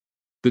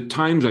The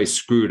times I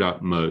screwed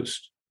up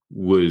most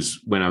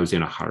was when I was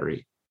in a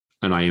hurry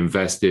and I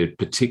invested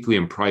particularly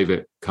in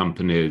private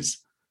companies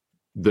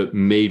that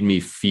made me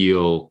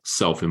feel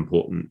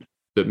self-important,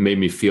 that made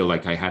me feel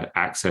like I had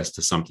access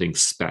to something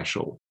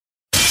special.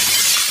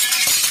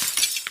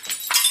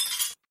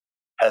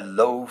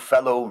 Hello,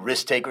 fellow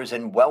risk takers,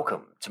 and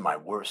welcome to my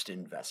worst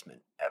investment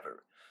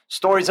ever.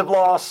 Stories of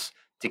loss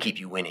to keep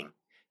you winning.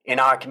 In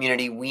our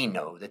community, we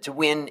know that to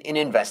win in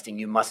investing,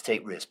 you must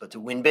take risk, but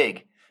to win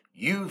big,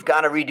 you've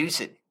got to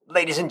reduce it.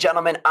 Ladies and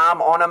gentlemen, I'm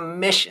on a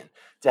mission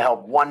to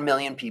help 1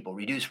 million people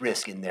reduce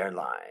risk in their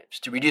lives.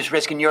 To reduce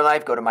risk in your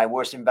life, go to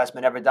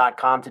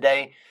myworstinvestmentever.com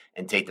today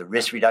and take the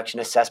risk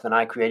reduction assessment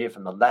I created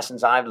from the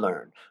lessons I've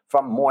learned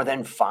from more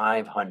than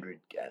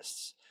 500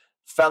 guests.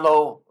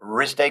 Fellow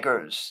risk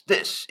takers,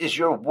 this is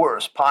your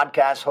worst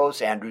podcast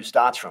host, Andrew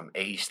Stotz from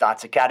A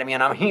Stotz Academy,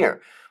 and I'm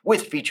here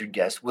with featured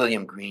guest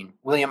William Green.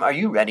 William, are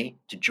you ready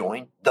to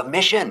join the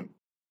mission?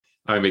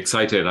 I'm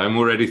excited. I'm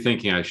already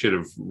thinking I should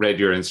have read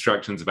your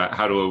instructions about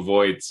how to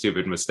avoid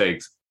stupid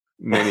mistakes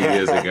many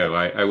years ago.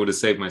 I would have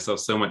saved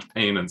myself so much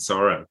pain and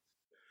sorrow.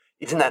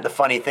 Isn't that the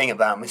funny thing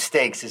about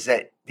mistakes is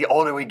that the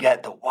older we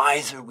get, the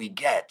wiser we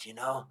get, you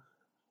know?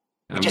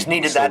 We just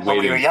needed that when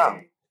we were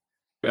young.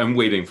 I'm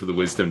waiting for the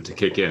wisdom to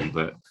kick in,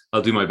 but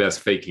I'll do my best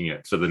faking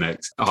it for the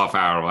next half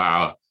hour or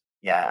hour.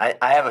 Yeah,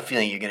 I have a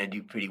feeling you're going to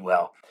do pretty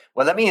well.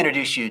 Well, let me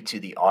introduce you to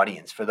the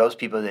audience. For those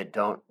people that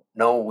don't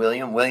know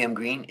William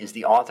Green is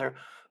the author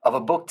of a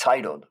book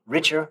titled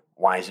Richer,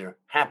 Wiser,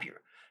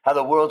 Happier: How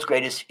the World's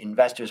Greatest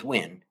Investors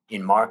Win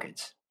in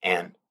Markets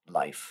and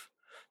Life.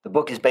 The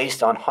book is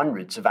based on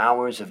hundreds of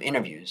hours of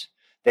interviews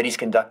that he's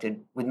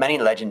conducted with many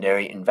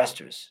legendary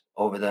investors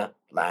over the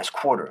last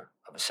quarter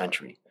of a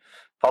century.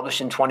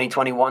 Published in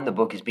 2021, the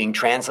book is being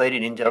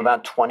translated into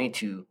about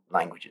 22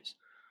 languages.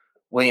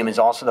 William is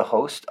also the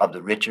host of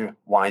the Richer,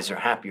 Wiser,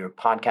 Happier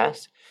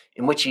podcast,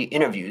 in which he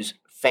interviews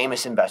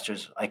famous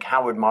investors like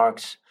Howard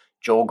Marks,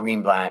 Joel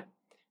Greenblatt,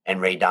 and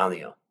Ray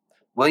Dalio.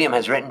 William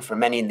has written for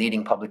many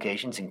leading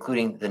publications,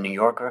 including The New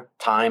Yorker,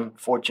 Time,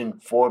 Fortune,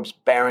 Forbes,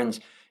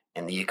 Barron's,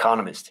 and The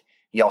Economist.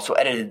 He also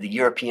edited the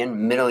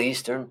European, Middle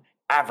Eastern,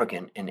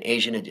 African, and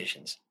Asian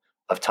editions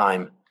of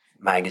Time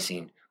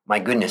magazine. My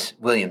goodness,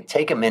 William,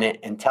 take a minute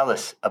and tell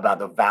us about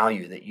the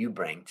value that you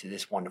bring to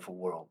this wonderful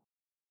world.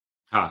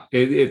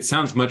 It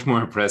sounds much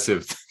more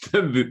impressive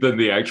than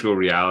the actual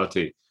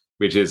reality,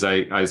 which is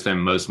I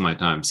spend most of my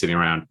time sitting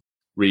around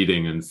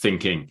reading and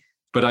thinking.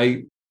 But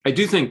I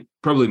do think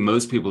probably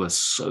most people are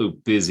so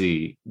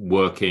busy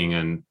working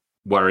and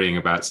worrying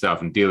about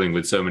stuff and dealing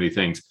with so many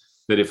things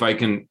that if I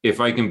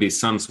can be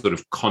some sort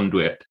of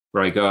conduit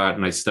where I go out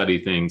and I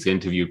study things,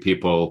 interview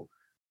people,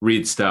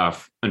 read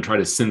stuff, and try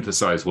to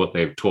synthesize what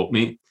they've taught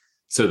me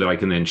so that I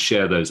can then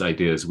share those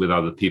ideas with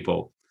other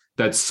people,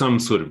 that's some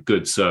sort of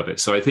good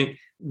service. So I think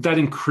that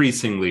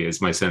increasingly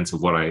is my sense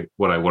of what I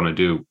want to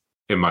do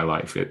in my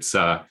life. It's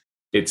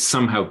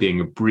somehow being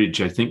a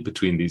bridge, I think,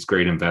 between these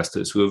great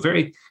investors who are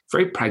very,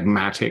 very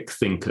pragmatic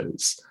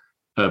thinkers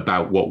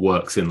about what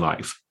works in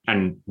life,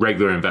 and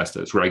regular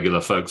investors,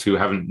 regular folks who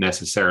haven't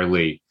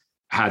necessarily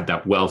had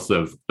that wealth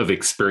of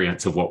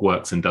experience of what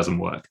works and doesn't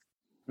work.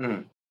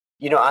 Mm.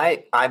 You know,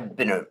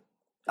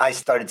 I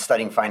started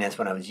studying finance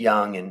when I was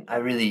young, and I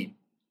really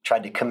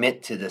tried to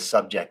commit to this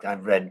subject.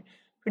 I've read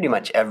pretty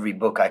much every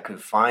book I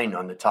could find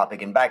on the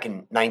topic. And back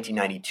in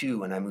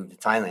 1992, when I moved to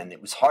Thailand,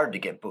 it was hard to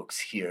get books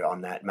here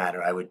on that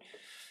matter. I would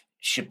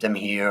ship them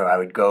here. I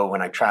would go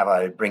when I travel,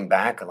 I would bring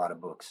back a lot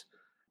of books.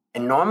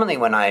 And normally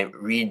when I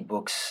read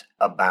books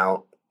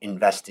about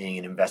investing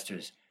and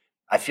investors,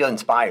 I feel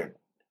inspired.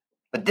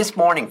 But this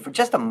morning, for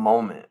just a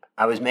moment,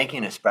 I was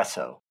making an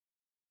espresso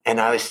and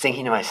I was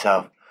thinking to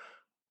myself,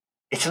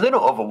 it's a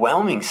little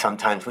overwhelming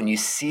sometimes when you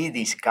see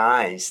these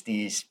guys,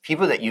 these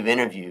people that you've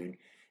interviewed,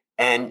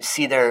 and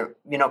see their,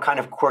 kind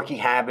of quirky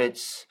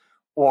habits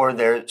or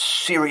their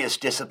serious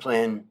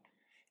discipline.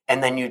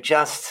 And then you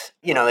just,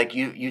 like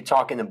you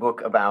talk in the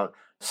book about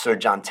Sir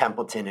John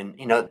Templeton and,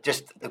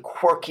 just the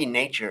quirky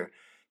nature,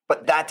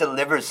 but that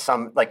delivers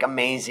some like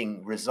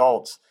amazing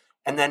results.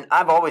 And then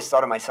I've always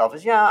thought of myself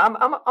as,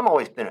 I'm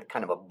always been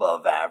kind of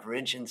above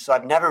average. And so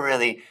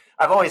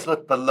I've always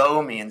looked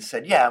below me and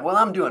said,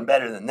 I'm doing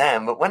better than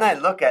them. But when I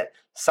look at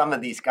some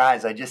of these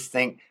guys, I just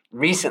think,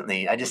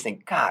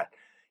 God,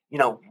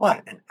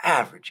 what an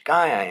average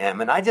guy I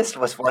am. And I just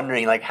was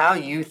wondering, like, how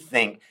you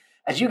think,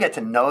 as you get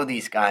to know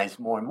these guys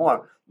more and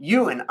more,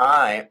 you and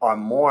I are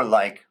more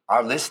like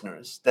our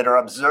listeners that are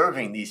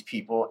observing these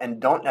people and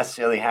don't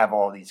necessarily have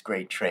all these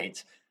great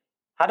traits.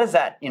 How does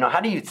that,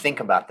 how do you think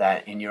about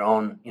that in your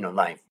own,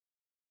 life?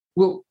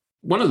 Well,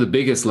 one of the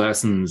biggest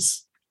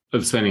lessons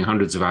of spending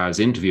hundreds of hours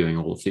interviewing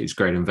all of these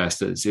great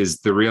investors is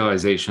the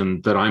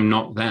realization that I'm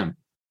not them.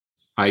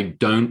 I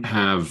don't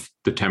have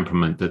the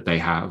temperament that they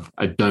have.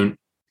 I don't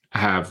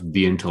have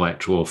the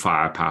intellectual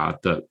firepower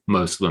that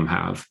most of them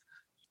have.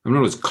 I'm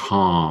not as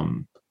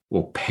calm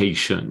or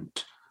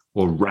patient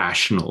or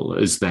rational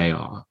as they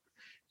are.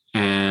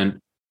 And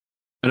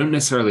I don't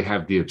necessarily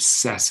have the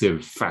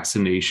obsessive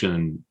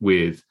fascination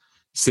with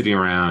sitting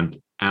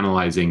around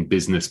analyzing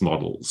business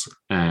models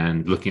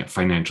and looking at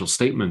financial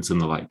statements and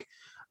the like.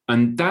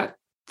 And that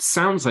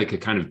sounds like a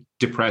kind of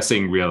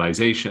depressing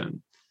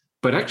realization,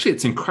 but actually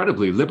it's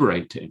incredibly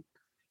liberating,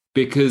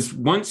 because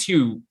once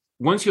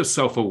you're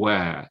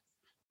self-aware,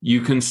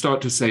 you can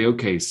start to say,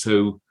 okay,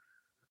 so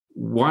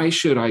why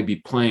should I be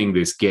playing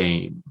this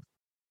game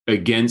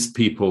against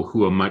people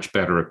who are much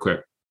better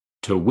equipped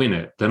to win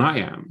it than I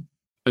am?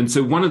 And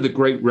so one of the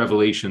great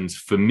revelations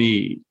for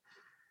me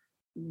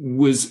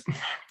was,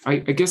 I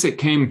guess it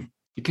came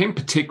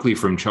particularly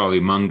from Charlie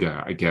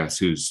Munger, I guess,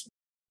 who's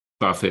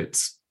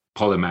Buffett's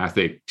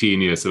polymathic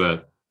genius of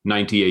a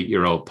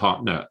 98-year-old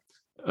partner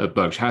at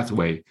Berkshire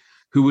Hathaway,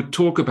 who would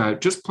talk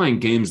about just playing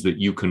games that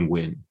you can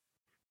win.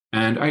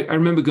 And I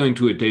remember going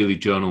to a Daily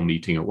Journal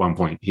meeting at one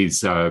point.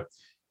 He's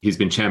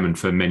been chairman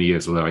for many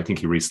years, although I think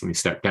he recently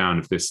stepped down,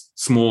 of this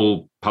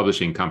small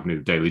publishing company,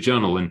 the Daily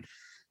Journal. And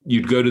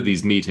you'd go to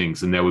these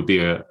meetings and there would be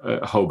a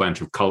whole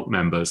bunch of cult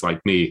members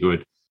like me who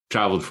had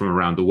traveled from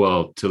around the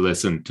world to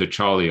listen to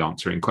Charlie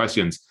answering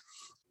questions.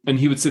 And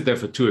he would sit there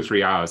for 2 or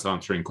 3 hours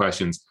answering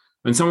questions.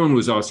 And someone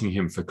was asking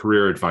him for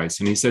career advice.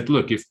 And he said,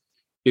 look, if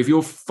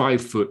you're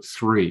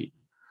 5'3",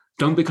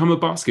 don't become a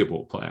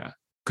basketball player,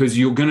 because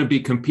you're going to be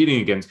competing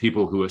against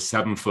people who are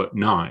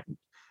 7'9".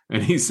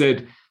 And he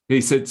said,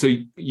 so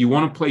you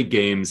want to play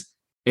games,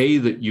 A,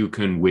 that you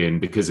can win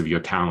because of your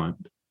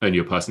talent and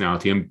your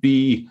personality, and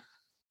B,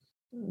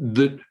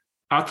 that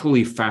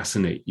utterly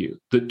fascinate you,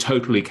 that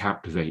totally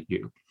captivate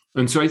you.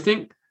 And so I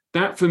think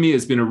that for me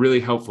has been a really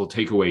helpful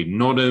takeaway,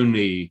 not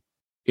only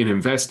in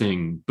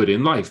investing, but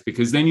in life,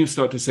 because then you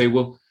start to say,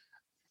 well,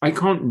 I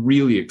can't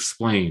really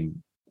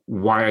explain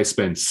why I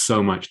spend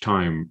so much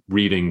time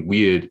reading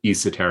weird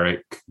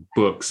esoteric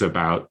books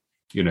about,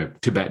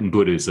 Tibetan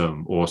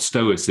Buddhism or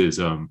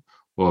Stoicism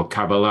or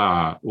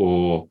Kabbalah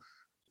or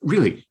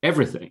really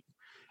everything,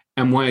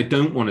 and why I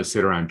don't want to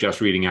sit around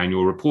just reading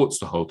annual reports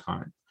the whole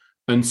time.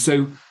 And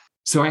so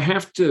I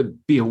have to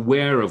be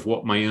aware of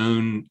what my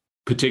own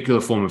particular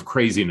form of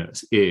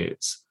craziness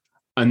is,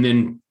 and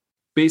then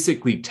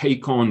basically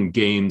take on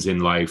games in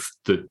life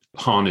that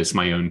harness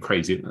my own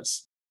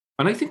craziness.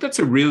 And I think that's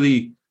a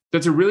really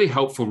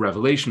helpful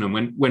revelation.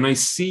 And when I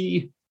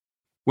see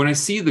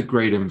the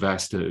great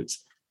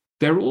investors,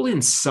 they're all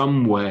in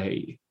some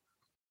way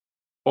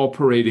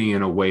operating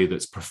in a way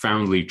that's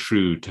profoundly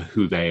true to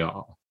who they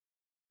are.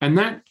 And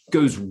that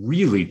goes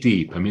really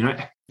deep. I mean,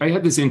 I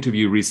had this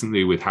interview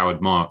recently with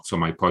Howard Marks on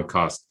my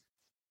podcast,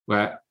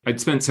 where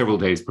I'd spent several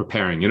days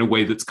preparing in a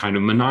way that's kind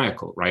of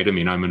maniacal, right? I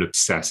mean, I'm an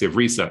obsessive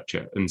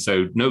researcher. And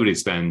so nobody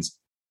spends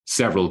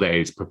several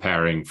days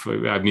preparing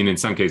in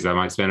some cases, I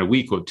might spend a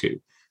week or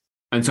two.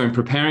 And so I'm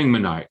preparing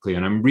maniacally,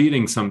 and I'm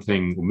reading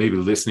something, or maybe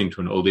listening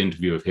to an old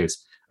interview of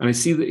his. And I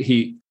see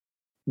that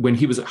when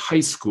he was at high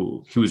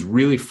school, he was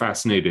really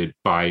fascinated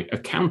by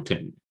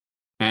accounting.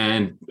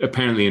 And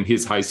apparently in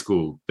his high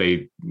school,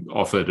 they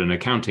offered an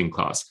accounting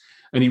class.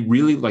 And he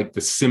really liked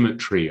the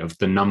symmetry of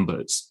the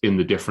numbers in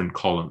the different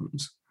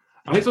columns.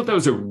 And I thought that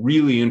was a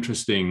really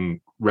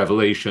interesting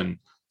revelation,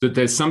 that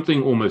there's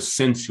something almost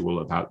sensual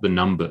about the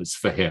numbers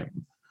for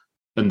him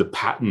and the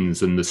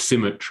patterns and the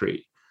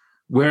symmetry.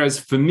 Whereas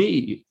for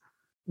me,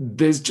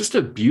 there's just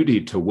a beauty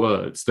to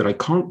words that I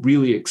can't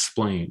really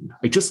explain.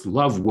 I just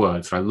love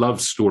words. I love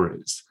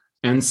stories.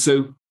 And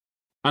so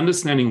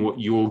understanding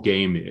what your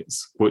game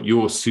is, what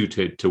you're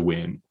suited to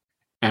win,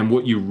 and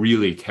what you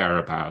really care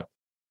about,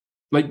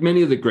 like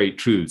many of the great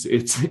truths,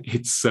 it's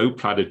so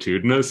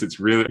platitudinous. It's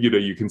really,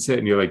 you can sit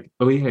and you're like,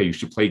 oh yeah, you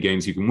should play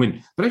games you can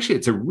win. But actually,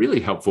 it's a really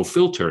helpful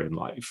filter in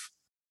life.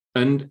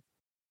 And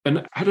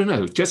I don't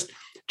know, just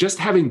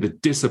having the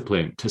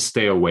discipline to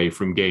stay away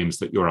from games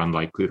that you're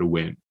unlikely to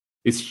win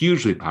is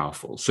hugely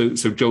powerful. So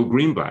Joel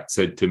Greenblatt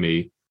said to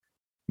me,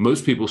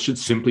 most people should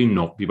simply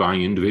not be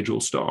buying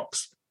individual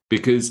stocks,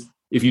 because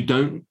if you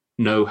don't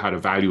know how to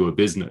value a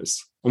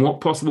business, on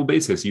what possible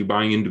basis are you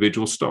buying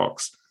individual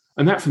stocks?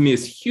 And that for me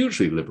is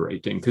hugely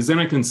liberating, because then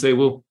I can say,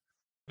 well,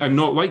 I'm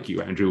not like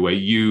you, Andrew, where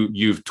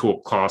you've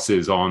taught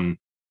classes on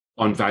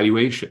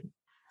valuation.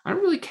 I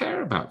don't really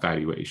care about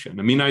valuation.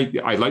 I mean,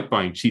 I like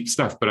buying cheap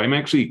stuff, but I'm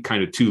actually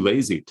kind of too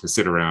lazy to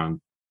sit around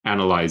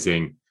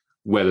analyzing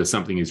whether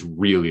something is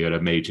really at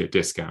a major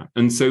discount.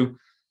 And so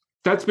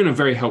that's been a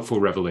very helpful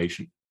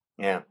revelation.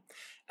 Yeah.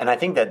 And I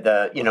think that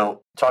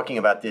talking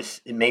about this,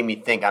 it made me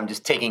think. I'm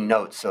just taking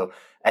notes. So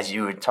as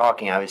you were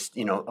talking, I was,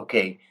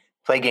 okay,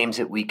 play games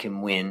that we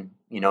can win,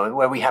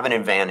 where we have an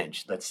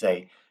advantage, let's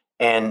say.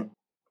 And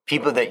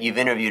people that you've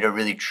interviewed are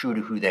really true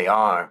to who they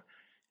are.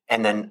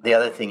 And then the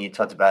other thing you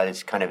talked about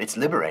is kind of, it's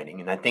liberating.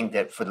 And I think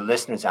that for the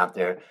listeners out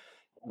there,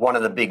 one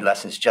of the big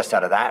lessons just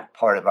out of that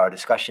part of our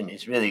discussion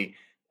is really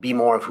be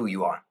more of who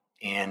you are.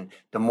 And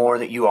the more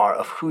that you are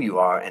of who you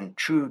are and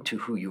true to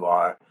who you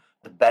are,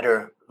 the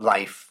better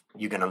life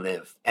you're going to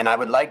live. And I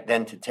would like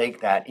then to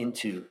take that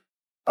into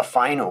a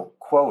final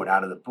quote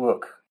out of the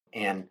book.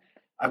 And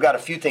I've got a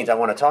few things I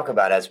want to talk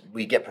about as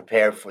we get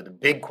prepared for the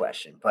big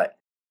question, but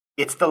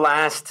it's the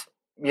last,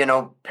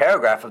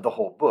 paragraph of the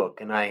whole book.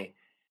 And I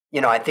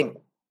think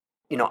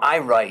I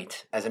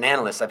write as an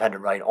analyst. I've had to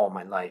write all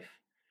my life,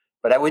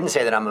 but I wouldn't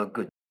say that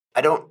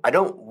I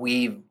don't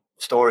weave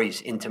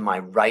stories into my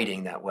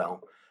writing that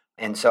well.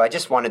 And so I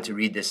just wanted to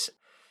read this.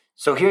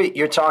 So here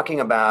you're talking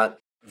about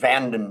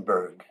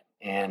Vandenberg,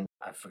 and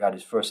I forgot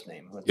his first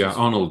name.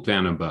 Arnold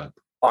Vandenberg.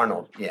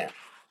 Arnold, yeah.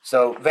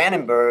 So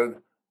Vandenberg,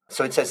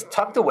 so it says,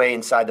 tucked away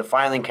inside the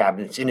filing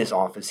cabinets in his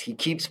office, he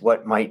keeps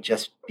what might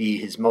just be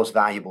his most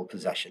valuable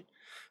possession,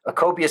 a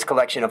copious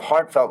collection of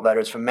heartfelt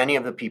letters from many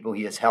of the people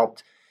he has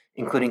helped,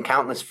 including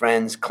countless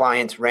friends,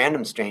 clients,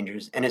 random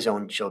strangers, and his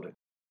own children.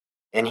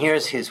 And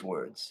here's his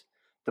words.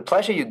 The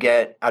pleasure you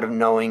get out of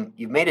knowing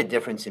you've made a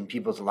difference in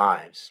people's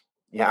lives.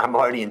 Yeah, I'm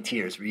already in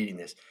tears reading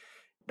this.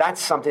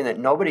 That's something that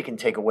nobody can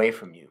take away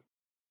from you.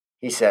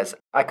 He says,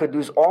 I could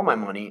lose all my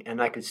money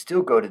and I could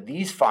still go to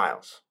these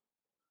files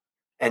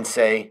and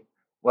say,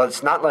 well,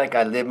 it's not like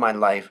I live my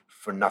life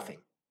for nothing.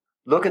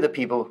 Look at the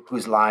people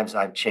whose lives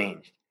I've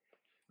changed.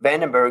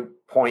 Vandenberg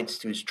points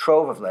to his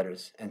trove of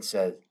letters and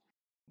says,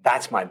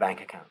 that's my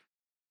bank account.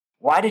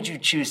 Why did you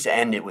choose to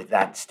end it with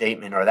that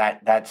statement or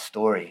that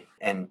story?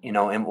 And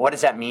what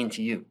does that mean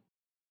to you?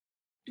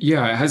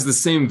 Yeah, it has the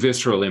same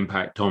visceral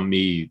impact on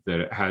me that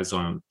it has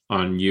on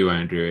you,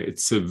 Andrew.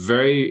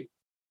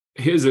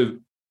 Here's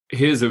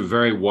a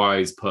very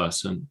wise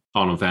person,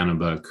 Arnold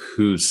Vandenberg,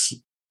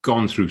 who's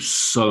gone through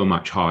so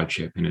much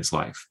hardship in his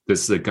life.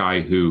 This is a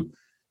guy who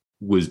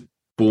was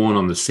born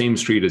on the same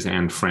street as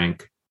Anne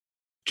Frank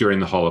during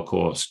the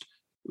Holocaust,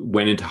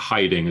 went into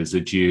hiding as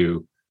a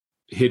Jew,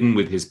 hidden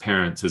with his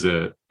parents as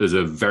a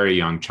very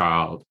young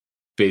child,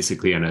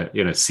 basically in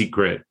a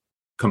secret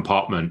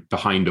compartment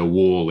behind a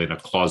wall in a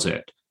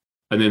closet.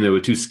 And then they were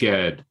too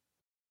scared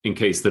in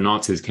case the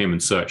Nazis came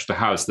and searched the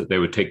house that they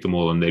would take them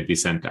all and they'd be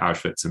sent to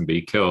Auschwitz and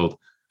be killed.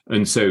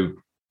 And so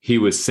he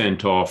was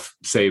sent off,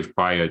 saved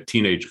by a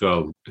teenage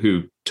girl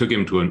who took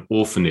him to an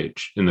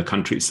orphanage in the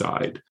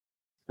countryside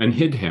and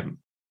hid him.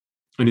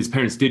 And his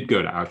parents did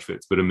go to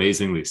Auschwitz, but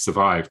amazingly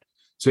survived.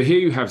 So here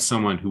you have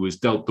someone who was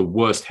dealt the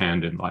worst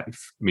hand in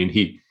life. I mean,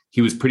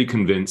 he was pretty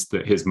convinced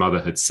that his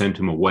mother had sent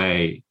him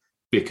away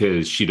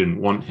because she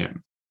didn't want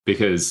him,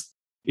 because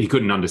he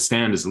couldn't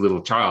understand as a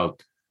little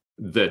child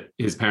that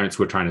his parents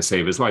were trying to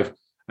save his life.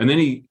 And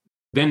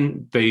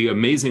then they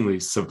amazingly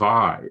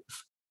survive,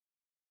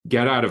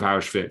 get out of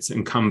Auschwitz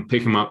and come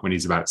pick him up when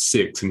he's about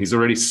 6. And he's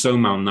already so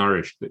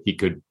malnourished that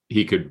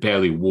he could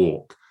barely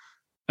walk.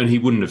 And he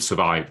wouldn't have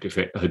survived if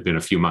it had been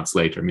a few months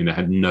later. I mean, they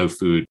had no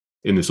food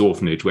in this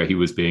orphanage where he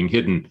was being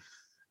hidden.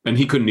 And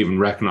he couldn't even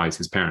recognize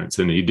his parents,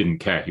 and he didn't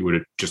care. He would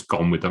have just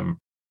gone with them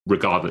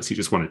regardless. He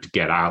just wanted to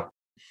get out.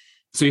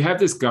 So you have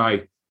this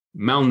guy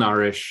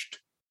malnourished.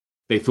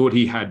 They thought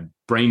he had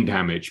brain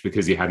damage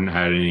because he hadn't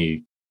had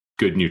any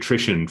good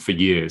nutrition for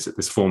years at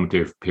this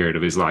formative period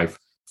of his life,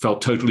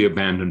 felt totally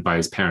abandoned by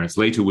his parents,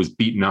 later was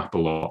beaten up a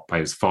lot by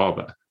his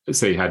father.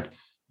 So he had,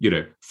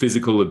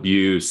 physical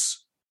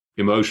abuse,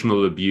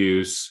 emotional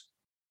abuse,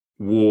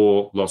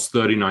 war, lost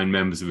 39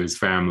 members of his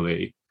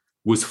family,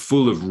 was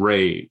full of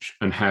rage,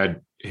 and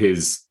had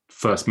his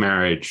first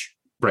marriage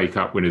break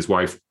up when his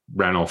wife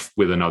ran off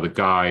with another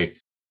guy,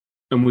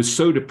 and was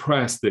so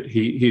depressed that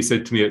he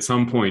said to me at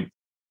some point,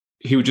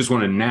 he would just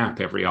want to nap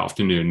every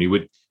afternoon.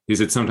 He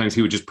said sometimes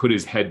he would just put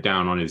his head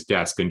down on his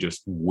desk and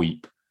just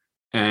weep.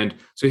 And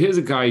so here's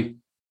a guy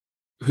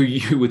who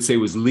you would say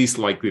was least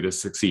likely to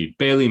succeed,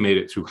 barely made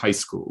it through high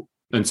school.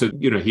 And so,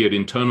 he had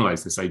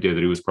internalized this idea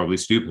that he was probably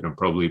stupid and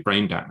probably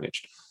brain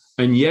damaged,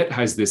 and yet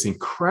has this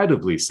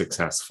incredibly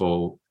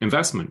successful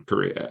investment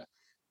career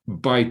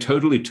by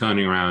totally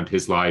turning around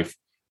his life,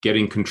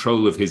 getting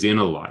control of his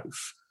inner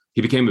life.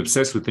 He became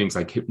obsessed with things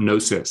like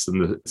hypnosis and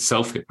the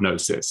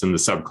self-hypnosis and the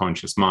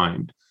subconscious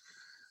mind.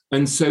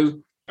 And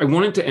so I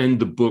wanted to end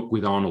the book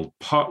with Arnold,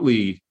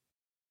 partly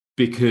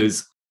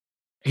because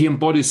he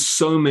embodies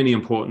so many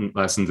important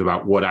lessons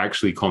about what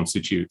actually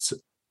constitutes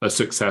a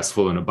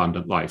successful and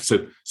abundant life.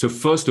 So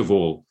first of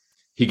all,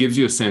 he gives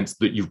you a sense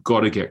that you've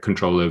got to get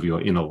control over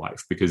your inner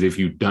life, because if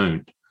you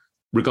don't,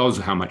 regardless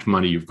of how much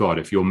money you've got,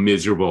 if you're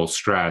miserable,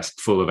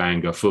 stressed, full of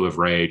anger, full of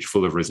rage,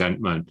 full of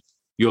resentment,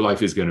 your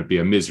life is going to be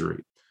a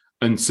misery.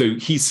 And so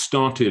he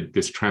started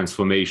this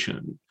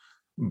transformation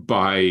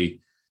by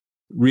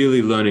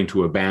really learning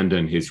to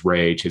abandon his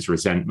rage, his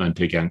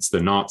resentment against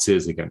the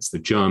Nazis, against the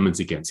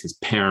Germans, against his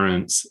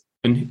parents.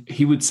 And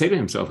he would say to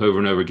himself over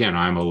and over again,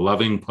 I'm a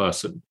loving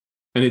person.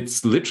 And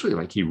it's literally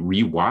like he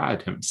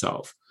rewired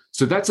himself.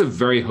 So that's a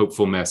very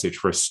hopeful message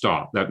for a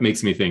start. That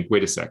makes me think,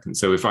 wait a second.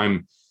 So if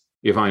I'm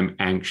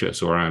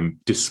anxious, or I'm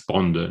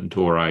despondent,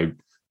 or I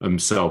am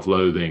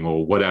self-loathing,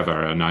 or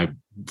whatever, and I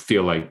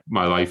feel like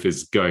my life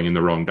is going in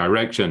the wrong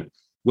direction,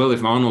 well,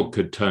 if Arnold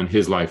could turn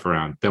his life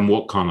around, then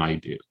what can I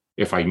do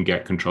if I can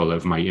get control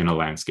over my inner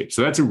landscape?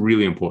 So that's a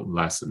really important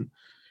lesson.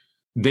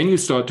 Then you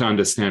start to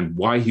understand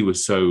why he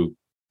was so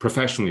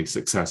professionally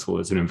successful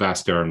as an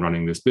investor and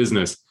running this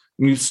business.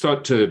 And you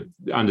start to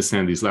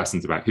understand these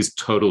lessons about his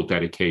total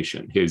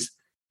dedication, his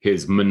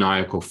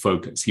maniacal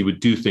focus. He would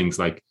do things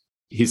like,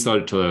 he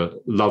started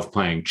to love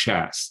playing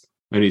chess.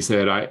 And he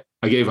said,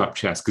 I gave up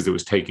chess because it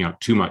was taking up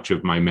too much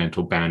of my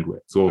mental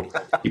bandwidth. Or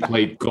he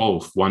played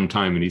golf one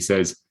time and he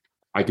says,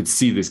 I could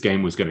see this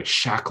game was going to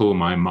shackle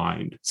my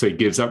mind. So he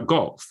gives up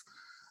golf.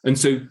 And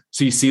so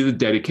you see the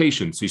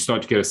dedication. So you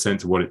start to get a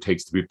sense of what it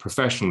takes to be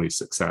professionally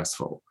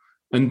successful.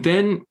 And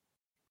then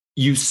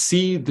you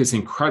see this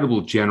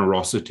incredible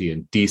generosity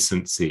and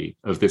decency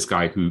of this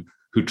guy who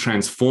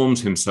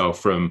transforms himself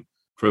from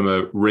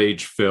a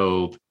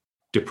rage-filled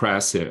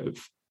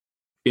depressive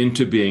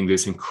into being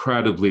this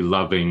incredibly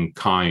loving,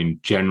 kind,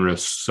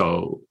 generous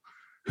soul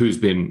who's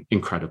been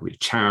incredibly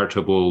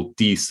charitable,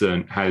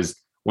 decent, has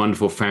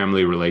wonderful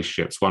family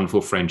relationships, wonderful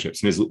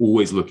friendships, and is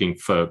always looking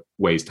for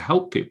ways to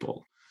help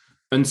people.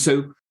 And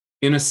so,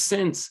 in a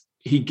sense,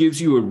 he gives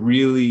you a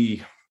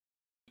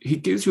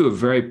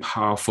very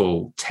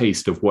powerful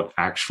taste of what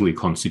actually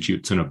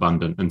constitutes an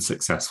abundant and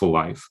successful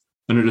life.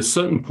 And at a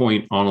certain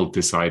point, Arnold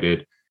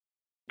decided,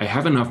 I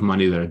have enough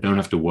money that I don't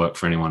have to work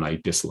for anyone I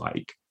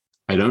dislike.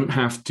 I don't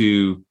have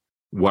to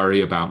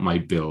worry about my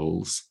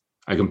bills.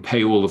 I can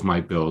pay all of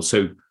my bills.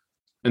 And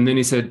then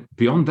he said,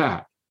 beyond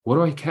that, what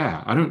do I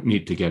care? I don't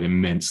need to get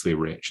immensely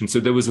rich. And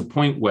so there was a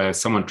point where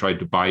someone tried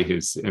to buy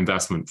his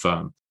investment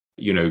firm.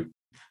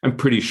 I'm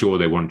pretty sure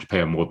they wanted to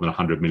pay him more than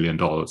 $100 million.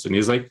 And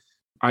he's like,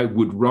 I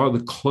would rather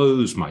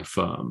close my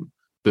firm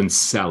than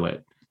sell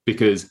it,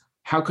 because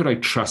how could I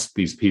trust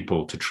these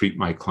people to treat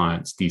my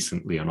clients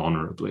decently and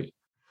honorably?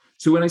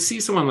 So when I see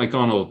someone like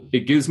Arnold,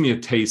 it gives me a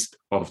taste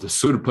of the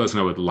sort of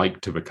person I would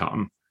like to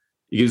become.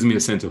 It gives me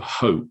a sense of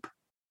hope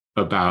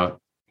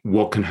about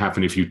what can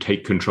happen if you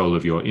take control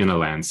of your inner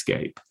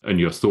landscape and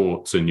your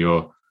thoughts and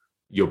your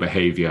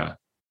behavior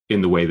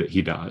in the way that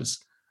he does.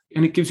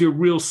 And it gives you a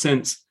real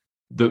sense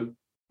that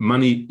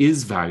money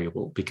is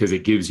valuable because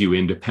it gives you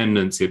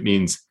independence. It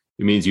means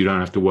you don't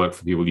have to work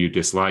for people you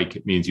dislike.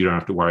 It means you don't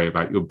have to worry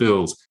about your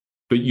bills.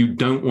 But you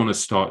don't want to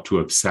start to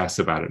obsess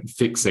about it and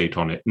fixate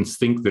on it and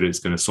think that it's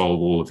going to solve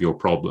all of your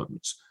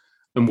problems.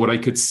 And what I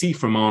could see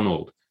from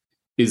Arnold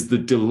is the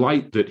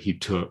delight that he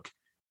took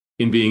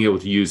in being able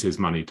to use his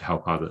money to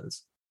help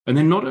others. And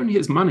then not only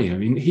his money, I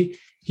mean, he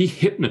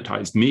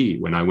hypnotized me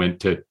when I went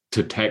to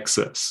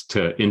Texas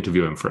to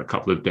interview him for a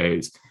couple of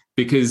days,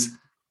 because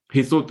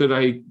he thought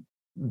that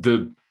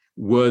the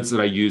words that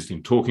I used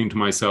in talking to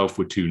myself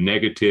were too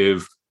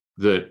negative,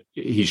 that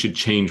he should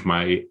change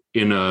my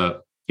inner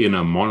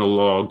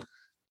monologue.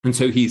 And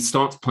so he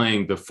starts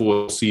playing the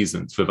Four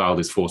Seasons,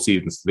 Vivaldi's Four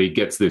Seasons. He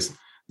gets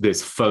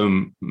this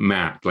foam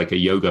mat, like a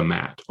yoga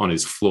mat, on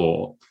his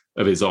floor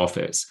of his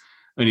office.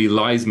 And he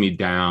lies me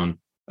down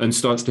and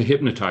starts to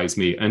hypnotize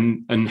me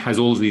and has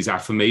all of these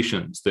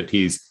affirmations that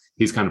he's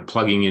kind of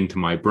plugging into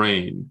my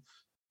brain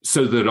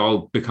so that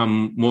I'll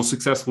become more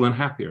successful and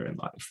happier in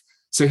life.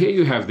 So here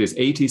you have this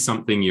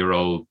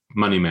 80-something-year-old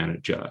money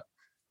manager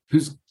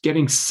who's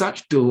getting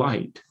such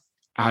delight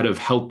out of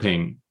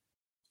helping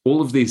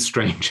all of these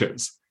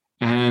strangers.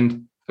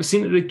 And I've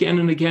seen it again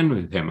and again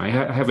with him. I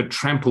have a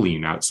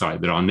trampoline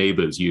outside that our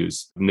neighbors'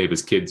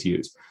 kids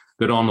use,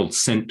 that Arnold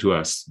sent to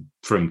us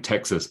from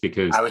Texas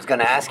because... I was going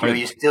to ask you, are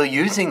you still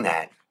using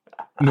that?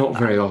 Not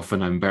very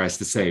often, I'm embarrassed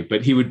to say,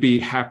 but he would be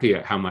happy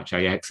at how much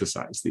I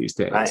exercise these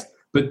days. Right.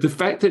 But the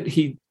fact that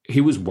he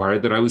was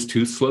worried that I was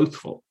too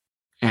slothful.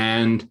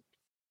 And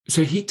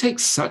so he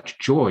takes such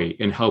joy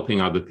in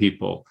helping other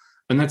people.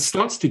 And that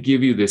starts to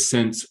give you this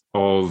sense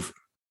of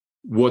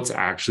what's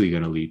actually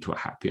going to lead to a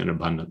happy and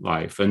abundant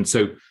life. And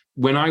so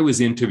when I was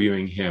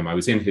interviewing him, I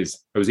was in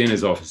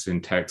his office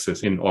in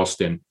Texas, in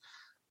Austin.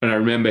 And I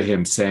remember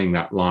him saying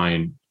that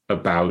line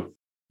about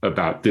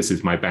this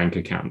is my bank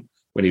account,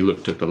 when he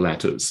looked at the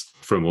letters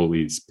from all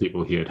these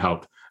people he had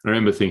helped. And I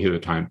remember thinking at the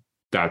time,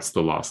 that's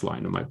the last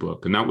line of my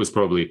book. And that was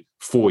probably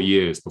 4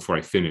 years before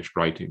I finished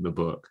writing the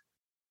book.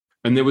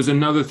 And there was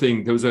another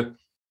thing, there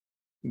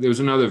was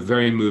another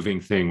very moving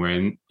thing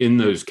where in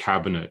those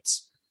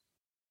cabinets,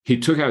 he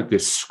took out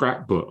this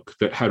scrapbook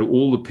that had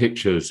all the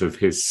pictures of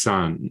his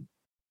son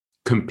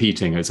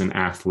competing as an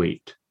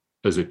athlete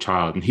as a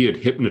child. And he had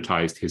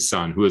hypnotized his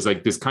son, who was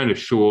like this kind of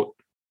short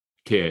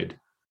kid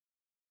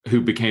who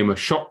became a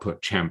shot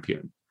put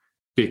champion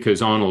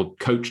because Arnold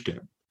coached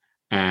him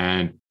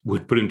and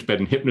would put him to bed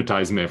and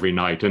hypnotize him every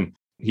night. And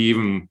he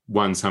even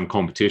won some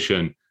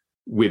competition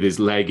with his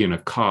leg in a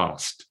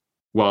cast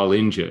while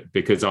injured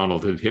because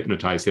Arnold had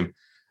hypnotized him.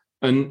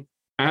 And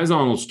as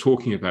Arnold's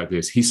talking about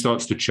this, he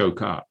starts to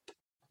choke up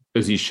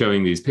as he's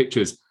showing these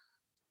pictures.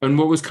 And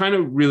what was kind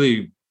of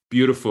really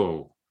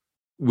beautiful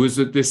was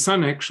that this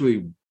son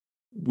actually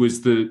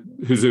was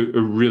who's a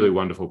really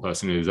wonderful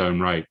person in his own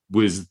right,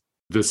 was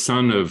the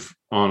son of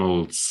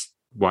Arnold's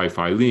wife,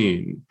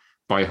 Eileen,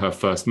 by her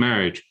first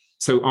marriage.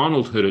 So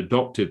Arnold had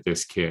adopted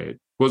this kid. It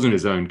wasn't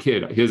his own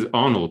kid. Here's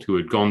Arnold, who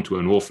had gone to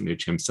an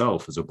orphanage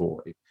himself as a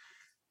boy.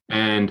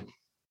 And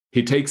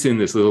he takes in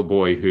this little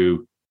boy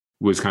who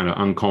was kind of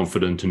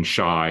unconfident and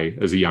shy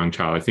as a young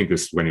child. I think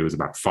this is when he was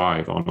about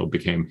 5, Arnold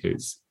became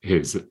his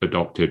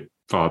adopted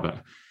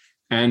father,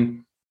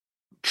 and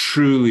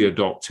truly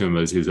adopts him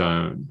as his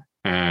own.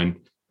 And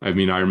I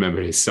mean, I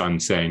remember his son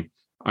saying,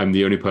 I'm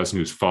the only person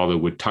whose father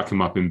would tuck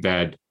him up in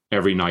bed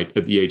every night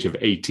at the age of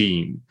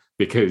 18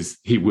 because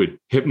he would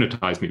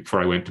hypnotize me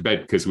before I went to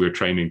bed because we were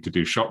training to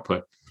do shot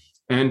put.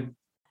 And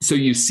so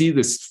you see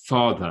this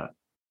father,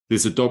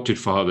 this adopted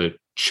father,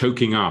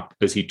 choking up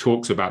as he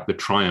talks about the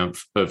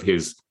triumph of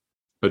his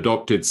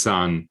adopted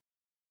son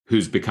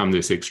who's become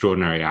this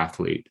extraordinary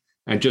athlete,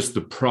 and just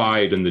the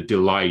pride and the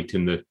delight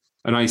and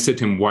I said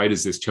to him, why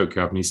does this choke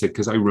you up? And he said,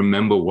 because I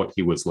remember what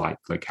he was like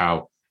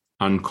how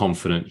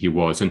unconfident he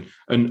was. And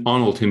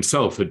Arnold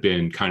himself had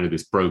been kind of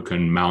this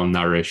broken,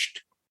 malnourished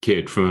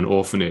kid from an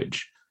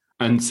orphanage.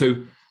 And so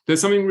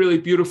there's something really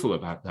beautiful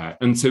about that.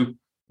 And so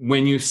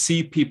when you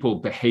see people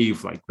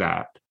behave like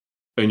that,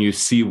 and you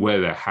see where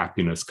their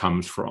happiness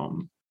comes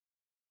from,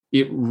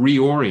 it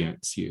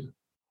reorients you.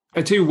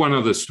 I'll tell you one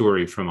other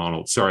story from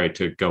Arnold. Sorry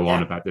to go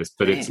on about this,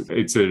 but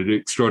it's an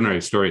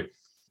extraordinary story.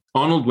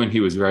 Arnold, when he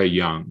was very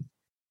young,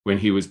 when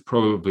he was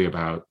probably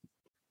about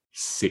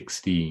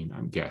 16,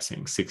 I'm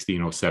guessing,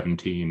 16 or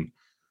 17,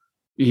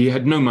 he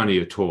had no money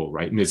at all,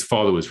 right? And his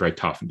father was very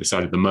tough and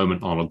decided the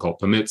moment Arnold got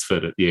bar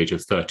mitzvahed at the age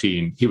of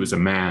 13, he was a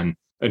man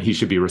and he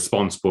should be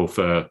responsible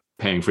for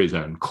paying for his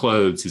own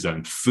clothes, his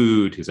own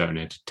food, his own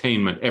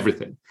entertainment,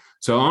 everything.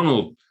 So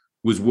Arnold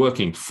was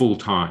working full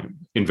time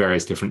in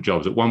various different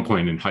jobs. At one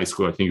point in high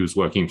school, I think he was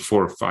working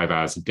 4 or 5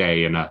 hours a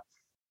day in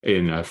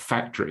a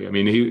factory. I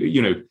mean,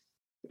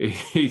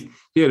 he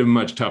had a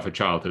much tougher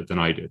childhood than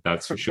I did,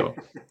 that's for sure.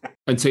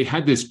 And so he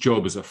had this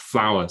job as a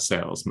flower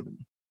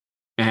salesman.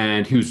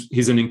 And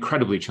he's an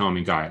incredibly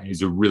charming guy.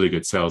 He's a really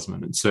good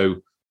salesman. And so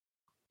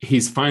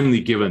he's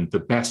finally given the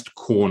best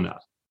corner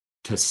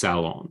to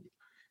sell on.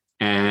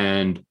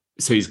 And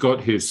so he's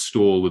got his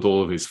stall with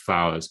all of his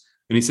flowers.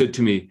 And he said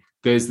to me,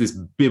 there's this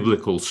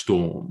biblical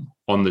storm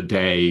on the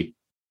day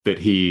that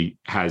he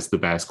has the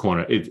best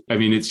corner.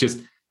 It's just,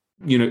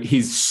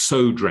 he's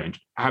so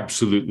drenched,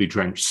 absolutely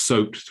drenched,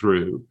 soaked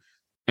through.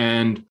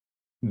 And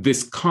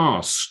this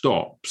car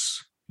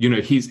stops.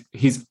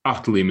 He's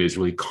utterly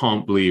miserable. He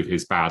can't believe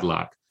his bad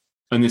luck.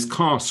 And this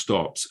car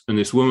stops, and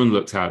this woman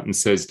looks out and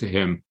says to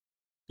him,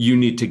 you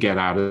need to get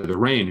out of the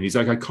rain. And he's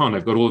like, I can't,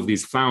 I've got all of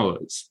these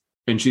flowers.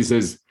 And she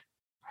says,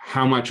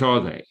 how much are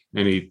they?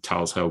 And he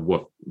tells her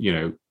what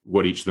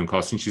each of them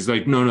costs. And she's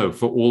like, no,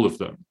 for all of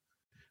them.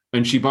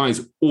 And she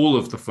buys all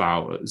of the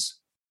flowers,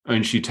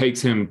 and she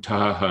takes him to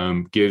her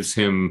home, gives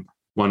him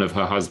one of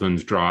her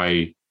husband's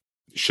dry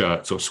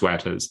shirts or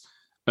sweaters,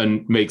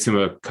 and makes him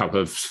a cup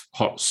of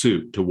hot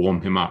soup to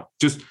warm him up.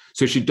 Just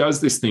so she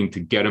does this thing to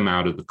get him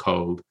out of the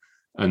cold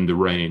and the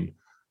rain.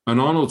 And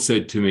Arnold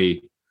said to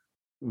me,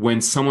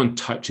 when someone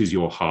touches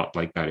your heart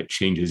like that, it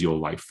changes your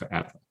life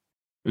forever.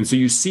 And so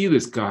you see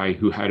this guy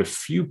who had a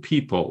few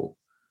people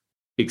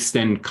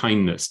extend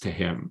kindness to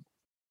him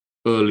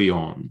early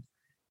on.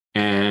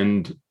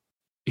 And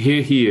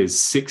here he is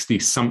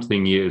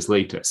 60-something years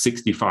later,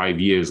 65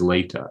 years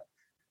later,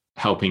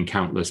 helping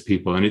countless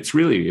people. And it's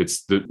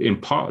in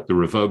part the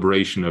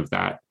reverberation of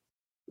that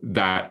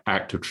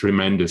act of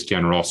tremendous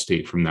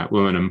generosity from that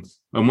woman.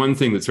 And one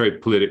thing that's very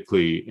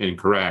politically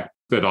incorrect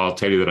that I'll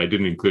tell you that I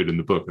didn't include in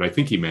the book, but I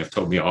think he may have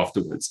told me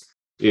afterwards,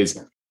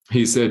 is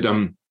he said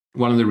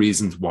one of the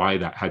reasons why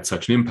that had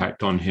such an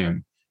impact on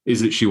him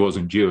is that she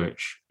wasn't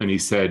Jewish. And he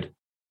said,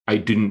 I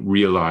didn't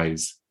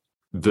realize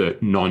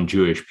that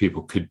non-Jewish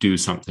people could do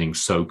something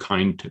so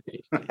kind to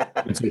me.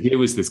 And so here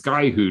was this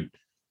guy who,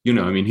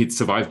 he'd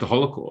survived the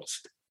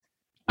Holocaust.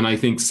 And I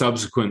think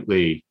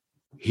subsequently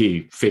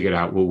he figured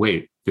out, well,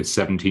 wait, this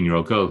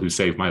 17-year-old girl who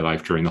saved my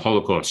life during the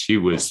Holocaust, she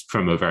was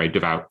from a very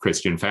devout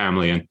Christian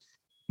family.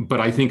 But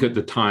I think at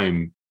the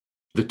time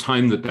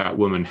that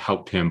woman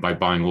helped him by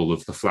buying all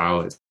of the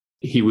flowers,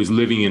 he was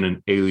living in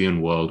an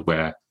alien world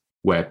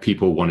where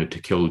people wanted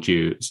to kill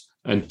Jews.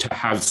 And to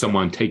have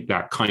someone take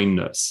that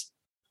kindness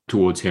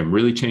towards him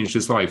really changed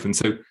his life. And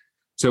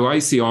so I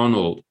see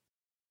Arnold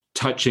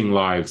touching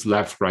lives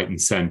left, right,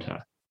 and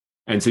center.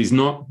 And so he's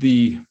not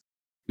the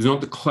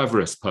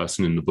cleverest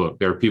person in the book.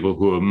 There are people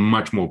who are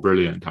much more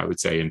brilliant, I would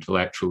say,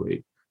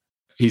 intellectually.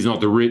 He's not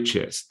the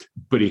richest,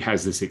 but he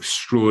has this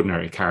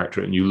extraordinary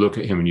character. And you look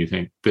at him and you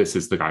think, this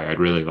is the guy I'd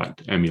really like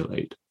to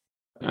emulate.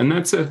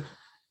 And so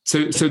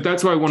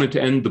that's why I wanted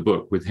to end the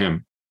book with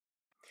him.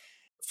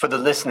 For the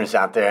listeners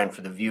out there and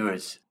for the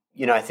viewers,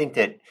 I think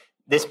that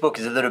this book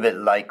is a little bit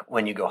like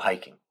when you go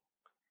hiking.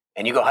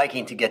 And you go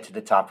hiking to get to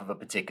the top of a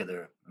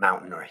particular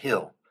mountain or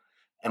hill.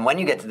 And when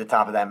you get to the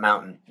top of that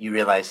mountain, you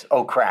realize,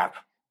 oh, crap,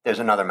 there's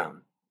another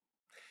mountain.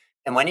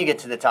 And when you get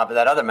to the top of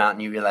that other mountain,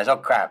 you realize, oh,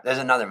 crap, there's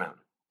another mountain.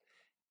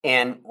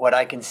 And what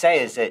I can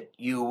say is that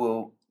you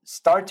will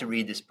start to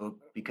read this book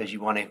because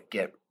you want to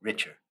get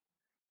richer.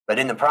 But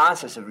in the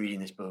process of reading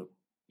this book,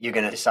 you're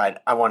going to decide,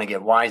 I want to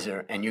get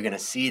wiser, and you're going to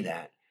see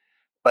that.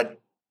 But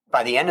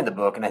by the end of the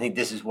book, and I think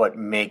this is what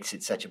makes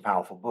it such a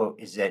powerful book,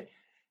 is that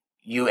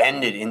you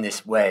end it in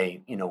this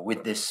way,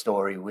 with this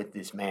story, with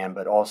this man,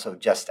 but also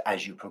just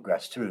as you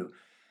progress through,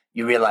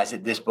 you realize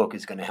that this book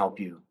is going to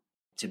help you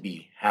to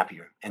be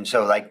happier. And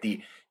so like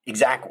the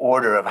exact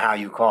order of how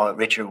you call it,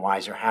 richer,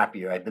 wiser,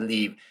 happier, I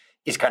believe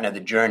is kind of the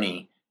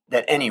journey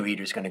that any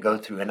reader is going to go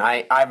through. And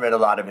I've read a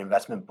lot of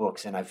investment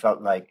books, and I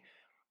felt like,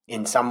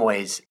 in some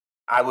ways,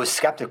 I was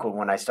skeptical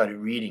when I started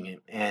reading it.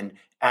 And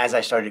as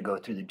I started to go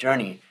through the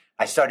journey,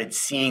 I started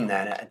seeing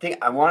that. I think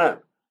I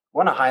want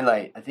to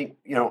highlight, I think,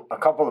 a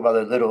couple of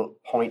other little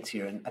points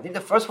here. And I think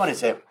the first one is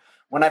that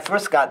when I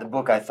first got the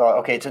book, I thought,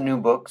 okay, it's a new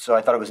book. So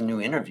I thought it was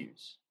new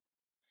interviews.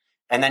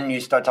 And then you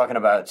start talking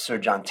about Sir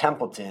John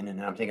Templeton,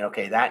 and I'm thinking,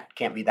 okay, that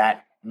can't be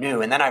that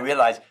new. And then I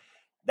realized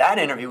that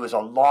interview was a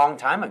long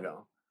time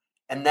ago.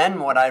 And then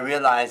what I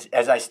realized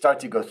as I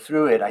start to go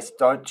through it, I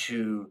start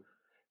to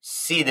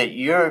see that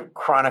you're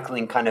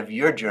chronicling kind of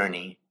your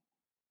journey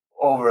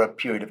over a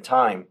period of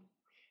time.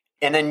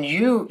 And then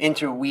you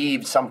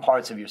interweave some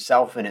parts of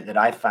yourself in it that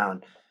I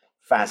found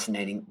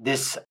fascinating.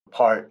 This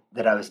part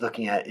that I was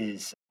looking at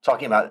is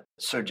talking about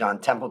Sir John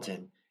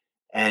Templeton.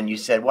 And you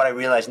said, what I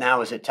realize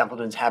now is that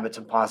Templeton's habits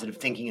of positive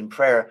thinking and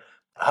prayer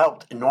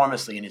helped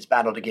enormously in his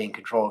battle to gain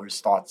control of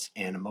his thoughts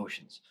and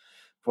emotions.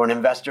 For an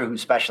investor who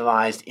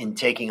specialized in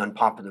taking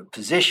unpopular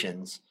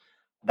positions,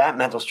 that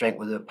mental strength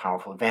was a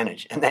powerful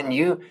advantage. And then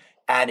you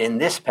add in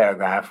this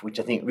paragraph, which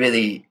I think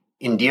really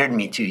endeared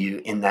me to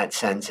you in that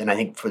sense. And I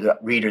think for the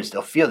readers,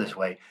 they'll feel this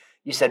way.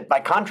 You said, by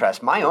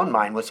contrast, my own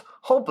mind was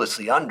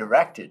hopelessly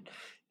undirected.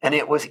 And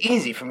it was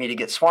easy for me to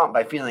get swamped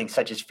by feelings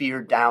such as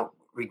fear, doubt,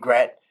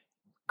 regret,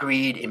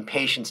 greed,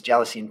 impatience,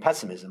 jealousy, and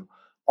pessimism,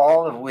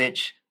 all of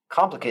which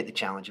complicate the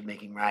challenge of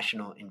making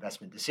rational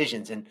investment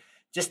decisions. And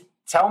just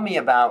tell me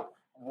about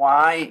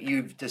why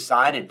you've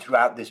decided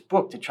throughout this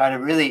book to try to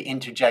really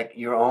interject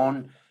your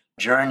own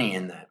journey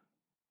in that.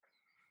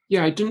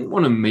 Yeah, I didn't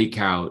want to make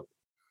out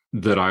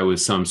that I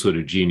was some sort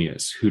of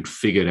genius who'd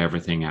figured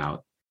everything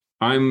out.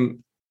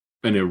 I'm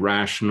an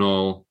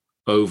irrational,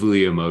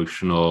 overly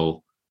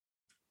emotional,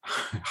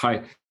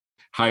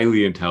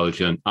 highly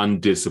intelligent,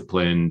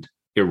 undisciplined,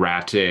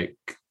 erratic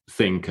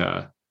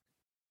thinker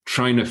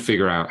trying to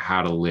figure out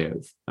how to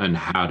live and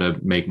how to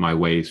make my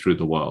way through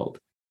the world.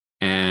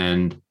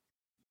 And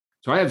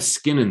so I have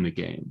skin in the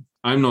game.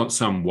 I'm not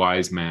some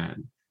wise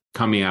man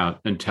coming out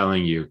and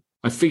telling you,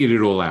 I figured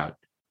it all out.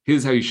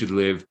 Here's how you should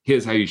live.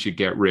 Here's how you should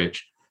get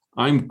rich.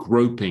 I'm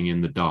groping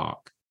in the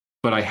dark,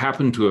 but I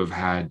happen to have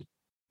had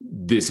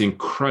this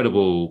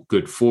incredible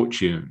good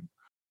fortune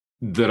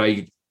that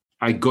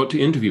I got to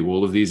interview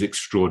all of these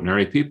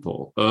extraordinary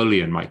people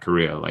early in my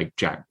career, like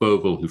Jack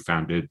Bogle, who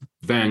founded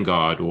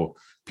Vanguard, or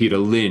Peter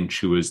Lynch,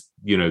 who was,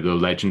 the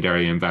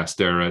legendary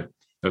investor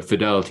at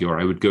Fidelity, or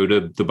I would go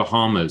to the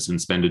Bahamas and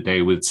spend a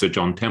day with Sir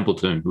John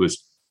Templeton, who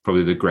was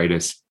probably the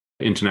greatest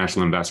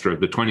international investor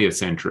of the 20th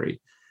century.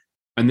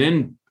 And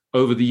then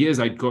over the years,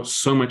 I'd got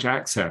so much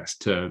access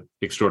to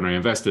extraordinary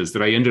investors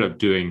that I ended up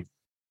doing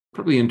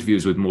probably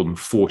interviews with more than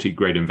 40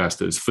 great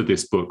investors for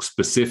this book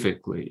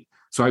specifically.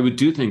 So I would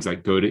do things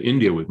like go to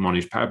India with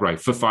Monish Pabrai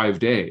for 5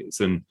 days,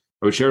 and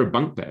I would share a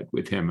bunk bed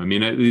with him. I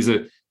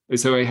mean,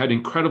 so I had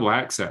incredible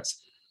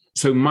access.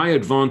 So my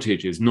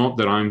advantage is not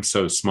that I'm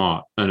so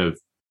smart and have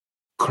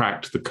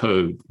cracked the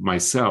code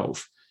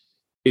myself.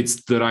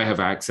 It's that I have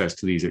access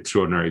to these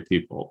extraordinary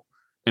people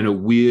and a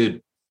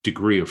weird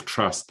degree of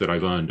trust that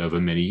I've earned over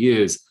many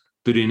years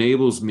that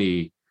enables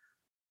me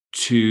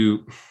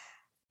to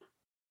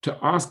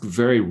ask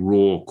very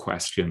raw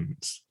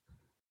questions,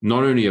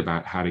 not only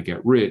about how to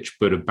get rich,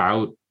 but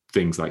about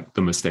things like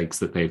the mistakes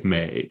that they've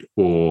made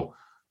or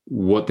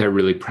what they're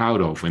really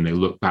proud of when they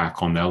look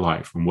back on their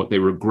life and what they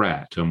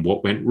regret and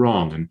what went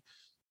wrong. And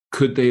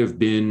could they have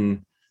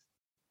been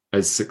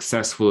as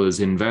successful as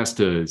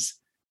investors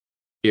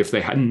if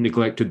they hadn't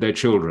neglected their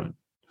children?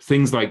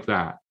 Things like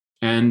that.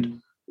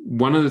 And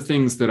one of the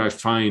things that I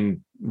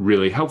find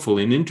really helpful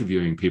in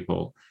interviewing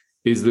people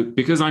is that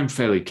because I'm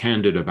fairly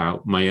candid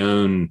about my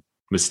own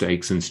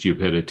mistakes and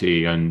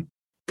stupidity and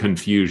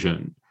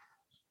confusion,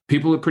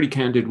 people are pretty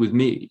candid with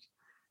me.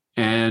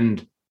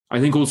 And I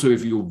think also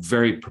if you're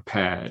very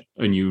prepared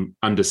and you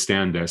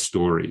understand their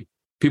story,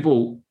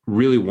 people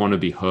really want to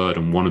be heard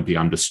and want to be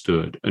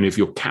understood. And if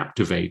you're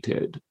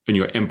captivated and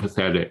you're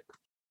empathetic,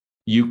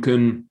 you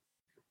can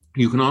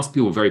ask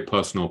people very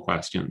personal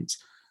questions.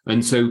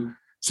 And so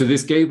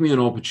this gave me an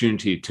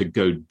opportunity to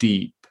go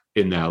deep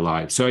in their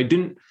lives. So I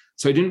didn't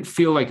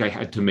feel like I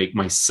had to make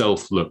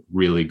myself look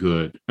really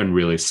good and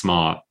really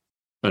smart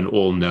and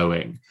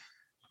all-knowing.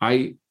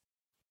 I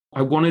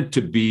wanted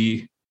to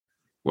be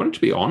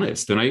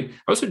honest. And I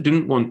also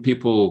didn't want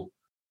people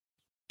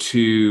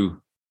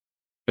to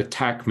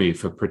attack me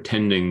for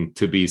pretending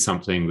to be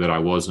something that I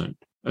wasn't.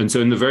 And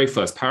so in the very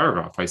first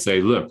paragraph, I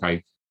say, look,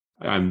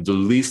 I'm the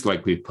least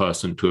likely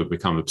person to have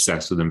become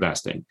obsessed with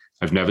investing.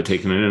 I've never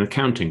taken an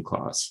accounting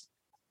class.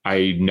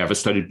 I never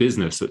studied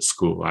business at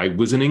school. I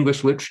was an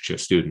English literature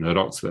student at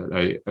Oxford.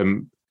 I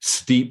am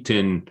steeped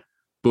in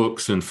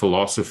books and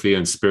philosophy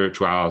and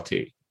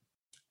spirituality.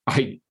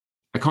 I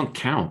can't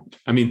count.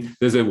 I mean,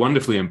 there's a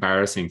wonderfully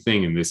embarrassing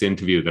thing in this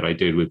interview that I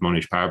did with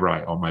Monish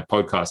Pabrai on my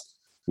podcast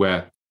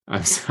where I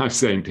was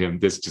saying to him,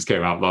 this just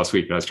came out last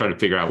week, and I was trying to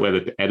figure out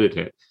whether to edit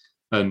it.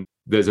 And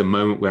there's a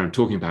moment where I'm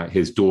talking about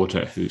his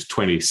daughter, who's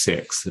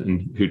 26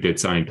 and who did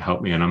something to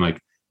help me. And I'm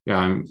like, yeah,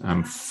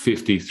 I'm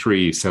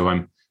 53. So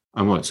I'm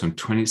So I'm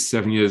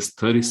 27 years,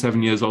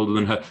 37 years older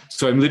than her.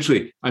 So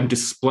I'm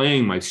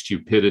displaying my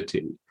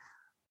stupidity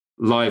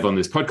live on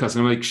this podcast.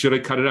 And I'm like, should I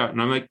cut it out?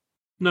 And I'm like,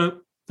 no,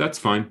 that's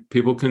fine.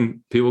 People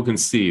can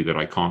see that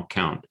I can't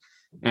count.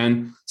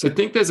 And so I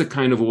think there's a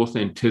kind of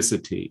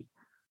authenticity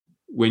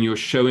when you're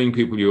showing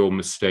people your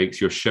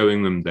mistakes, you're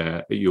showing them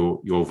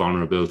your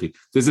vulnerability.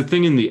 There's a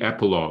thing in the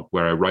epilogue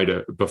where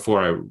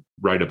before I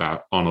write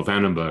about Arnold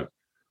Vandenberg,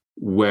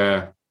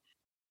 where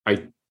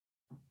I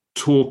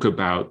talk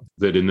about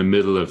that in the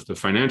middle of the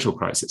financial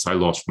crisis, I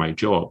lost my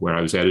job where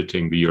I was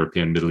editing the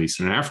European, Middle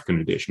Eastern, and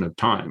African edition of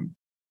Time.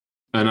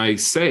 And I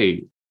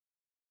say,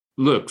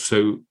 look,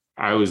 so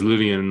I was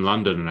living in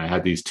London and I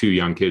had these 2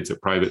 young kids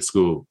at private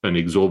school, an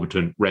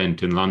exorbitant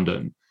rent in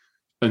London.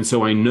 And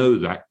so I know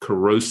that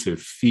corrosive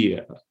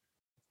fear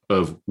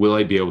of, will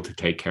I be able to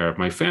take care of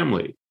my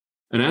family?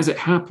 And as it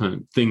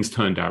happened, things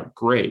turned out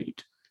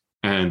great.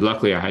 And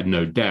luckily I had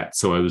no debt,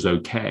 so I was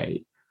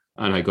okay.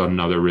 And I got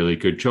another really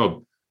good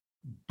job.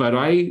 But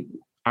I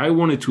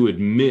wanted to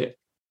admit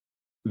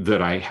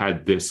that I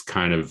had this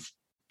kind of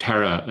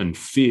terror and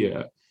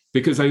fear,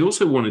 because I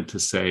also wanted to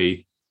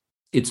say,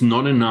 it's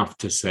not enough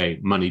to say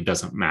money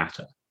doesn't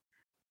matter.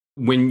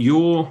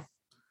 This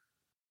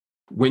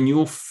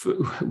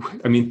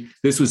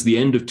was the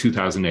end of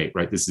 2008,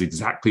 right? This is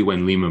exactly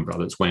when Lehman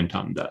Brothers went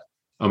under.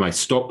 And my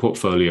stock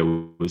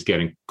portfolio was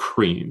getting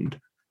creamed.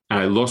 And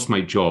I lost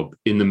my job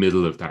in the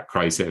middle of that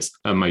crisis.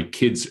 And my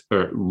kids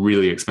are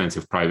really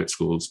expensive private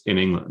schools in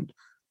England.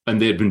 And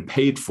they had been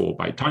paid for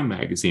by Time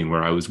magazine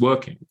where I was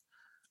working.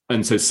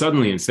 And so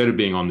suddenly, instead of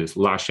being on this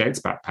lush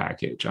expat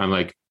package, I'm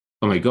like,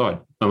 oh my God,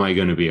 am I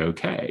going to be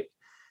okay?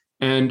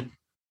 And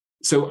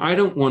so I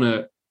don't want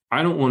to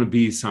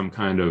be some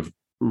kind of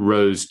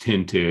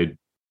rose-tinted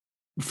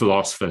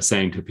philosopher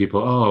saying to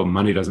people, oh,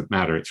 money doesn't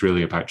matter. It's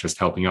really about just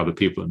helping other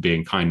people and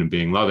being kind and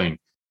being loving.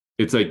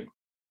 It's like,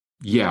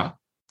 yeah,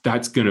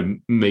 that's going to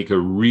make a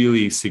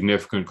really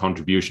significant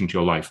contribution to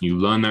your life. And you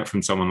learn that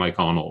from someone like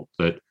Arnold,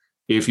 that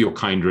if you're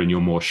kinder and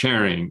you're more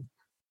sharing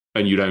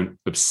and you don't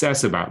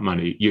obsess about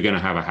money, you're going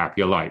to have a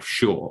happier life,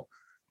 sure.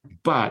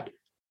 But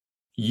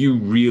you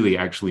really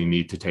actually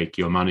need to take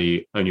your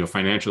money and your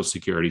financial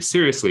security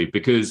seriously,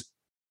 because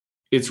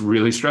it's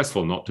really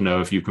stressful not to know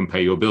if you can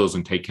pay your bills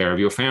and take care of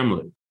your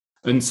family.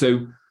 And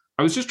so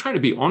I was just trying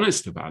to be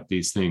honest about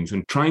these things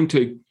and trying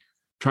to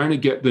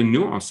get the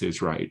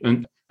nuances right.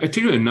 And I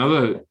tell you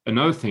another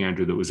thing,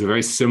 Andrew, that was a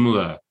very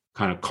similar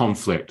kind of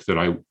conflict that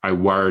I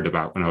worried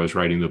about when I was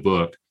writing the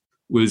book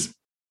was,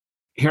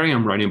 here I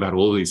am writing about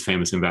all these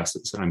famous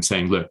investors. And I'm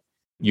saying, look,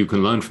 you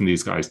can learn from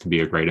these guys to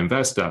be a great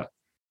investor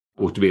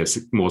or to be a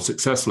more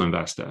successful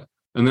investor.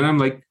 And then I'm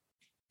like,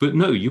 but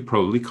no, you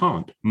probably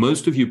can't.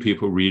 Most of you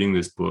people reading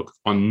this book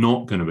are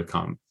not going to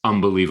become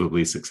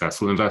unbelievably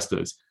successful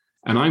investors.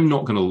 And I'm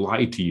not going to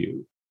lie to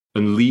you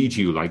and lead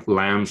you like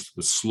lambs to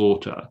the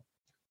slaughter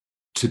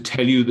to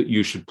tell you that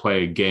you should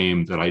play a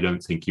game that I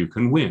don't think you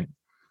can win.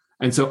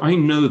 And so I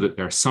know that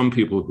there are some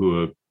people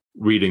who are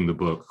reading the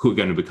book who are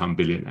going to become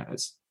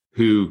billionaires,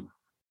 who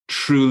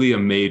truly are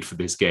made for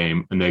this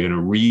game, and they're going to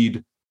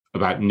read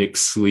about Nick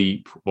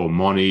Sleep or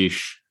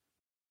Monish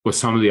or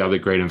some of the other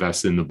great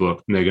investors in the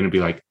book, and they're going to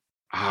be like,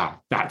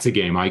 that's a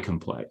game I can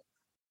play.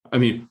 I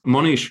mean,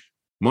 Monish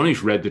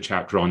read the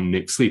chapter on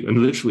Nick Sleep and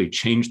literally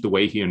changed the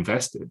way he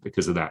invested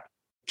because of that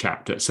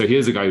chapter. So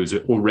here's a guy who's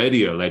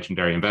already a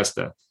legendary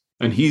investor,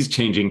 and he's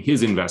changing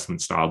his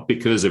investment style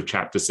because of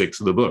chapter 6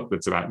 of the book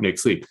that's about Nick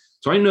Sleep.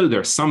 So I know there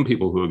are some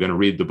people who are going to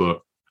read the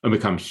book and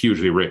become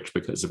hugely rich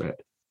because of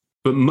it.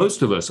 But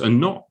most of us are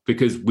not,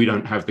 because we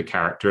don't have the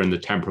character and the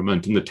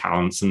temperament and the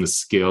talents and the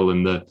skill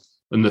and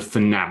the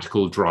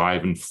fanatical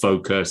drive and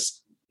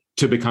focus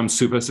to become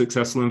super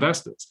successful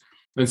investors.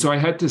 And so I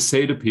had to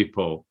say to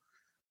people,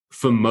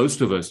 for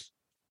most of us,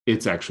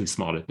 it's actually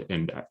smarter to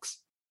index.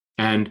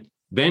 And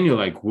then you're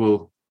like,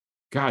 well,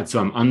 God, so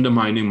I'm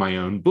undermining my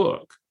own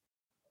book.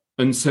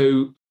 And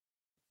so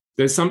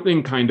there's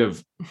something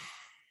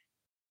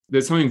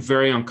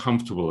very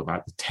uncomfortable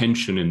about the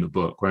tension in the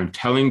book where I'm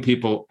telling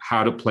people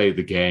how to play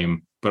the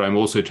game, but I'm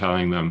also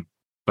telling them,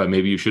 but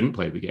maybe you shouldn't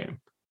play the game.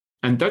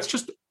 And that's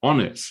just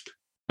honest.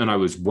 And I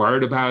was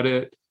worried about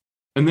it.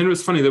 And then it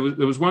was funny, there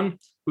was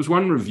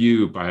one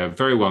review by a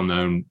very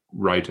well-known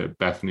writer,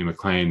 Bethany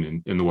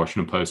McLean, in the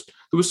Washington Post,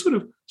 that was sort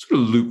of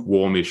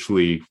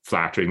lukewarmishly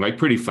flattering, like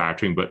pretty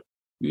flattering, but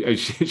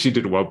she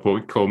did at one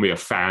point call me a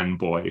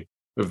fanboy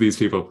of these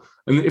people.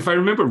 And if I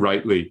remember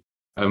rightly,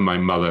 my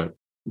mother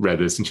read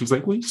this and she was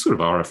like, well, you sort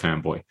of are a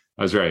fanboy.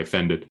 I was very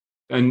offended.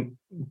 And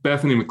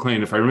Bethany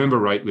McLean, if I remember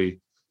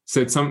rightly,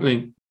 said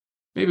something,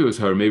 maybe it was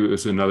her, maybe it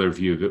was another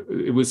view, that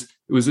it was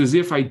as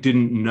if I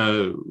didn't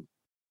know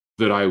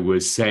that I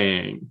was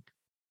saying,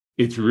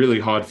 it's really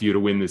hard for you to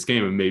win this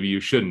game and maybe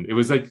you shouldn't. It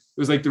was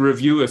like the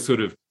reviewer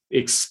sort of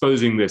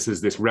exposing this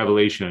as this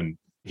revelation.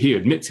 He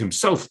admits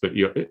himself that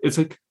it's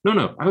like,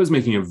 no, I was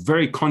making a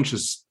very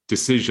conscious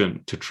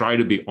decision to try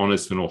to be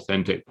honest and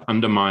authentic,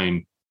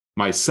 undermine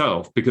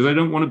myself, because I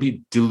don't want to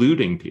be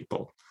deluding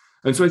people.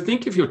 And so I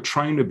think if you're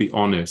trying to be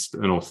honest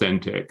and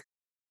authentic,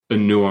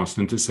 and nuanced,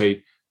 and to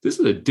say, this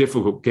is a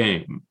difficult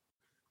game.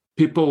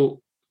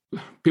 People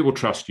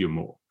trust you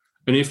more.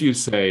 And if you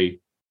say,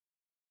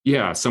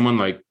 yeah, someone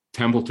like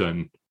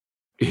Templeton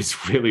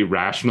is really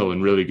rational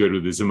and really good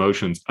with his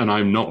emotions, and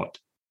I'm not,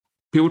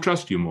 people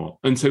trust you more.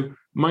 And so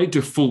my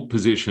default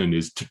position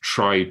is to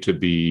try to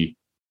be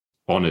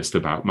honest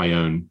about my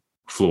own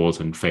flaws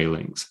and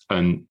failings.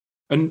 And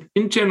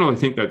in general, I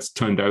think that's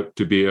turned out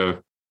to be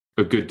a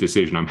good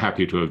decision. I'm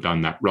happy to have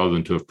done that rather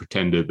than to have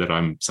pretended that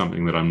I'm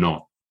something that I'm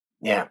not.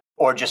 Yeah.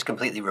 Or just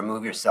completely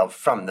remove yourself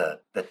from the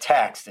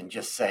text and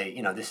just say,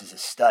 this is a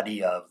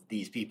study of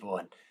these people.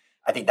 And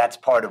I think that's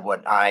part of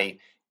what I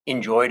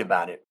enjoyed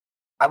about it.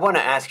 I want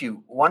to ask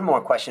you one more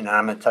question, and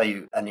I'm going to tell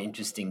you an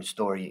interesting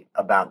story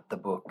about the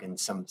book and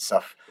some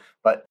stuff.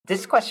 But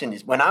this question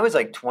is, when I was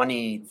like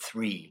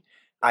 23,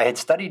 I had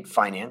studied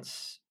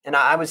finance, and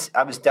I was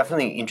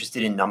definitely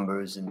interested in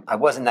numbers, and I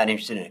wasn't that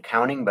interested in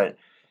accounting, but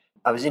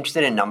I was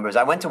interested in numbers.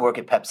 I went to work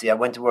at Pepsi. I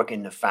went to work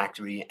in the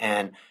factory,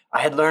 and I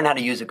had learned how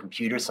to use a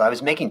computer. So I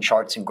was making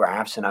charts and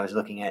graphs, and I was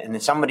looking at it. And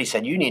then somebody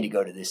said, you need to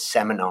go to this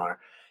seminar.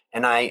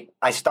 And I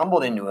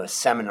stumbled into a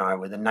seminar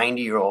with a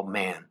 90-year-old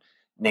man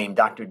named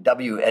Dr.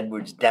 W.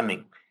 Edwards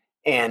Deming,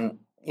 and,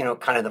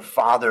 kind of the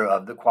father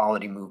of the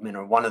quality movement,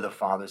 or one of the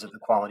fathers of the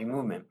quality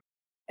movement.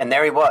 And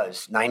there he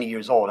was, 90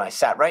 years old. I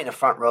sat right in the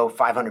front row,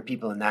 500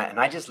 people in that, and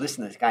I just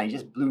listened to this guy. He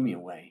just blew me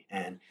away.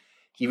 And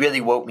he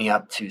really woke me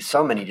up to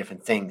so many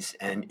different things,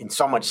 and in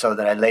so much so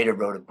that I later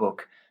wrote a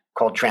book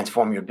called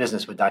Transform Your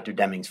Business with Dr.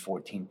 Deming's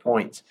 14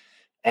 Points.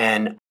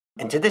 And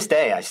to this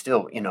day, I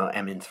still,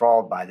 am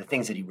enthralled by the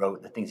things that he wrote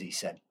and the things that he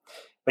said.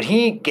 But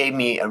he gave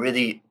me a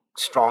really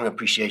strong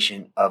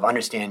appreciation of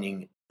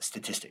understanding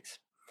statistics.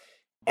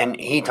 And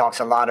he talks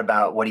a lot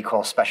about what he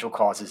calls special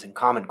causes and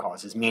common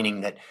causes,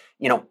 meaning that,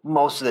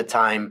 most of the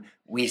time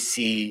we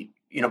see,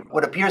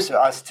 what appears to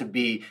us to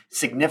be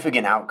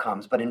significant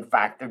outcomes, but in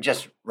fact, they're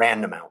just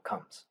random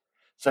outcomes.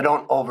 So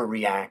don't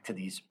overreact to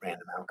these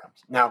random outcomes.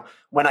 Now,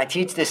 when I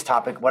teach this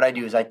topic, what I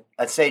do is I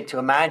say to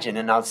imagine,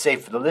 and I'll say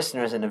for the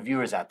listeners and the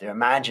viewers out there,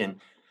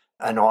 imagine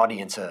an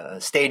audience, a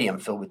stadium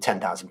filled with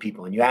 10,000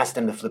 people, and you ask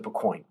them to flip a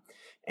coin.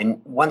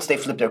 And once they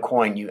flip their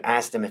coin, you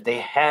ask them if they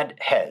had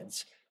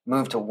heads,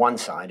 move to one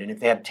side, and if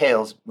they had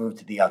tails, move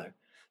to the other.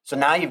 So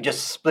now you've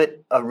just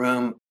split a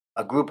room,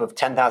 a group of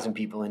 10,000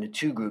 people into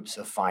two groups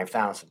of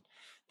 5,000.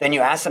 Then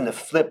you ask them to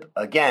flip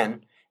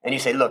again, and you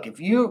say, look, if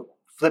you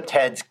flipped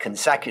heads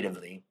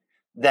consecutively,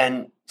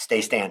 then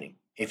stay standing.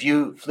 If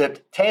you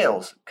flipped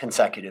tails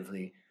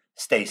consecutively,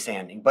 stay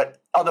standing.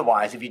 But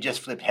otherwise, if you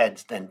just flip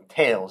heads, then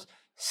tails,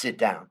 sit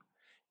down.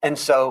 And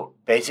so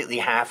basically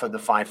half of the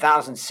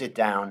 5,000 sit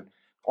down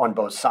on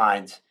both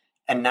sides.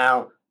 And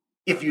now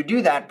if you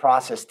do that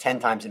process 10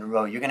 times in a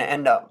row, you're going to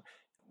end up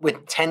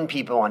with 10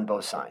 people on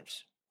both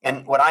sides.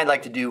 And what I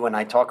like to do when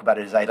I talk about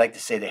it is I like to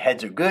say the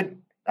heads are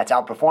good, that's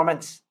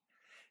outperformance,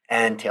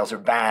 and tails are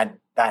bad,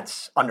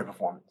 that's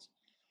underperformance.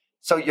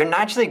 So you're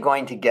naturally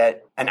going to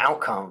get an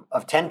outcome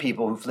of 10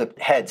 people who flipped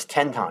heads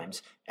 10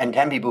 times and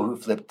 10 people who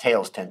flipped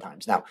tails 10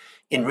 times. Now,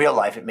 in real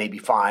life, it may be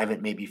 5,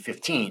 it may be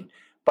 15,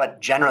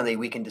 but generally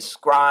we can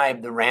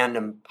describe the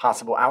random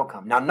possible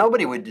outcome. Now,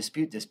 nobody would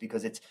dispute this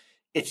because it's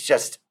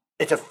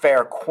a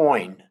fair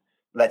coin,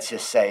 let's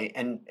just say,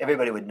 and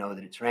everybody would know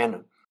that it's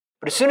random.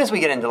 But as soon as we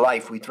get into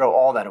life, we throw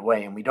all that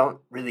away and we don't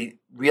really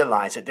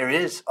realize that there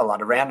is a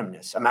lot of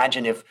randomness.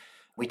 Imagine if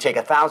we take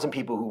 1,000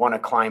 people who want to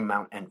climb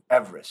Mount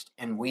Everest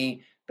and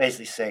we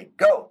basically say,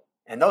 go.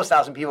 And those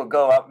 1,000 people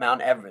go up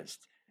Mount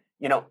Everest.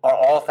 Are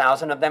all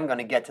 1,000 of them going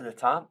to get to the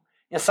top?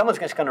 Someone's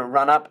just going to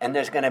run up and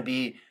there's going to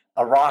be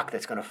a rock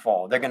that's going to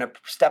fall. They're going to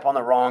step on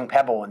the wrong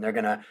pebble and they're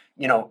going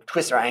to,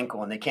 twist their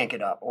ankle and they can't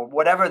get up, or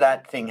whatever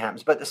that thing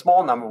happens. But the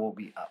small number will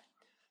be up.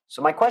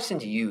 So my question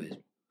to you is,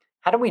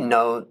 how do we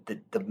know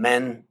that the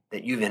men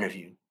that you've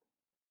interviewed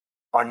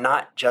are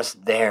not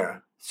just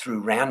there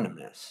through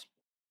randomness,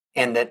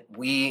 and that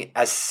we,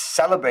 as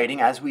celebrating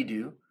as we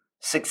do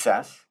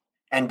success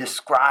and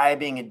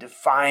describing and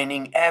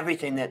defining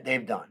everything that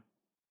they've done,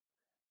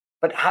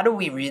 but how do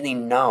we really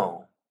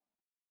know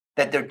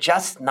that they're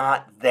just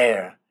not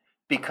there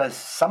because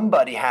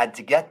somebody had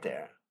to get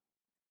there?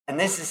 And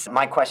this is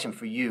my question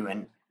for you.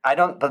 And I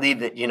don't believe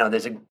that,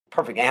 there's a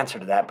perfect answer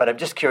to that, but I'm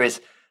just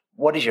curious,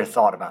 what is your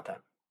thought about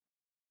that?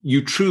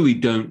 You truly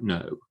don't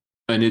know.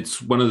 And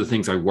it's one of the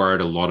things I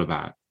worried a lot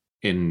about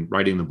in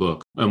writing the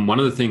book. And one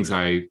of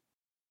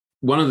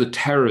the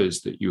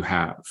terrors that you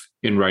have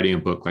in writing a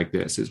book like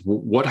this is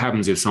what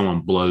happens if someone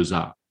blows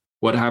up?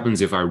 What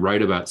happens if I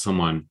write about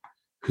someone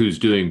who's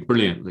doing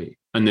brilliantly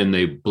and then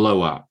they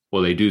blow up,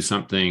 or they do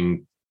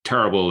something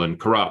terrible and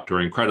corrupt or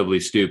incredibly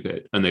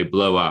stupid and they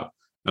blow up,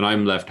 and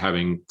I'm left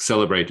having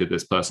celebrated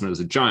this person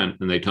as a giant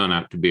and they turn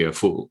out to be a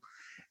fool?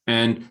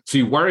 And so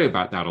you worry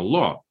about that a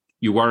lot.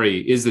 You worry,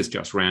 is this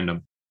just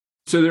random?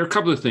 So there are a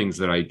couple of things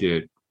that I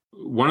did.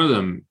 One of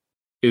them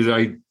is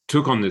I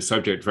took on this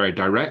subject very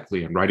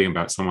directly in writing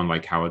about someone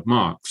like Howard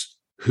Marks,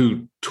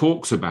 who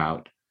talks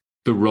about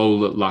the role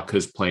that luck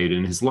has played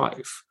in his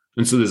life.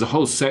 And so there's a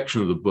whole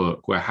section of the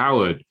book where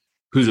Howard,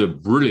 who's a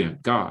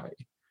brilliant guy,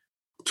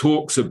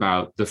 talks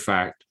about the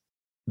fact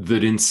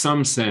that in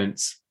some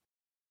sense,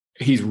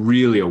 he's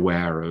really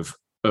aware of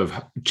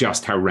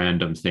just how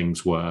random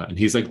things were. And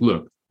he's like,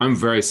 look, I'm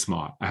very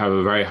smart. I have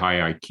a very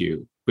high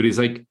IQ. But he's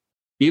like,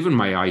 even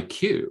my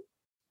IQ,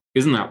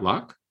 isn't that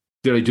luck?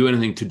 Did I do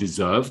anything to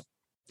deserve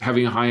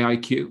having a high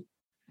IQ?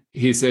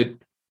 He said,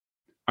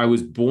 I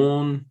was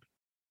born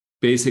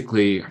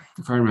basically,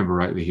 if I remember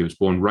rightly, he was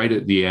born right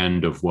at the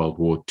end of World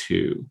War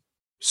II.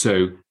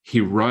 So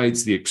he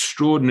rides the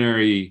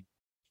extraordinary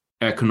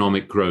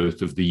economic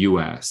growth of the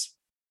US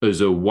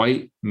as a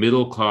white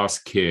middle-class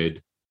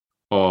kid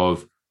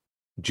of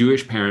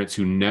Jewish parents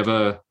who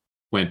never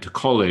went to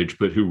college,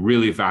 but who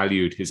really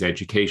valued his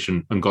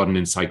education and got an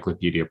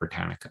Encyclopedia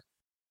Britannica.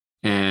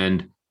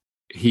 And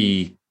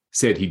he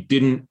said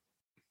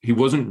he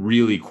wasn't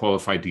really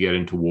qualified to get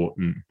into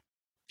Wharton.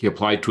 He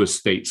applied to a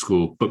state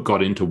school, but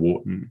got into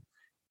Wharton.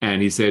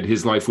 And he said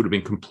his life would have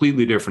been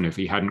completely different if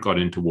he hadn't got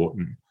into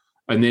Wharton.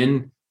 And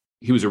then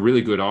he was a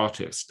really good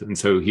artist. And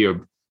so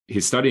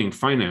he's studying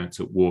finance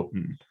at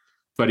Wharton,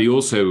 but he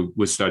also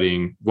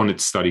wanted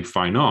to study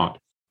fine art.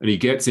 And he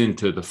gets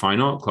into the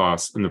fine art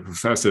class, and the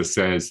professor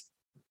says,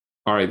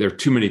 all right, there are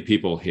too many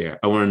people here.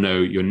 I want to know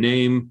your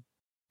name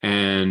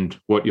and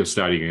what you're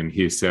studying. And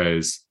he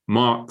says,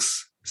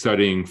 Marx,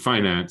 studying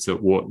finance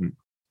at Wharton.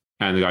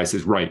 And the guy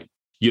says, right,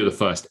 you're the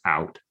first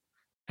out.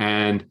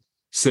 And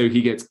so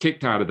he gets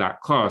kicked out of that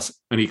class,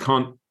 and he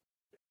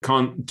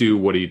can't do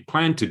what he'd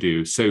planned to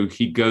do. So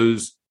he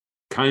goes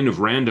kind of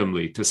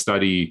randomly to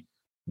study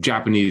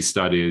Japanese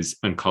studies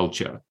and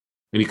culture.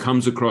 And he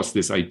comes across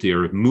this idea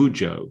of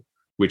mujo,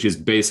 which is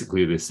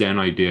basically the Zen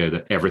idea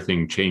that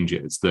everything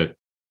changes, that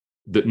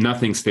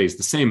nothing stays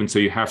the same. And so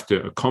you have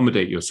to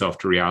accommodate yourself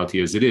to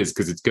reality as it is,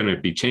 because it's going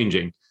to be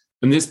changing.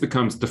 And this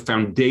becomes the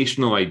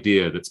foundational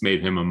idea that's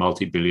made him a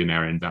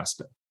multi-billionaire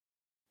investor.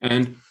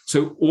 And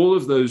so all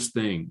of those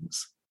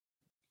things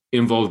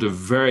involved a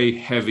very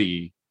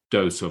heavy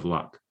dose of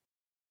luck.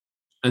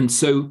 And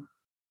so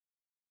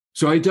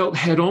I dealt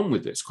head on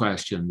with this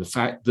question, the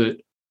fact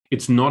that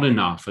it's not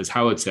enough, as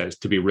Howard says,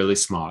 to be really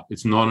smart.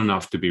 It's not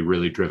enough to be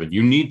really driven.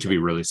 You need to be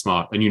really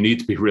smart and you need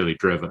to be really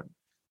driven,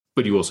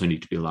 but you also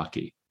need to be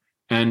lucky.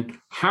 And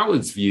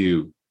Howard's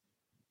view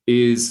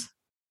is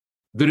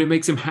that it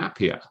makes him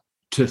happier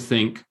to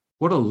think,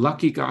 what a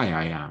lucky guy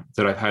I am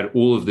that I've had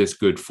all of this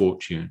good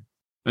fortune.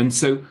 And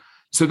so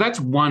that's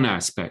one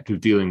aspect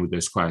of dealing with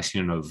this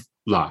question of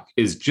luck,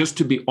 is just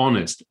to be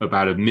honest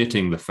about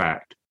admitting the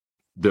fact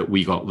that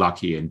we got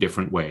lucky in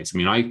different ways. I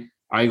mean,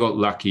 I got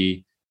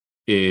lucky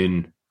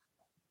in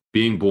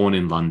being born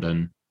in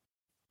London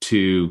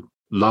to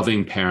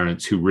loving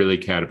parents who really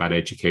cared about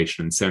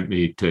education and sent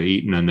me to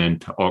Eton and then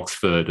to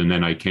Oxford. And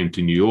then I came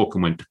to New York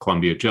and went to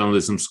Columbia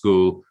Journalism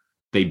School.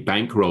 They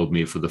bankrolled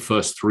me for the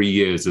first 3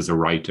 years as a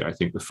writer. I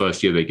think the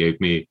first year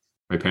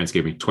my parents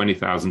gave me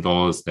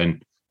 $20,000,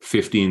 then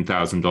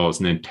 $15,000,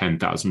 and then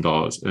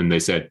 $10,000. And they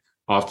said,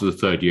 after the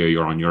third year,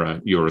 you're on your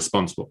own, you're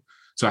responsible.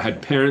 So I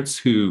had parents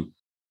who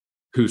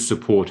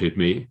supported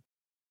me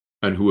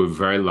and who were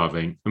very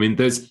loving. I mean,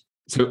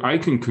 so I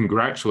can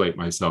congratulate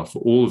myself for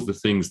all of the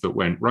things that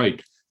went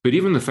right. But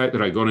even the fact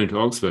that I got into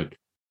Oxford,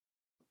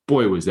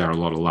 boy, was there a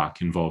lot of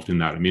luck involved in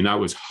that. I mean, that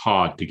was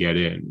hard to get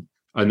in.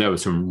 And there were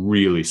some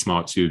really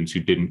smart students who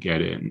didn't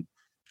get in.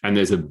 And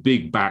there's a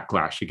big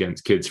backlash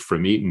against kids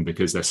from Eton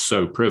because they're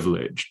so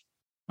privileged.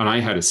 And I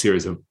had a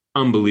series of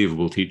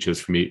unbelievable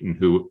teachers from Eton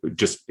who were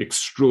just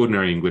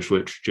extraordinary English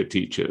literature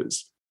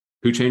teachers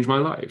who changed my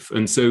life.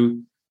 And so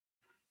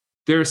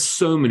there are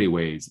so many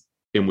ways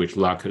in which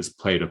luck has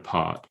played a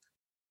part.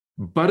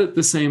 But at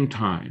the same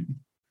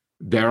time,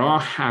 there are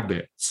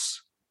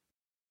habits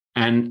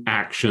and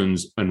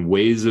actions and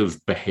ways of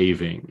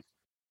behaving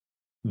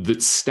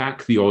that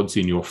stack the odds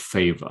in your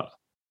favor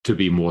to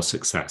be more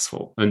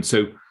successful. And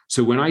so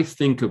when I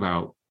think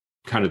about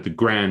kind of the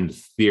grand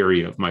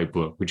theory of my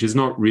book, which is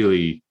not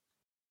really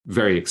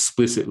very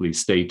explicitly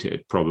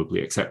stated, probably,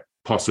 except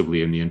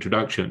possibly in the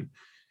introduction,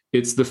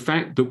 it's the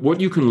fact that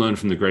what you can learn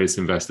from the greatest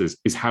investors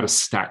is how to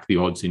stack the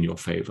odds in your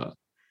favor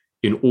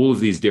in all of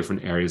these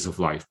different areas of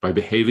life by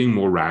behaving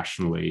more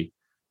rationally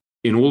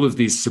in all of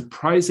these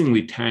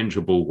surprisingly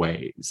tangible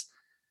ways.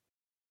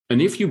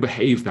 And if you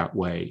behave that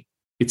way,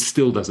 it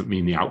still doesn't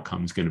mean the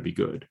outcome is going to be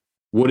good.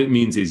 What it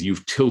means is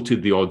you've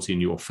tilted the odds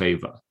in your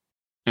favor.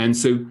 And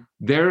so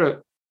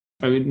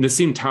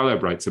Nassim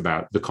Taleb writes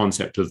about the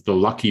concept of the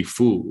lucky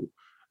fool.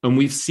 And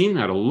we've seen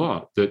that a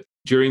lot, that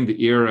during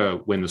the era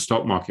when the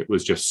stock market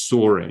was just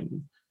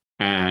soaring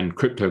and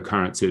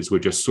cryptocurrencies were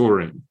just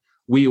soaring,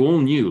 we all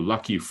knew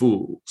lucky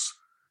fools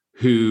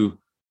who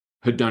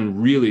had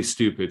done really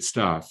stupid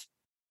stuff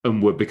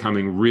and were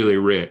becoming really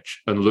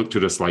rich and looked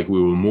at us like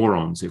we were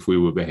morons if we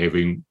were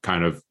behaving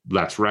kind of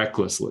less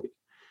recklessly.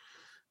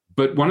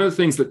 But one of the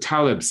things that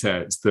Taleb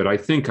says that I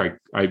think I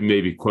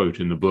maybe quote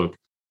in the book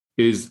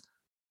is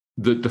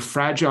that the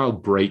fragile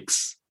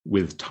breaks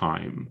with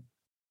time.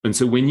 And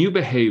so when you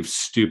behave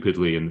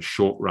stupidly in the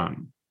short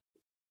run,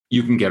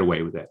 you can get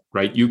away with it,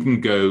 right? You can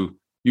go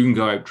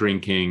out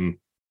drinking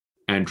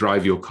and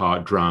drive your car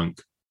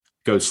drunk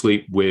go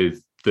sleep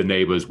with the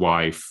neighbor's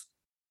wife,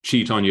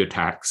 cheat on your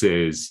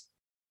taxes,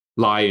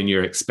 lie in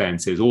your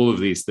expenses, all of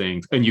these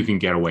things, and you can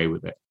get away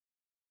with it.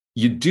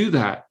 You do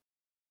that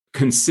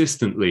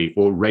consistently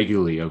or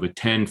regularly over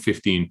 10,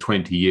 15,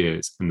 20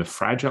 years, and the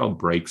fragile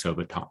breaks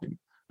over time.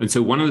 And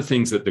so one of the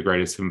things that the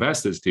greatest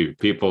investors do,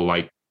 people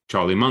like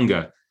Charlie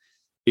Munger,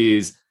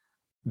 is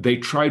they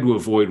try to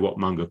avoid what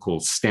Munger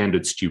calls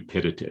standard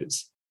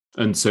stupidities.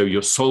 And so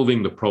you're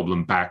solving the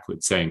problem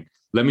backwards, saying,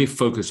 let me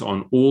focus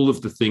on all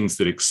of the things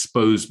that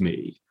expose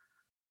me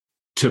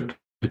to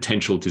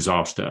potential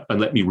disaster, and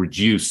let me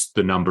reduce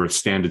the number of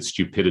standard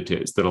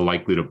stupidities that are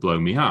likely to blow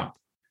me up.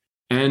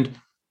 And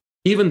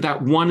even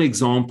that one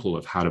example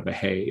of how to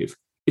behave,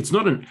 it's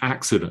not an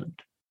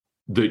accident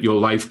that your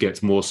life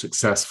gets more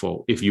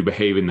successful if you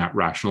behave in that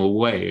rational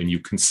way and you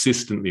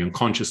consistently and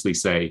consciously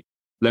say,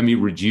 let me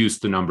reduce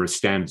the number of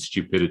standard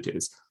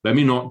stupidities. Let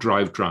me not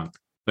drive drunk.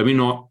 Let me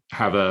not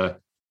have a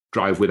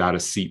drive without a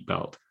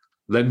seatbelt.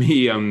 Let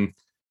me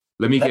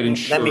get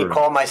insurance. Let me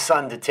call my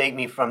son to take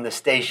me from the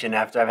station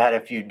after I've had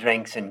a few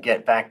drinks and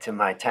get back to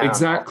my town.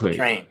 Exactly. On the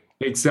train.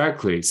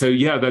 Exactly. So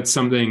yeah, that's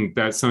something,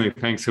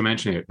 thanks for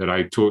mentioning it, that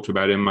I talked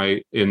about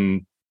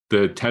in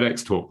the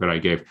TEDx talk that I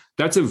gave.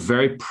 That's a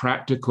very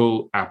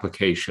practical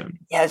application.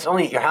 Yeah,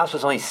 your house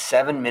was only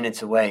 7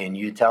 minutes away, and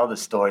you tell the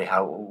story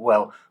how,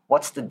 well,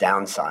 what's the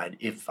downside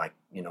if I,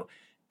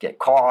 get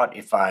caught,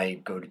 if I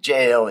go to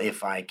jail,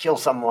 if I kill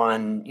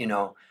someone,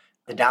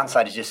 the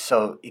downside is just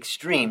so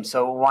extreme.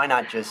 So why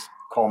not just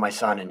call my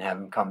son and have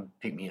him come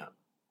pick me up?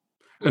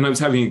 And I was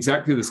having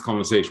exactly this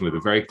conversation with a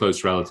very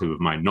close relative of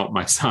mine, not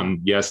my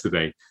son,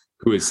 yesterday,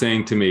 who was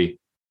saying to me,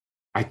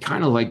 I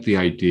kind of like the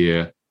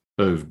idea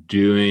of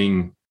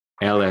doing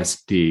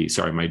LSD.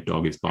 Sorry, my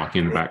dog is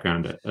barking in the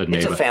background. A neighbor.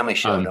 It's a family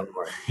show, don't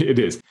worry. It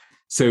is.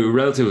 So a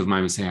relative of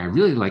mine was saying, I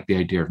really like the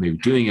idea of maybe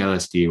doing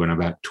LSD when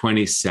I'm about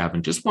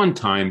 27, just one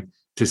time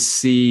to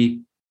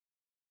see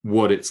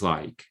what it's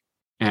like.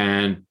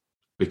 And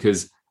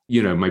because,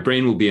 my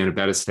brain will be in a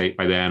better state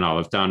by then. I'll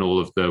have done all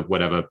of the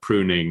whatever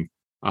pruning,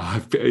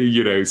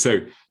 so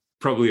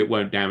probably it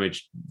won't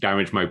damage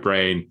my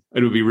brain.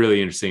 It'll be really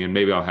interesting. And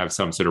maybe I'll have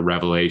some sort of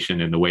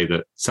revelation in the way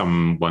that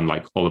someone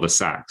like Oliver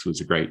Sacks,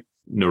 who's a great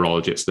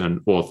neurologist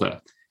and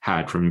author,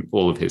 had from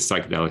all of his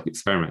psychedelic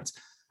experiments.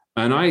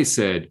 And I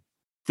said,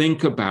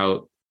 think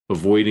about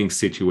avoiding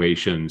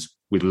situations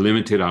with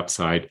limited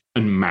upside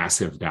and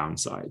massive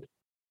downside.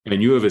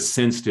 And you have a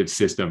sensitive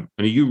system,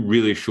 and are you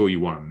really sure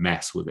you want to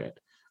mess with it?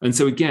 And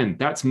so again,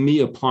 that's me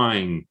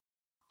applying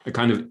a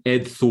kind of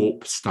Ed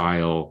Thorpe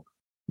style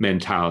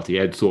mentality,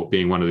 Ed Thorpe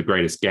being one of the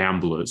greatest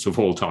gamblers of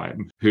all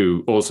time,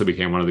 who also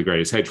became one of the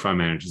greatest hedge fund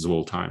managers of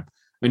all time,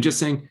 and just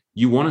saying,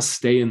 you want to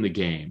stay in the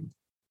game.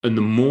 And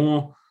the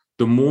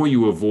more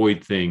you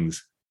avoid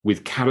things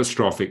with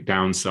catastrophic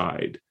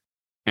downside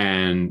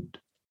and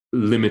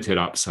limited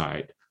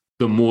upside,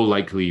 the more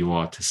likely you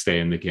are to stay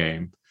in the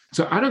game.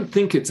 So I don't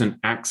think it's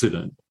an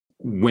accident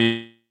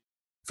when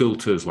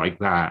filters like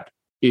that,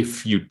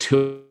 if you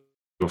tilt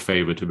your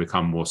favor to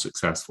become more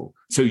successful.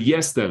 So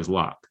yes, there's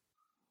luck,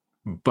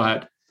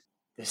 but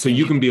so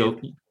you can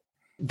be,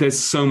 there's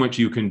so much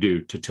you can do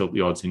to tilt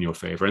the odds in your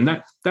favor.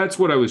 And that's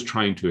what I was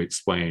trying to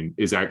explain,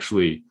 is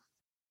actually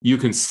you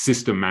can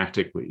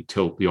systematically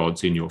tilt the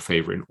odds in your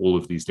favor in all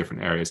of these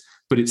different areas,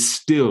 but it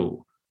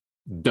still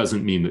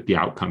doesn't mean that the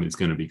outcome is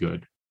going to be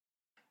good.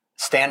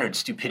 Standard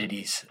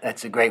stupidities.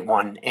 That's a great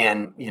one.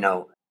 And,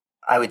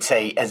 I would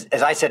say, as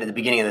I said at the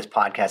beginning of this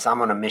podcast,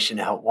 I'm on a mission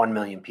to help 1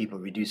 million people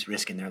reduce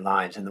risk in their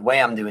lives. And the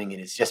way I'm doing it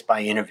is just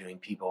by interviewing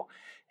people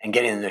and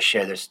getting them to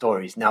share their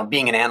stories. Now,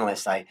 being an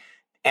analyst, I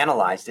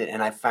analyzed it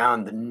and I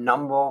found the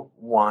number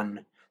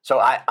one. So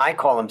I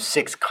call them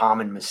 6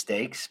 common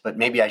mistakes, but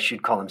maybe I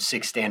should call them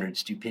 6 standard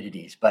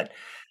stupidities. But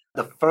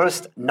the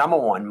first, number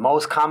one,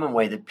 most common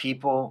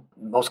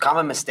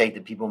mistake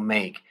that people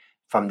make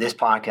from this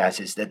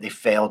podcast is that they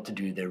failed to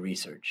do their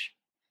research.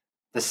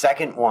 The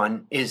second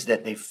one is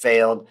that they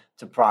failed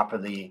to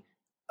properly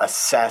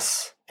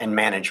assess and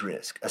manage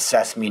risk.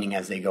 Assess meaning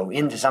as they go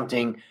into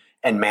something,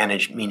 and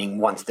manage meaning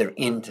once they're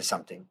into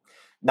something.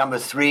 Number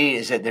 3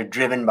 is that they're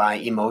driven by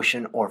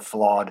emotion or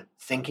flawed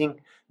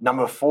thinking.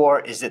 Number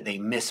 4 is that they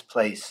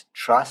misplace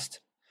trust.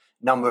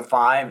 Number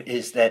 5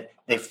 is that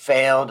they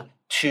failed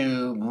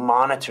to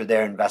monitor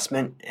their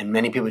investment, and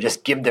many people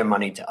just give their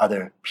money to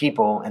other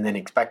people and then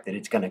expect that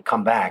it's going to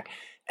come back.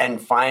 And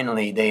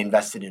finally, they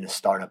invested in a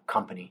startup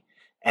company.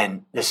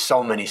 And there's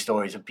so many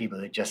stories of people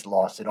that just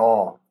lost it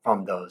all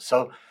from those.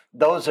 So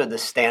those are the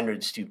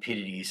standard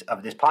stupidities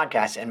of this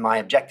podcast. And my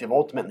objective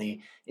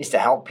ultimately is to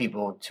help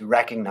people to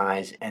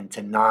recognize and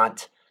to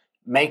not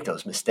make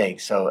those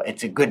mistakes. So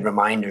it's a good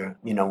reminder,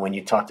 when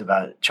you talked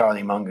about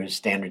Charlie Munger's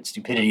standard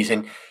stupidities.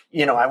 And,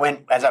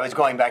 as I was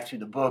going back through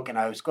the book and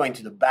I was going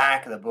to the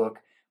back of the book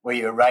where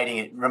you were writing,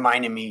 it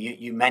reminded me,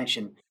 you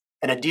mentioned,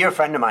 and a dear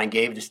friend of mine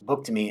gave this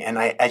book to me. And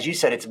as you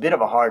said, it's a bit of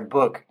a hard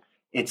book.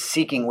 It's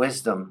Seeking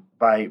Wisdom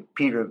by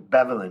Peter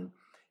Bevelin.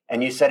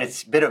 And you said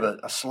it's a bit of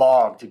a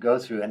slog to go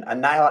through.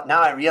 And now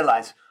I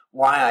realize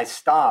why I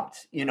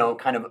stopped,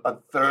 kind of a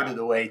third of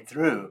the way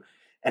through.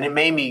 And it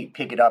made me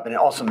pick it up. And it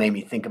also made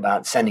me think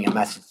about sending a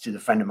message to the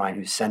friend of mine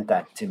who sent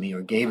that to me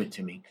or gave it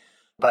to me.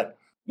 But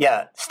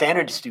yeah,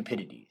 standard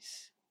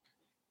stupidities.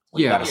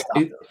 Yeah.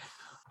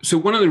 So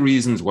one of the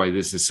reasons why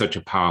this is such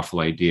a powerful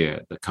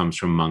idea that comes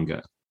from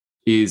Munger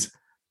is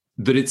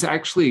that it's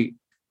actually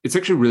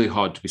really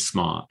hard to be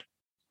smart,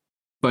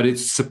 but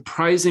it's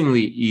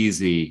surprisingly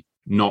easy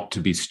not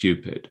to be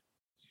stupid.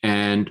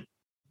 And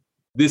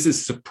this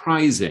is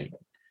surprising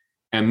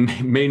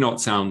and may not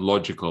sound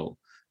logical,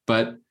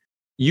 but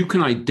you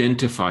can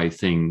identify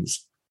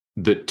things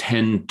that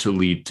tend to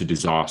lead to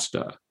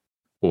disaster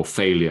or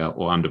failure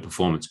or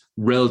underperformance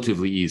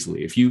relatively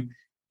easily.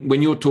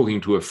 When you're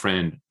talking to a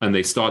friend and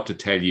they start to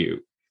tell you,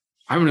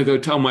 I'm going to go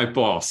tell my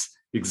boss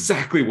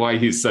exactly why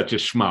he's such a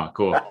schmuck,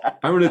 or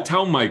I'm going to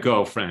tell my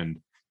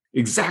girlfriend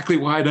exactly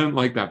why I don't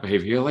like that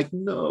behavior. You're like,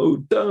 no,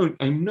 don't.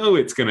 I know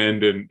it's going to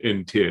end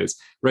in tears,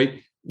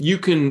 right? You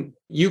can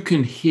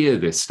hear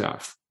this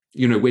stuff.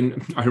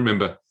 When I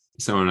remember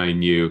someone I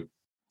knew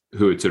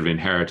who had sort of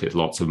inherited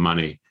lots of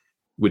money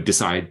would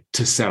decide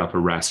to set up a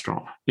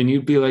restaurant. And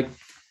you'd be like,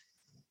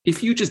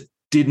 if you just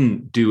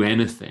didn't do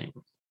anything,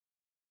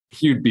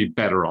 you'd be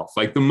better off.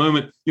 Like the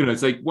moment,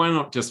 it's like, why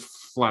not just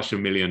flush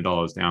 $1 million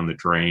down the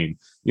drain?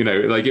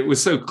 Like it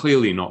was so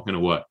clearly not going to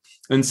work.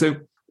 And so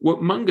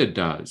what Munger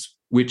does,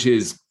 which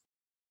is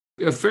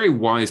a very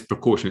wise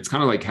precaution, it's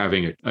kind of like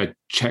having a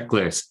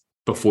checklist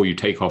before you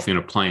take off in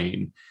a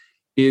plane,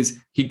 is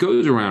he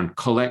goes around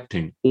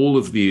collecting all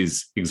of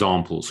these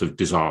examples of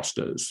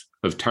disasters,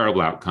 of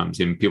terrible outcomes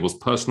in people's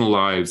personal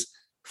lives,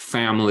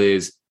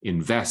 families,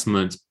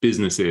 investments,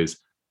 businesses.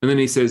 And then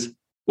he says,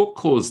 what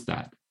caused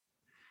that?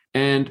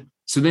 And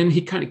so then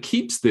he kind of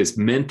keeps this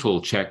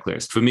mental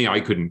checklist. For me, I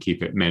couldn't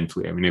keep it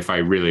mentally. I mean, if I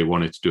really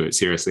wanted to do it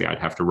seriously, I'd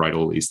have to write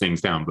all these things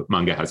down. But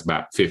Munger has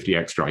about 50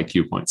 extra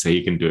IQ points, so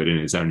he can do it in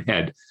his own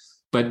head.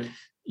 But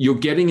you're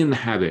getting in the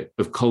habit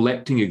of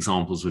collecting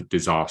examples of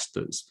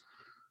disasters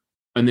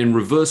and then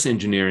reverse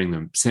engineering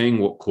them, saying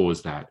what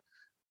caused that,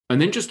 and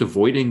then just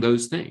avoiding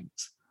those things.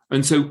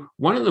 And so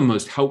one of the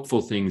most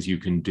helpful things you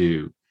can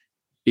do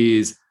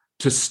is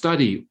to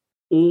study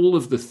all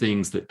of the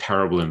things that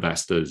terrible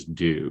investors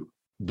do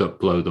that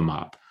blow them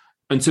up.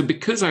 And so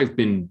because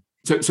I'm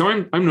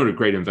not a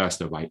great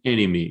investor by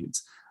any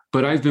means,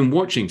 but I've been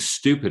watching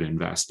stupid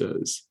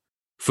investors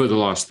for the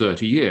last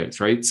 30 years,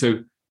 right?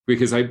 So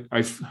because I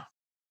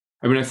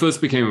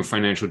first became a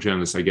financial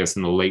journalist, I guess,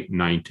 in the late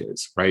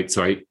 90s, right?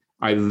 So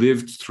I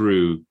lived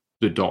through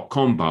the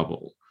dot-com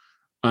bubble,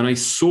 and I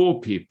saw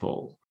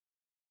people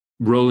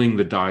rolling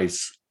the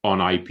dice on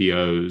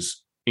IPOs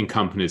in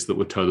companies that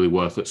were totally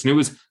worthless. And it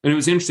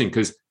was interesting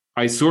because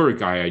I saw a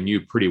guy I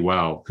knew pretty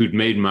well who'd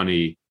made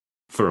money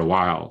for a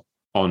while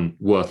on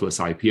worthless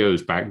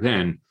IPOs back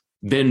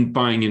then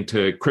buying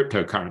into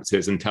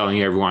cryptocurrencies and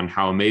telling everyone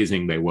how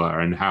amazing they were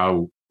and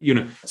how,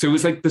 so it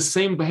was like the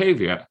same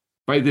behavior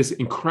by this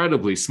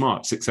incredibly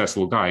smart,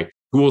 successful guy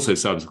who also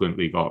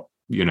subsequently got,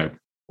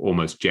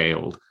 almost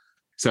jailed.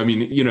 So, I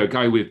mean, a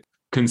guy with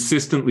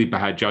consistently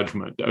bad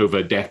judgment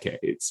over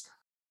decades.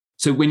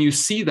 So when you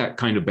see that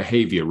kind of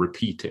behavior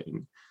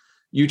repeating,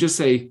 you just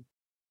say,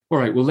 all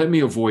right, well, let me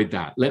avoid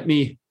that.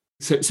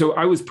 So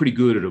I was pretty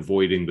good at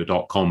avoiding the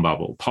dot-com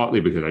bubble, partly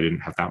because I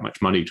didn't have that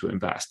much money to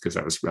invest because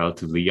I was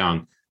relatively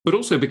young, but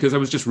also because I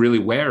was just really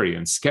wary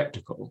and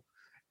skeptical.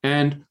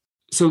 And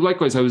so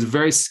likewise, I was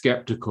very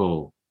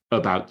skeptical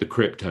about the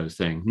crypto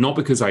thing, not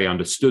because I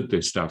understood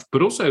this stuff,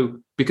 but also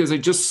because I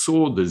just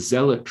saw the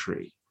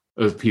zealotry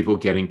of people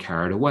getting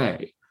carried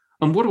away.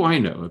 And what do I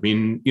know? I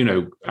mean,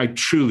 I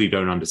truly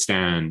don't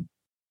understand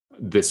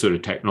this sort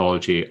of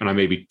technology, and I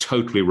may be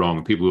totally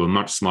wrong. People who are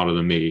much smarter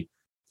than me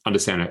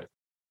understand it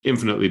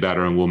infinitely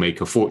better and will make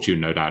a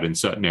fortune, no doubt, in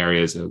certain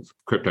areas of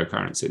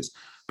cryptocurrencies.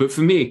 But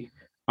for me,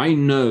 I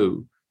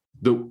know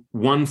that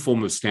one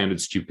form of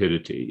standard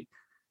stupidity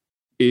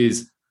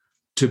is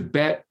to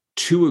bet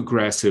too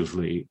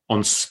aggressively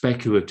on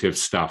speculative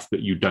stuff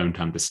that you don't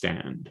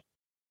understand.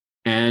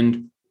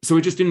 And so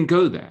I just didn't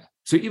go there.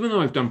 So even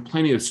though I've done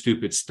plenty of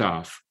stupid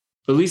stuff,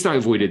 at least I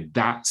avoided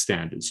that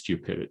standard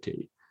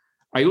stupidity.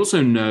 I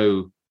also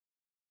know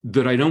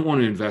that I don't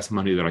want to invest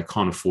money that I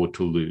can't afford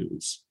to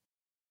lose.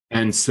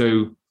 And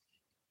so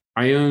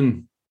I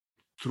own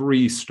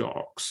 3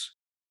 stocks.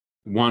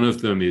 One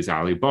of them is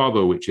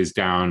Alibaba, which is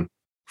down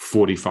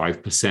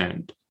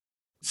 45%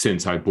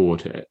 since I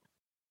bought it.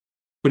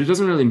 But it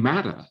doesn't really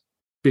matter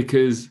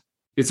because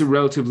it's a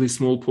relatively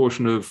small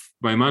portion of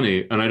my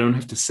money and I don't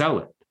have to sell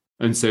it.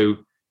 And so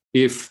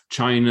if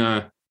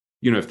China,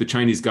 if the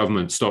Chinese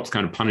government stops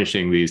kind of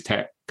punishing these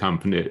tech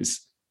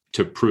companies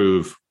to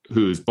prove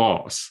who's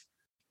boss,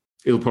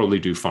 it'll probably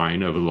do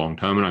fine over the long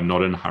term. And I'm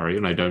not in a hurry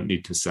and I don't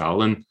need to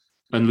sell. And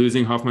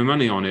losing half my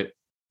money on it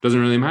doesn't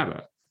really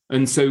matter.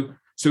 And so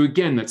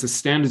again, that's a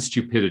standard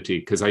stupidity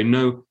because I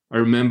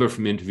remember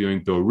from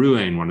interviewing Bill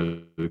Ruane, one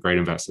of the great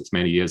investors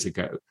many years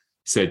ago,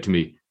 said to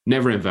me,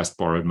 never invest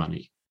borrowed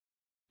money.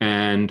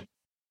 And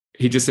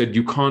he just said,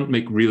 you can't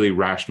make really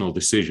rational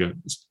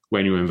decisions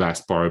when you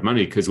invest borrowed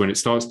money, because when it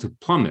starts to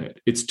plummet,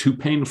 it's too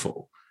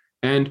painful.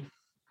 And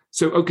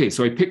so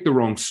I picked the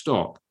wrong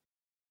stock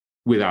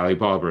with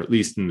Alibaba, at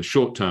least in the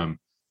short term,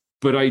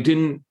 but I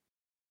didn't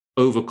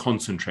over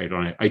concentrate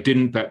on it. I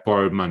didn't bet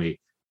borrowed money.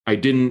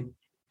 One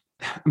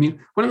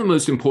of the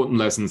most important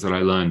lessons that I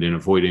learned in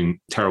avoiding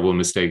terrible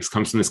mistakes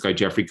comes from this guy,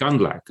 Jeffrey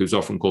Gundlach, who's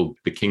often called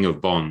the king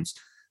of bonds,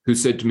 who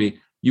said to me,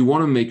 you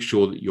want to make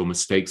sure that your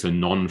mistakes are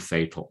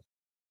non-fatal.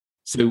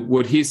 So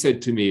what he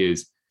said to me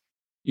is,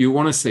 you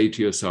want to say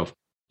to yourself,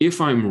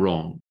 if I'm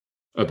wrong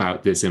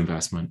about this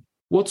investment,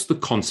 what's the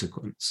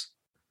consequence?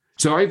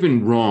 So I've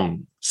been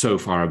wrong so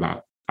far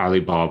about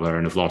Alibaba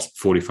and have lost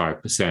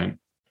 45%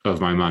 of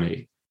my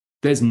money.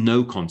 There's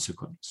no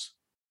consequence.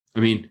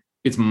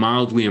 It's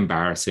mildly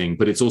embarrassing,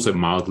 but it's also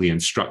mildly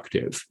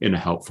instructive in a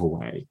helpful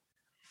way.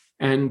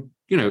 And,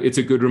 it's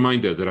a good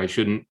reminder that I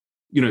shouldn't,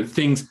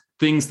 things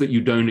that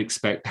you don't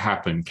expect to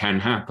happen can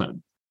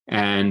happen.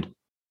 And,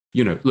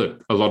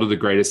 look, a lot of the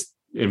greatest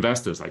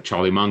investors like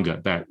Charlie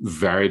Munger, they're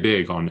very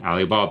big on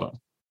Alibaba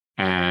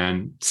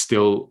and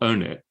still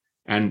own it.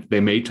 And they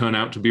may turn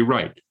out to be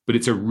right. But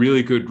it's a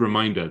really good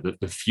reminder that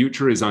the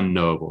future is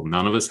unknowable.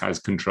 None of us has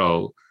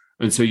control.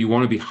 And so you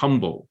want to be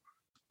humble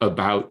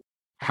about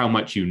how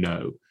much you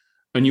know.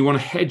 And you want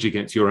to hedge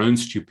against your own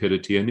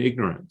stupidity and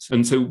ignorance.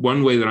 And so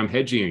one way that I'm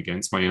hedging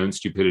against my own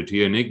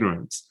stupidity and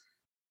ignorance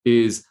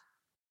is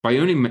by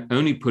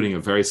only putting a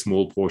very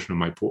small portion of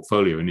my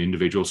portfolio in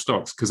individual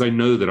stocks, because I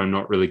know that I'm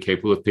not really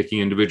capable of picking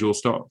individual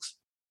stocks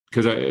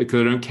because I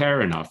don't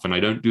care enough and I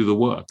don't do the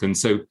work. And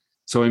so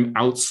I'm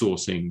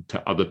outsourcing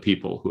to other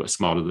people who are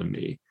smarter than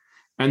me.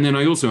 And then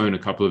I also own a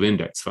couple of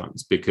index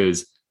funds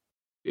because,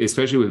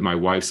 especially with my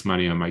wife's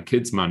money and my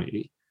kids'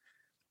 money,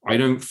 I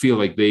don't feel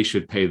like they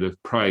should pay the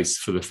price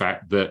for the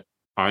fact that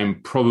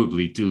I'm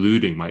probably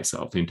deluding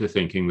myself into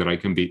thinking that I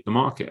can beat the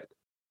market.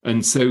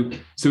 And so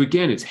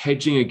again, it's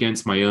hedging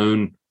against my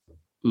own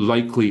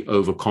likely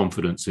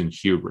overconfidence and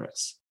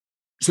hubris.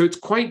 So it's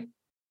quite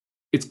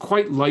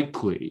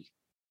likely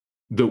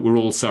that we're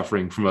all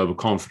suffering from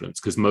overconfidence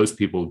because most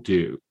people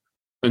do.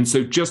 And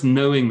so just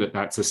knowing that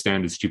that's a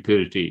standard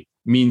stupidity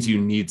means you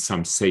need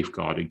some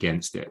safeguard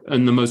against it.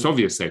 And the most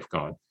obvious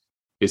safeguard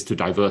is to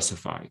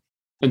diversify.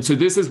 And so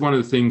this is one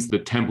of the things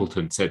that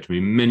Templeton said to me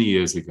many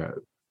years ago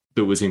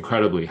that was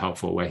incredibly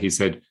helpful, where he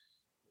said,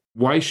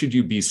 why should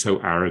you be so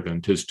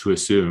arrogant as to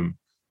assume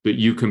that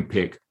you can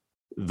pick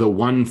the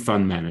one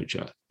fund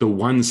manager, the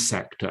one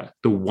sector,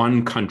 the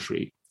one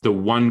country, the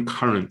one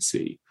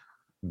currency?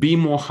 Be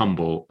more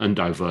humble and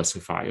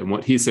diversify. And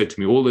what he said to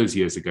me all those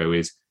years ago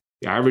is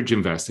the average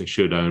investor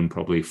should own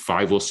probably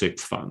 5 or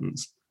 6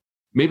 funds.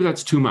 Maybe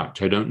that's too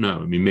much. I don't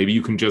know. Maybe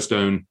you can just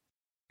own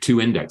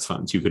 2 index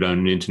funds. You could own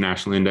an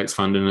international index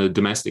fund and a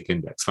domestic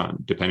index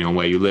fund, depending on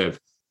where you live.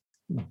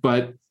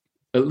 But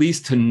at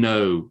least to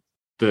know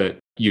that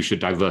you should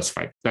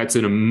diversify. That's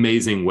an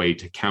amazing way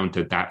to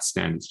counter that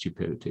standard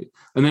stupidity.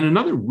 And then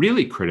another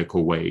really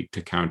critical way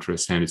to counter a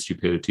standard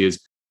stupidity is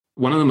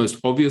one of the most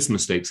obvious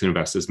mistakes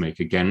investors make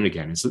again and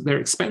again is that their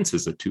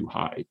expenses are too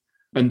high.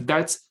 And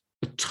that's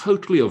a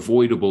totally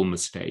avoidable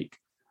mistake.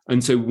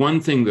 And so one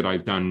thing that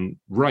I've done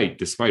right,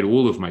 despite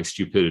all of my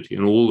stupidity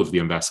and all of the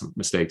investment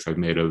mistakes I've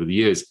made over the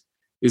years,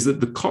 is that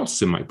the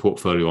costs in my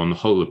portfolio on the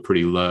whole are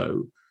pretty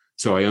low.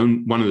 So I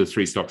own one of the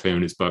 3 stocks I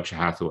own is Berkshire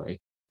Hathaway.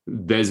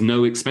 There's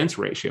no expense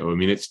ratio.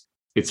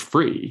 It's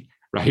free,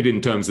 right, in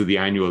terms of the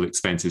annual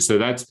expenses. So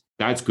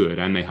that's good.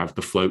 And they have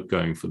the float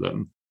going for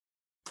them.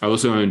 I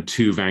also own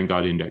 2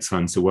 Vanguard index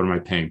funds. So what am I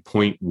paying?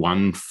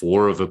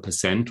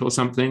 0.14% or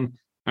something.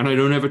 And I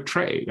don't ever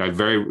trade. I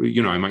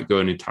might go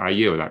an entire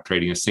year without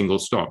trading a single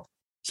stock.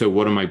 So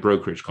what are my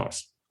brokerage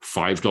costs?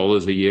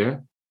 $5 a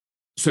year.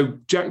 So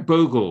Jack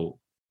Bogle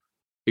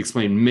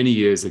explained many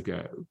years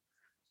ago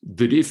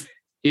that if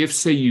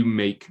say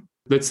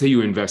let's say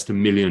you invest $1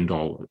 million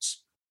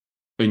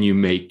and you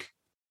make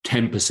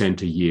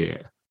 10% a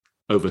year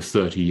over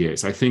 30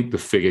 years. I think the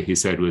figure he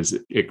said was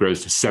it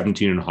grows to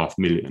 17.5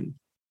 million.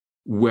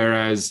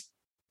 Whereas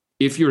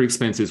if your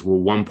expenses were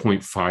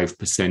 1.5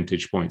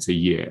 percentage points a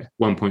year,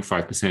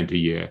 1.5% a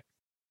year,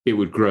 it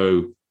would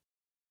grow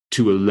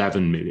to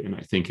 11 million,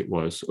 I think it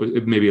was, or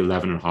maybe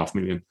 11.5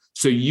 million.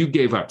 So you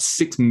gave up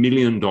 $6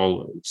 million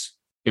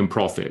in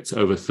profits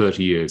over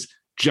 30 years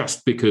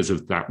just because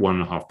of that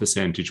 1.5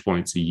 percentage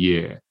points a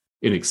year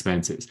in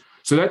expenses.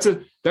 So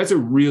that's a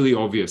really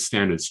obvious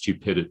standard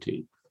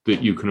stupidity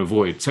that you can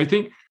avoid. So I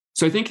think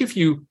if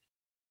you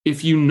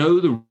know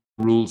the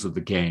rules of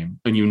the game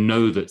and you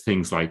know that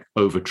things like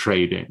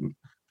overtrading,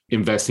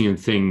 investing in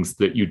things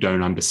that you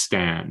don't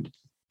understand,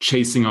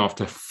 chasing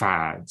after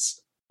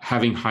fads,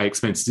 having high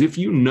expenses, if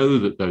you know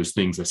that those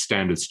things are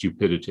standard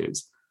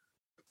stupidities,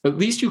 at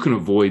least you can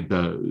avoid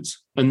those.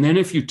 And then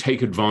if you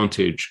take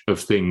advantage of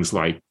things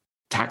like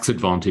tax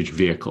advantage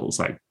vehicles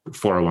like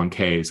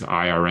 401ks,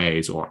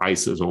 IRAs, or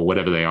ISAs, or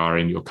whatever they are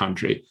in your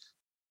country,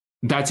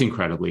 that's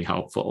incredibly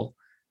helpful.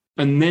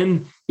 And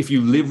then if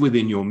you live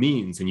within your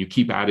means and you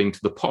keep adding to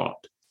the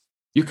pot,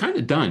 you're kind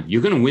of done.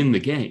 You're going to win the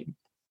game.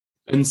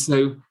 And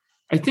so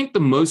I think the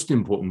most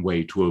important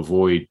way to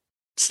avoid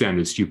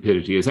standard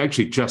stupidity is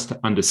actually just to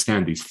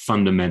understand these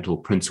fundamental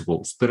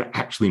principles that are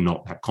actually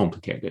not that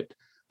complicated.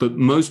 But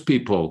most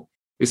people,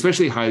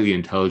 especially highly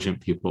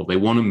intelligent people, they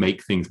want to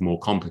make things more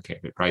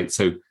complicated, right?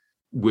 So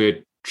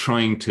we're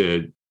trying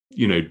to,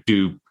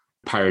 do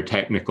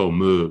pyrotechnical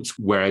moves,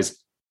 whereas,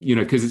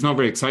 because it's not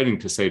very exciting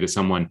to say to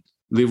someone,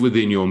 live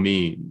within your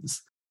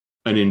means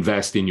and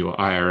invest in your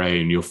IRA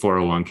and your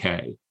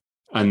 401k,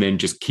 and then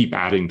just keep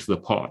adding to the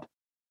pot.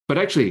 But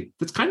actually,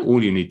 that's kind of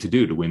all you need to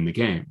do to win the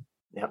game.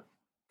 Yep.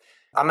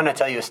 I'm going to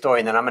tell you a story,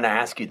 and then I'm going to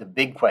ask you the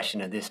big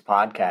question of this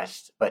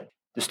podcast. But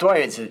the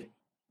story is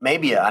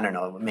maybe a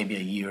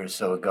year or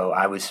so ago,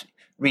 I was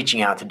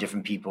reaching out to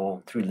different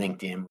people through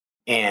LinkedIn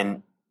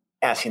and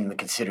asking them to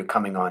consider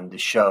coming on the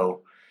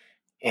show.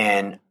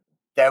 And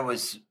there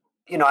was,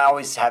 I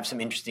always have some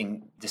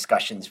interesting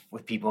discussions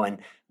with people. And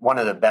one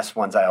of the best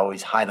ones I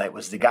always highlight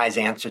was the guy's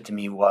answer to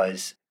me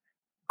was,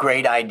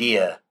 great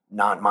idea,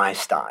 not my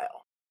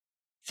style.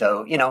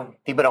 So,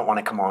 people don't want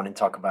to come on and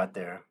talk about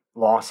their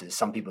losses.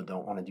 Some people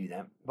don't want to do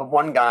that. But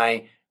one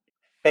guy,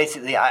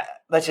 basically,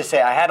 let's just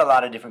say I had a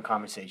lot of different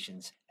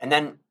conversations. And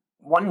then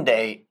one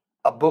day,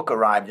 a book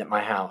arrived at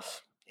my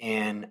house.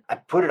 And I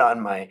put it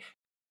on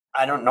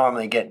I don't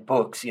normally get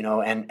books,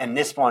 and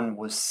this one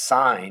was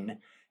signed.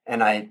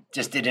 And I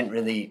just didn't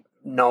really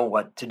know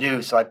what to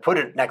do. So I put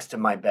it next to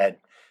my bed.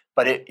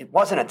 But it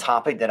wasn't a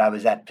topic that I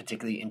was that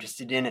particularly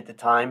interested in at the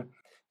time.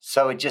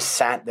 So it just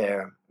sat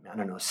there,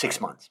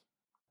 6 months.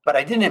 But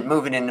I didn't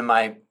move it into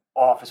my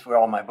office where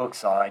all my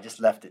books are. I just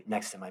left it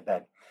next to my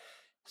bed.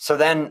 So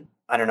then,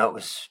 it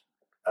was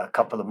a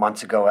couple of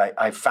months ago,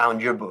 I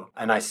found your book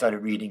and I started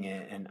reading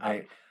it. And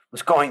I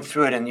was going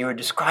through it, and you were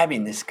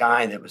describing this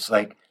guy that was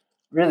like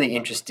really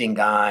interesting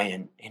guy.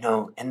 And,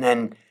 and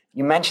then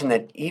you mentioned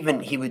that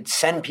even he would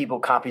send people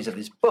copies of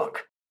his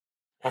book.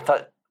 I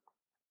thought,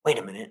 wait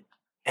a minute.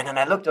 And then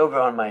I looked over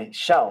on my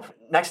shelf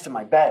next to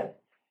my bed,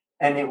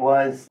 and it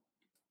was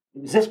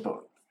this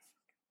book.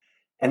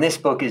 And this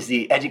book is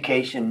The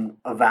Education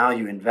of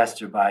Value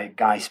Investor by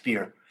Guy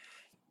Spier.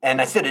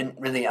 And I still didn't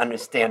really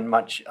understand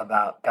much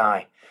about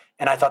Guy.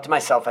 And I thought to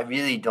myself, I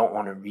really don't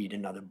want to read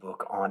another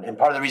book on, and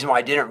part of the reason why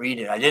I didn't read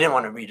it, I didn't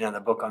want to read another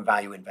book on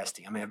value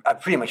investing. I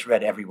pretty much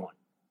read every one.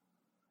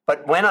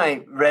 But when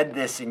I read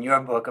this in your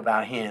book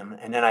about him,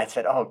 and then I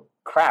said, oh,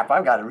 crap,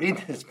 I've got to read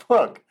this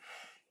book.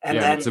 And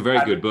then it's a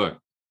very good book.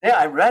 Yeah,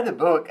 I read the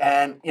book,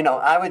 and,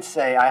 I would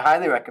say I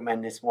highly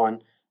recommend this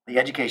one, The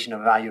Education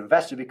of a Value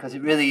Investor, because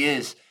it really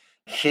is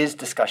his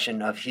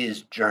discussion of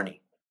his journey.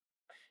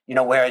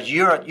 Whereas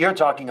you're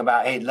talking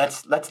about, hey,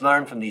 let's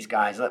learn from these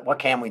guys. What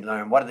can we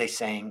learn? What are they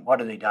saying? What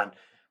have they done?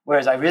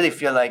 Whereas I really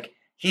feel like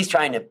he's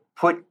trying to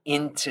put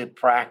into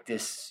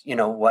practice,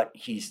 what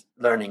he's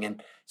learning.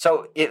 And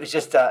so it was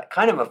just a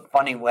kind of a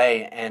funny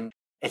way. And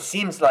it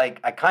seems like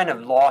I kind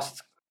of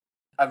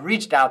I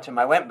reached out to him.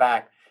 I went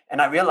back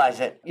and I realized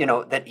that,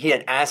 that he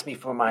had asked me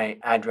for my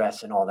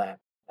address and all that.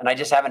 And I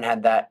just haven't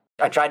had that.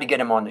 I tried to get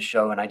him on the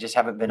show, and I just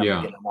haven't been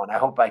able to get him on. I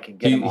hope I can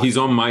get him on. He's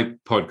on my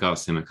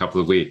podcast in a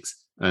couple of weeks.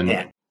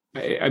 And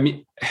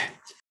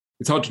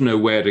it's hard to know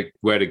where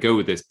to go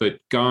with this, but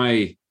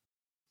Guy,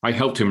 I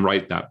helped him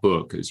write that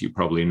book, as you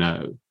probably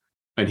know,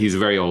 and he's a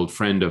very old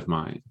friend of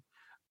mine.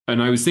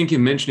 And I was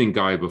mentioning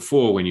Guy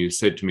before when you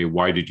said to me,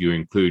 why did you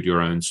include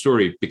your own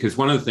story? Because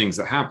one of the things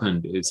that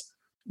happened is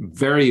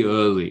very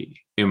early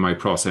in my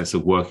process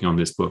of working on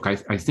this book,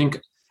 I think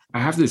I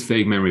have this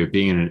vague memory of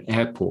being in an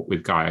airport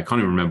with Guy. I can't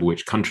even remember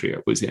which country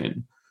it was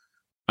in.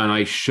 And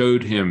I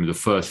showed him the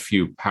first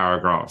few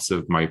paragraphs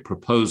of my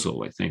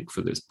proposal, I think,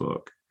 for this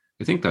book.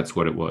 I think that's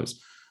what it was.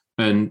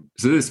 And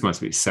so this must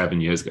be 7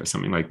 years ago,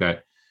 something like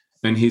that.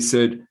 And he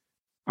said,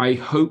 I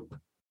hope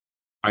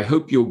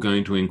you're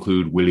going to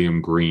include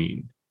William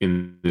Green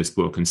in this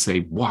book and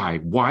say, why?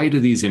 Why do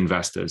these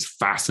investors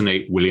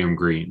fascinate William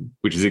Green?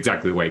 Which is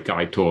exactly the way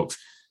Guy talks.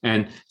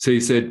 And so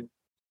he said,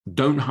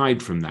 don't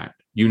hide from that.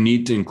 You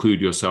need to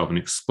include yourself and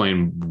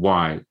explain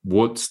why.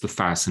 What's the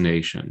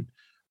fascination?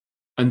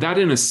 And that,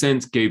 in a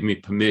sense, gave me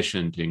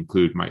permission to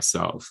include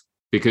myself,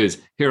 because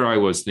here I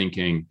was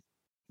thinking,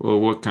 well,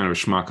 what kind of a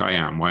schmuck I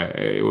am?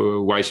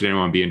 Why should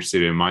anyone be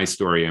interested in my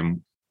story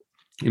and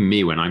in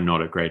me when I'm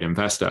not a great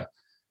investor?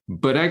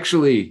 But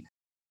actually,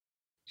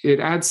 it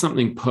adds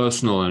something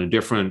personal and a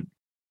different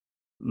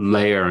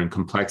layer and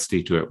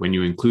complexity to it when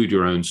you include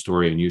your own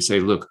story and you say,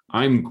 look,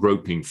 I'm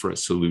groping for a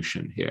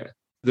solution here.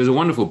 There's a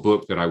wonderful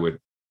book that I would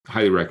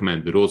highly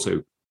recommend that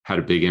also had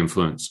a big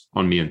influence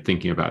on me in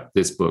thinking about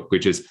this book,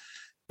 which is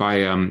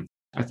by,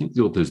 I think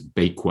the author's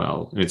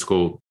Bakewell, and it's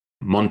called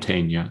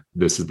Montaigne.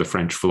 This is the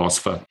French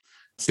philosopher,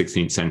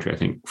 16th century, I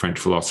think, French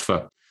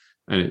philosopher.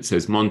 And it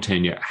says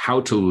Montaigne, How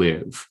to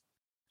Live.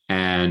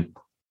 And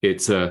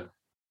it's a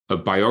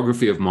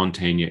biography of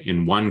Montaigne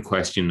in one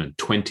question and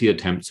 20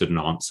 attempts at an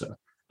answer.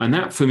 And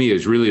that, for me,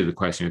 is really the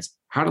question. It's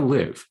how to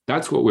live.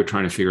 That's what we're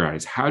trying to figure out,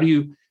 is how do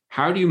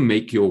you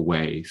make your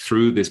way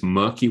through this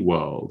murky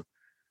world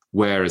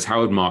where, as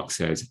Howard Marks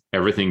says,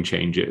 everything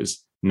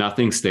changes,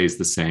 nothing stays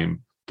the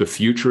same, the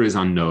future is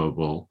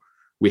unknowable,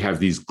 We have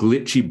these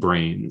glitchy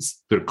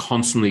brains that are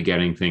constantly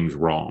getting things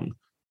wrong.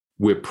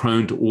 We're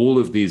prone to all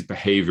of these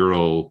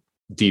behavioral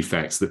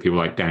defects that people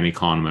like Danny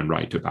Kahneman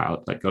write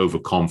about, like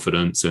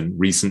overconfidence and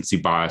recency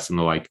bias and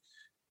the like.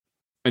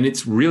 And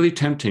it's really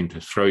tempting to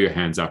throw your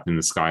hands up in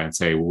the sky and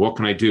say, well, what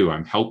can I do?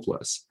 I'm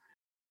helpless.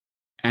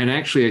 And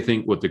actually, I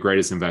think what the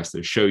greatest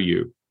investors show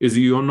you is that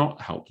you're not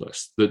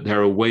helpless, that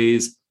there are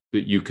ways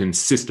that you can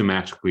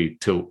systematically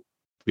tilt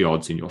the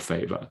odds in your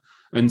favor.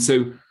 And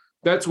so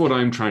that's what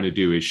I'm trying to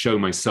do, is show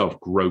myself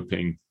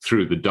groping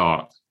through the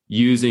dark,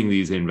 using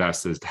these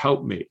investors to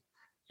help me.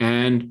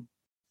 And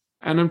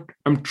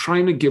I'm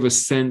trying to give a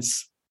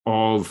sense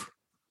of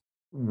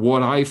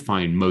what I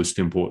find most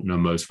important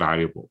and most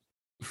valuable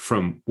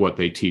from what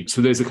they teach.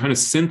 So there's a kind of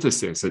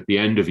synthesis at the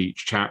end of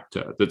each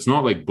chapter that's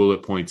not like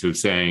bullet points of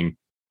saying,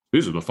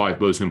 these are the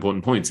 5 most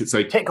important points. It's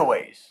like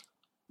takeaways.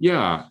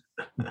 Yeah,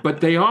 but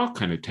they are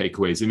kind of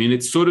takeaways. I mean,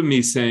 it's sort of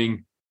me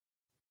saying,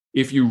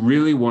 if you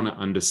really want to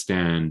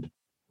understand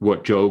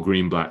what Joel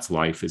Greenblatt's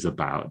life is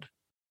about,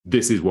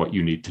 this is what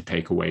you need to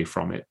take away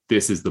from it.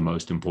 This is the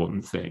most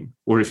important thing.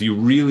 Or if you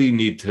really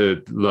need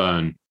to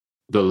learn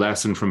the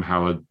lesson from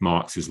Howard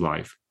Marks's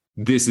life,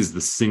 this is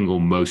the single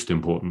most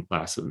important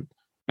lesson.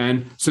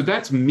 And so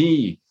that's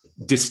me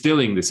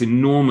distilling this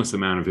enormous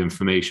amount of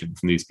information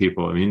from these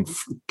people. I mean,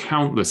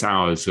 countless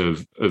hours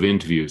of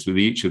interviews with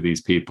each of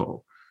these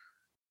people,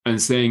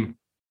 and saying,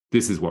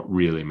 this is what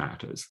really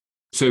matters.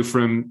 So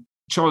from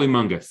Charlie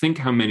Munger, think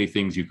how many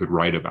things you could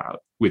write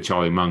about with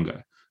Charlie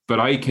Munger. But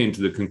I came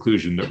to the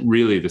conclusion that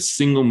really the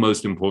single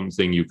most important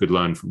thing you could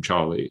learn from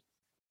Charlie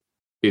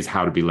is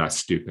how to be less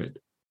stupid.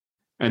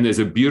 And there's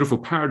a beautiful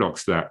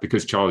paradox to that,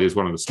 because Charlie is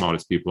one of the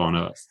smartest people on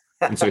earth.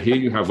 And so here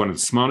you have one of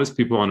the smartest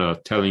people on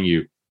earth telling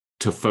you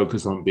to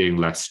focus on being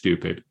less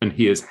stupid. And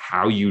here's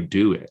how you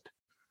do it.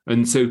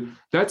 And so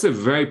that's a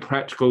very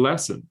practical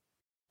lesson.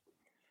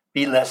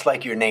 Be less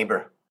like your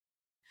neighbor.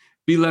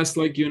 Be less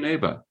like your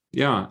neighbor.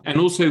 Yeah. And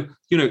also,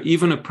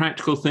 even a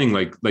practical thing,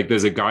 like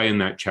there's a guy in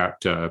that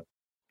chapter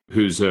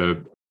who's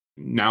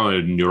now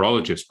a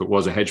neurologist, but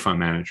was a hedge fund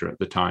manager at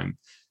the time,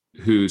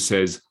 who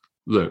says,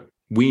 look,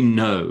 we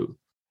know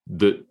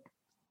that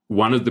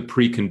one of the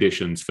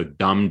preconditions for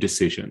dumb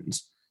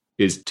decisions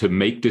is to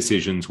make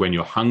decisions when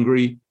you're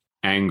hungry,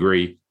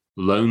 angry,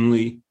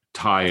 lonely,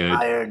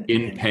 tired,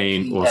 in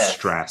pain, or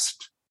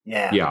stressed.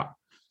 Yeah.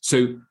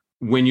 So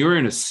when you're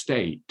in a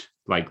state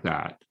like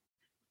that,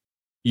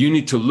 you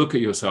need to look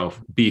at yourself,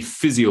 be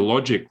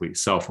physiologically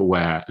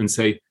self-aware, and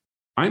say,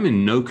 I'm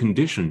in no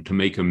condition to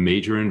make a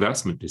major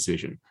investment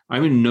decision.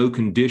 I'm in no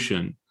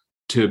condition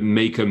to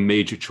make a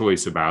major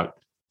choice about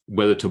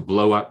whether to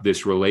blow up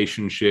this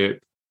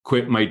relationship,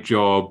 quit my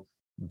job,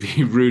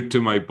 be rude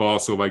to my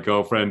boss or my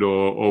girlfriend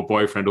or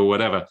boyfriend or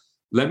whatever.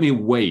 Let me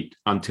wait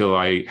until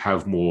I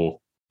have more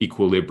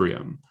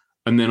equilibrium,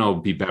 and then I'll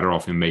be better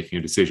off in making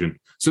a decision.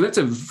 So that's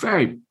a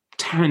very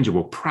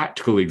tangible,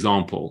 practical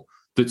example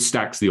that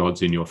stacks the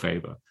odds in your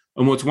favor.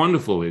 And what's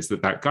wonderful is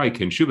that guy,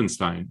 Ken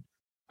Schubenstein,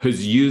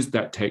 has used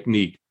that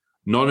technique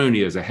not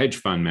only as a hedge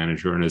fund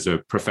manager and as a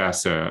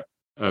professor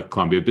at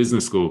Columbia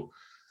Business School,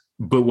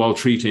 but while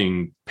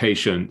treating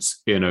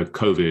patients in a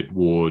COVID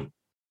ward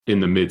in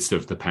the midst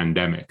of the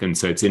pandemic. And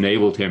so it's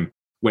enabled him,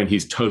 when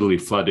he's totally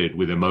flooded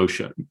with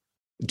emotion,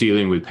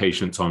 dealing with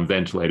patients on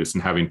ventilators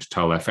and having to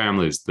tell their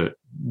families that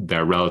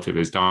their relative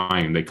is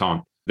dying and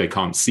they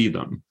can't see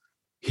them.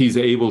 He's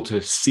able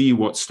to see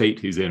what state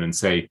he's in and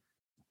say,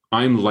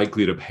 I'm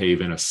likely to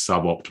behave in a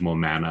suboptimal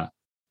manner.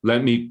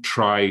 Let me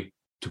try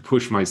to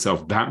push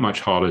myself that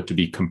much harder to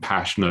be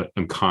compassionate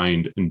and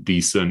kind and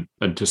decent,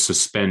 and to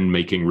suspend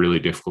making really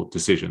difficult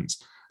decisions.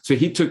 So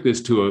he took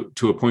this to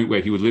a point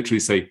where he would literally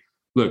say,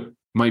 look,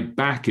 my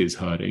back is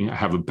hurting. I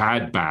have a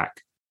bad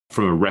back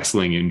from a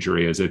wrestling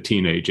injury as a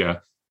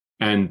teenager.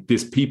 And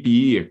this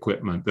PPE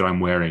equipment that I'm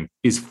wearing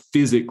is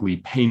physically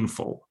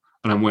painful.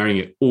 And I'm wearing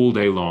it all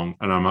day long.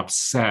 And I'm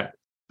upset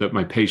that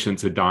my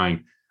patients are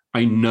dying.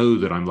 I know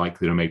that I'm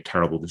likely to make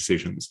terrible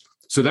decisions.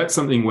 So that's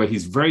something where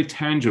he's very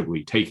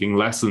tangibly taking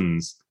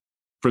lessons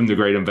from the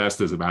great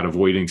investors about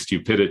avoiding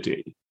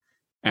stupidity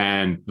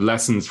and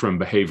lessons from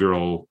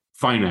behavioral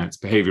finance,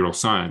 behavioral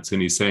science.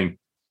 And he's saying,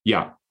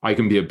 yeah, I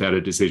can be a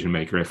better decision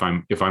maker if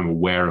I'm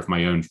aware of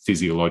my own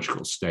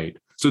physiological state.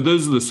 So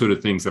those are the sort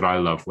of things that I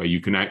love, where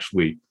you can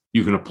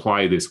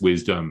apply this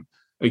wisdom,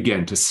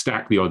 again, to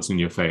stack the odds in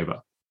your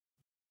favor.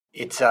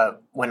 It's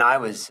when I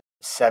was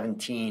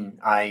 17,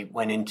 I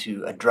went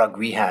into a drug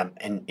rehab.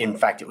 And in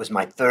fact, it was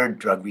my third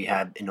drug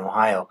rehab in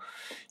Ohio.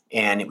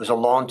 And it was a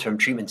long-term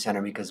treatment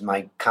center because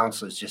my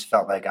counselors just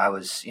felt like I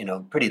was,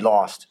 pretty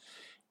lost.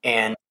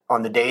 And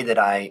on the day that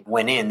I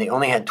went in, they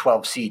only had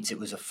 12 seats. It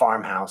was a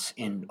farmhouse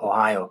in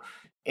Ohio.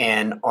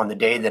 And on the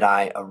day that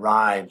I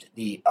arrived,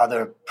 the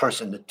other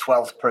person, the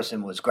 12th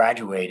person, was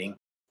graduating.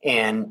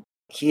 And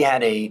he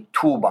had a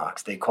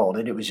toolbox, they called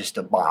it. It was just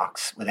a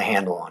box with a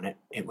handle on it.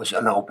 It was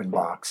an open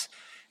box.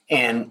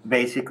 And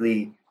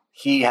basically,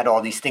 he had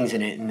all these things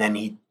in it. And then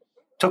he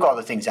took all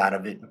the things out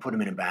of it and put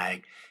them in a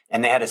bag.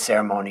 And they had a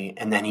ceremony.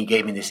 And then he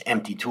gave me this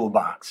empty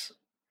toolbox.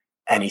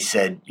 And he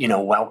said,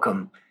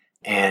 welcome.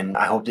 And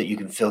I hope that you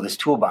can fill this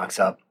toolbox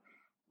up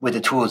with the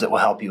tools that will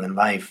help you in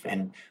life.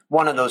 And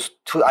one of those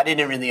tools, I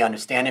didn't really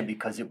understand it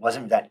because it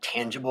wasn't that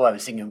tangible. I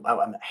was thinking,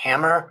 a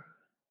hammer,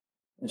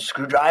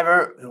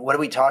 screwdriver, what are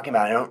we talking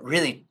about? I don't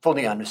really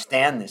fully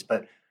understand this.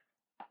 But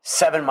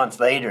 7 months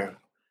later,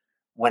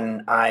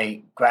 when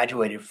I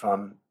graduated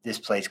from this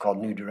place called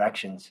New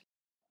Directions,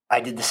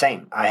 I did the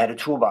same. I had a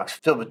toolbox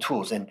filled with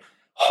tools, and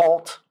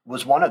HALT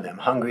was one of them: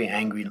 hungry,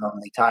 angry,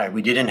 lonely, tired.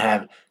 We didn't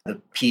have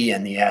the P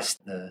and the S,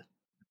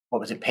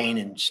 pain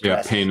and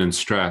stress. Yeah, pain and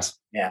stress.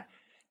 Yeah.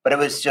 But it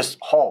was just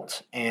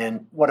HALT.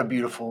 And what a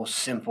beautiful,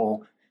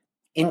 simple,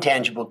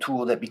 intangible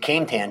tool that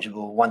became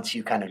tangible once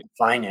you kind of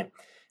define it.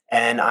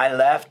 And I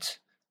left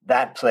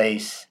that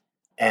place,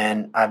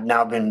 and I've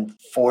now been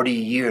 40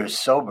 years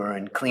sober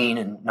and clean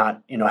and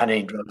not, had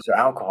any drugs or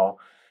alcohol.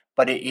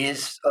 But it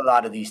is a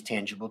lot of these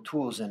tangible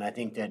tools. And I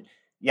think that,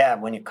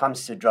 when it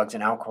comes to drugs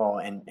and alcohol,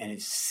 and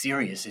it's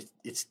serious,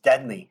 it's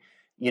deadly,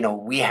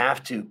 we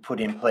have to put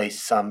in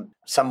place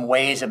some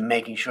ways of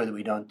making sure that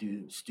we don't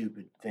do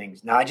stupid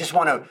things. Now,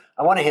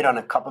 I want to hit on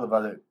a couple of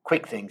other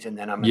quick things, and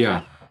then I'm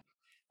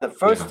The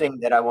first thing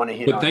that I want to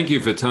hit on. But thank you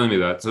for telling me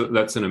that. So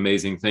that's an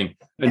amazing thing.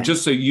 And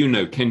just so you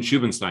know, Ken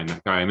Schubenstein,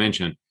 that guy I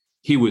mentioned,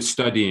 he was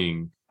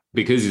studying,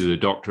 because he's a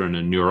doctor and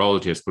a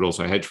neurologist, but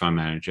also a hedge fund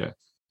manager,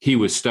 he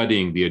was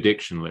studying the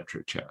addiction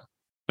literature.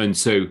 And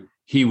so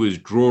he was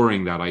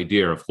drawing that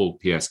idea of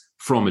HALT PS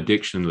from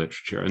addiction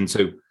literature. And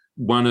so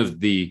one of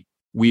the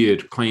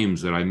weird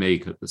claims that I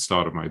make at the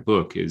start of my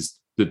book is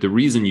that the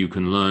reason you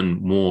can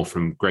learn more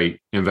from great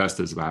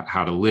investors about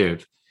how to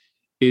live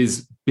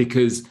is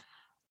because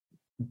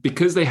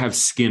they have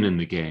skin in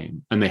the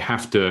game, and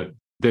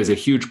there's a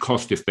huge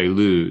cost if they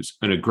lose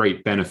and a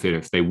great benefit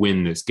if they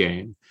win this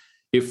game.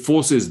 It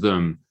forces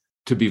them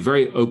to be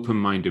very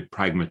open-minded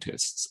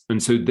pragmatists.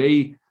 And so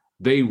they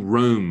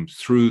roam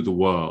through the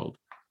world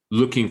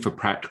looking for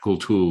practical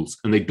tools,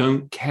 and they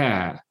don't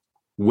care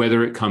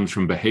whether it comes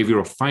from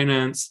behavioral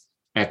finance,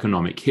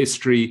 economic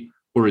history,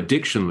 or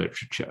addiction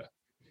literature.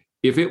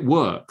 If it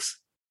works,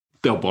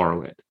 they'll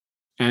borrow it.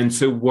 And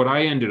so what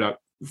I ended up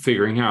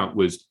figuring out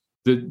was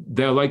that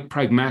they're like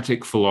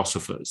pragmatic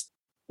philosophers.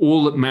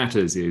 All that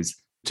matters is,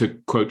 to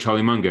quote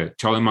Charlie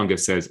Munger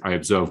says, I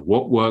observe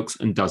what works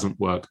and doesn't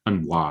work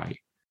and why.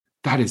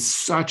 That is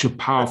such a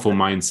powerful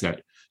mindset.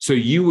 So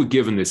you were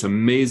given this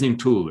amazing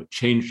tool that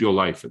changed your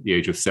life at the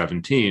age of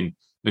 17.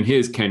 And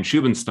here's Ken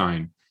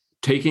Schubenstein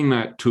taking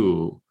that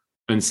tool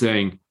and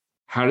saying,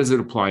 how does it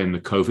apply in the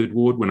COVID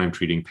ward when I'm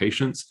treating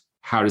patients?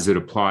 How does it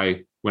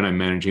apply when I'm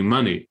managing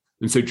money?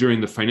 And so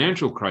during the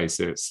financial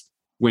crisis,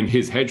 when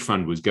his hedge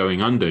fund was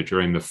going under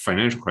during the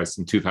financial crisis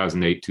in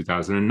 2008,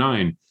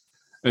 2009.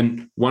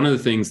 And one of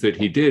the things that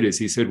he did is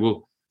he said,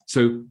 well,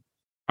 so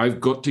I've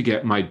got to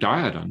get my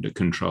diet under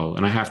control,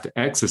 and I have to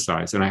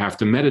exercise, and I have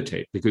to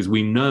meditate, because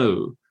we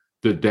know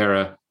that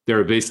there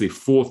are basically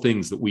 4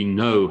 things that we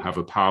know have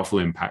a powerful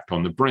impact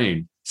on the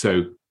brain.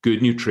 So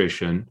good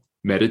nutrition,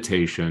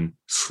 meditation,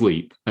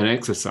 sleep, and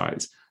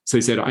exercise. So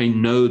he said, I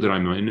know that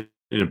I'm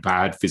in a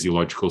bad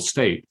physiological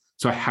state.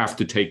 So I have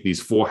to take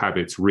these 4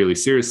 habits really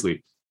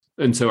seriously.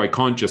 And so I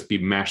can't just be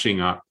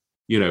mashing up,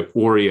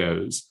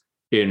 Oreos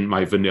in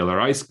my vanilla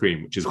ice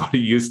cream, which is what he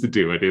used to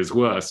do at his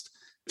worst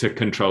to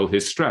control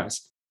his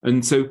stress.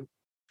 And so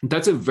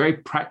that's a very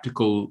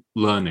practical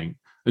learning.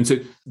 And so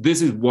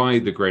this is why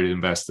the great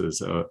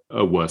investors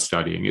are worth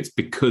studying. It's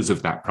because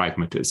of that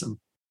pragmatism.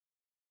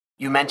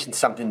 You mentioned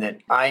something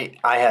that I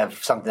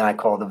have something I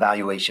call the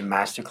valuation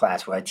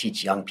masterclass, where I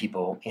teach young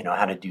people,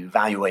 how to do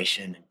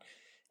valuation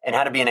and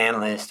how to be an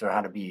analyst or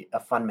how to be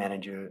a fund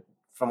manager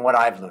from what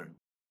I've learned.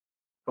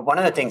 But one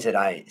of the things that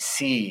I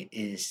see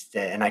is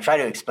that, and I try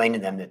to explain to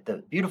them that the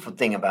beautiful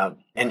thing about,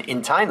 and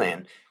in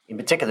Thailand in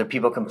particular,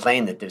 people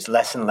complain that there's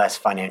less and less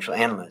financial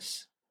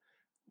analysts,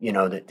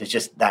 that there's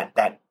just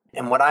that.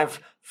 And what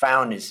I've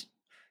found is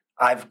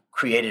I've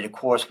created a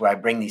course where I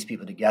bring these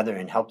people together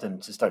and help them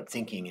to start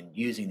thinking and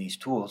using these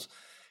tools.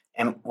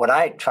 And what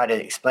I try to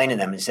explain to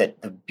them is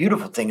that the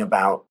beautiful thing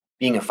about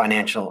being a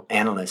financial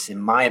analyst, in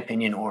my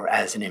opinion, or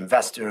as an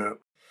investor,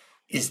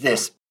 is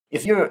this.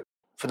 If you're,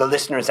 for the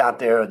listeners out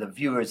there or the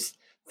viewers,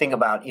 think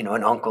about,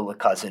 an uncle, a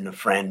cousin, a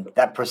friend,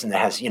 that person that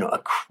has,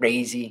 a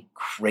crazy,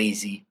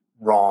 crazy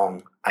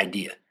wrong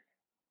idea.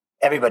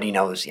 Everybody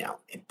knows,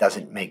 it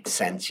doesn't make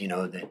sense,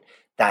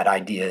 that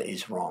idea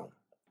is wrong.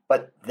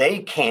 But they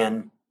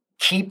can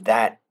keep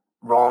that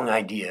wrong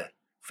idea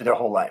for their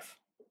whole life.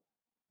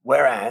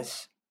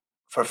 Whereas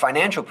for a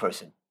financial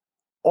person,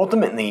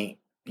 ultimately,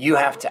 you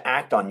have to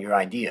act on your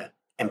idea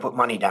and put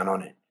money down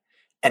on it.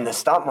 And the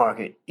stock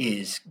market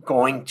is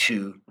going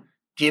to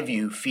give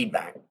you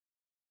feedback.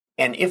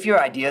 And if your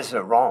ideas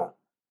are wrong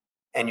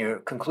and your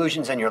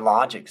conclusions and your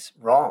logic's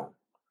wrong,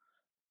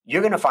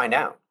 you're going to find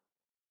out.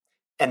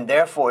 And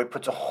therefore, it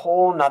puts a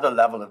whole nother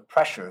level of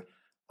pressure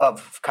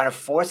of kind of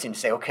forcing to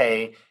say,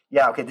 okay,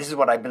 this is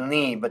what I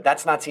believe, but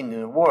that's not seeming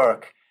to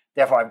work.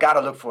 Therefore, I've got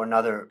to look for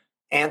another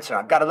answer.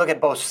 I've got to look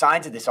at both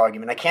sides of this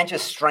argument. I can't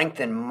just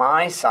strengthen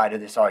my side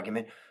of this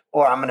argument,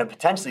 or I'm going to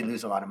potentially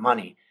lose a lot of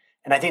money.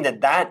 And I think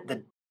that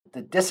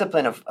the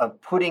discipline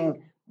of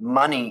putting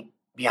money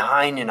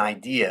behind an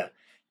idea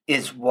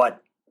is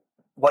what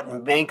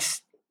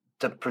makes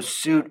the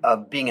pursuit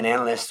of being an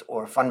analyst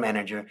or a fund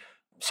manager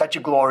such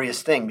a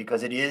glorious thing,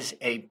 because it is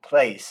a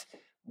place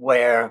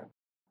where,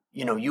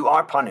 you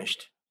are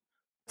punished.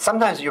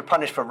 Sometimes you're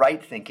punished for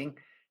right thinking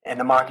and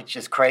the market's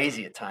just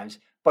crazy at times.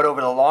 But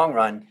over the long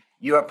run,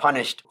 you are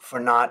punished for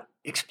not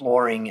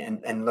exploring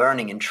and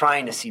learning and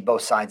trying to see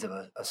both sides of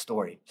a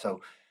story.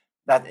 So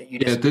that you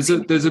just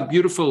there's a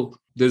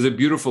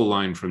beautiful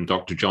line from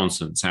Dr.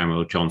 Johnson,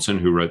 Samuel Johnson,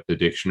 who wrote the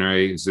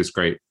dictionary. Is this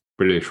great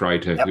British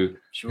writer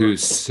who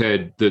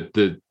said that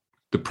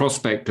the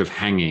prospect of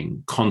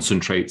hanging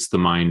concentrates the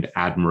mind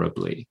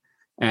admirably.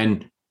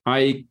 And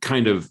I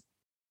kind of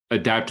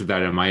adapted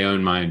that in my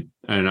own mind,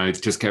 and I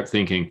just kept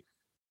thinking,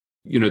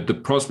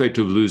 the prospect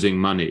of losing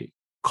money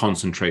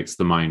concentrates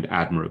the mind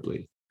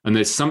admirably. And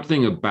there's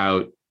something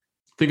about,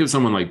 think of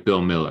someone like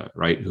Bill Miller,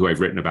 right, who I've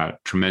written about a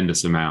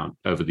tremendous amount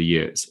over the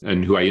years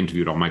and who I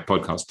interviewed on my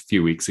podcast a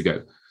few weeks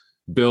ago.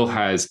 Bill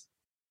has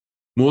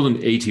more than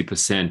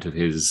 80% of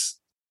his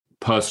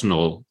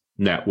personal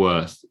net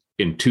worth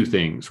in two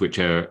things, which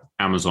are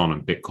Amazon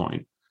and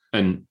Bitcoin.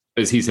 And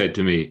as he said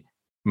to me,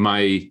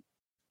 my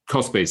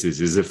cost basis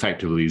is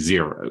effectively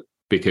zero,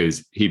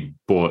 because he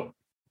bought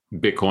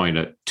Bitcoin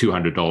at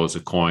 $200 a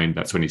coin.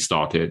 That's when he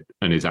started,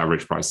 and his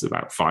average price is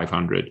about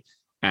 $500.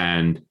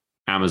 And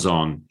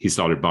Amazon, he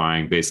started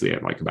buying basically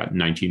at like about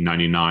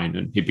 $19.99,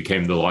 and he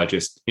became the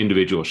largest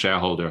individual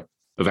shareholder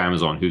of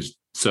Amazon, whose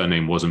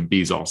surname wasn't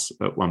Bezos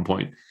at one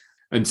point.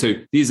 And so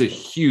these are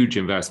huge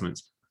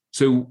investments.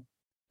 So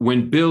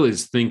when Bill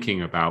is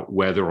thinking about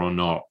whether or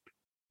not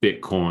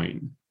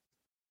Bitcoin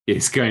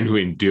is going to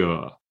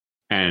endure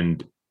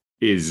and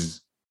is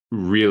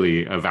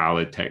really a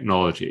valid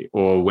technology,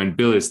 or when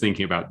Bill is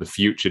thinking about the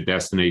future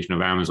destination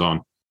of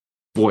Amazon,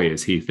 boy,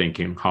 is he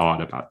thinking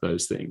hard about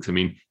those things. I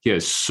mean, he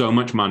has so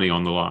much money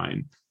on the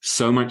line,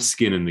 so much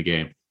skin in the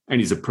game, and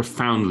he's a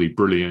profoundly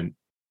brilliant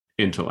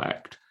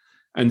intellect.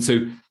 And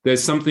so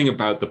there's something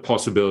about the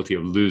possibility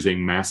of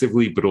losing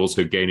massively, but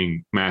also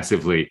gaining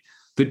massively,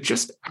 that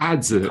just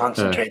adds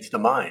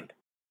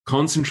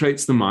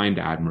concentrates the mind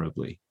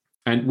admirably.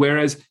 And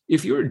whereas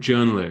if you're a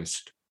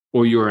journalist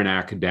or you're an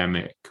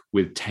academic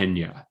with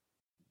tenure,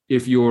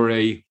 if you're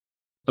a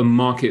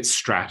market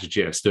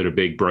strategist at a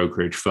big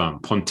brokerage firm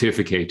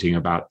pontificating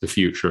about the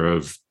future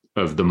of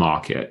the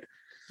market,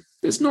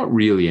 there's not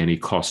really any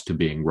cost to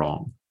being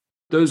wrong.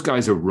 Those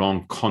guys are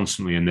wrong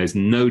constantly, and there's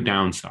no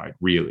downside,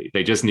 really.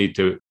 They just need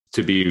to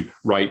be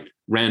right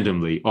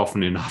randomly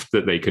often enough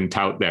that they can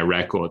tout their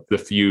record, the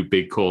few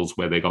big calls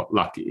where they got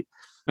lucky.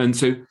 And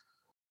so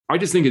I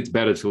just think it's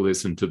better to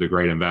listen to the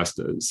great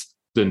investors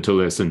than to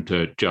listen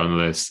to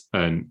journalists.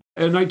 And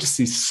I just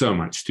see so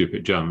much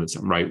stupid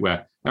journalism, right?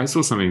 Where I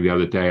saw something the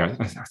other day,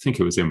 I think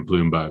it was in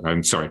Bloomberg.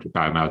 I'm sorry to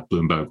badmouth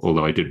Bloomberg,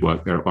 although I did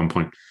work there at one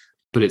point.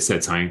 But it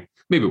said something,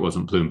 maybe it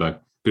wasn't Bloomberg,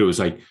 but it was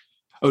like,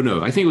 oh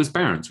no, I think it was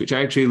Barron's, which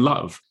I actually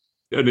love.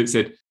 And it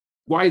said,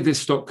 why this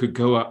stock could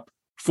go up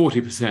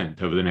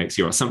 40% over the next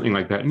year or something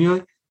like that. And you're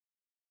like,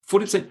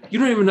 40%, you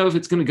don't even know if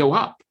it's going to go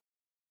up.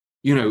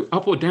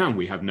 Up or down,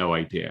 we have no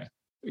idea.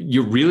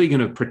 You're really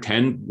going to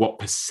pretend what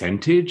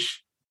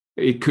percentage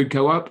it could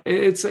go up?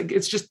 It's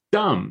just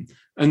dumb.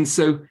 And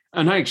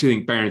I actually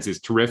think Barron's is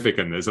terrific,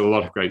 and there's a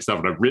lot of great stuff,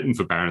 and I've written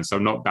for Barron's, so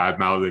I'm not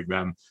bad-mouthing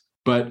them.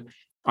 But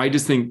I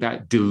just think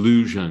that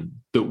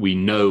delusion that we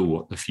know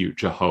what the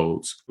future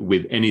holds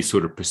with any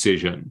sort of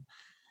precision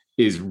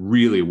is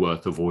really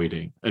worth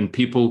avoiding. And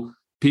people,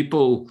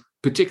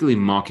 particularly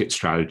market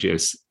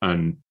strategists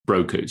and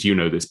brokers, you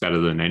know this better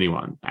than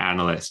anyone,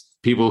 analysts,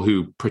 people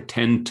who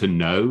pretend to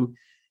know,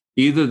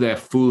 either they're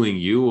fooling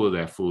you or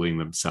they're fooling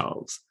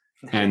themselves.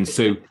 And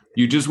so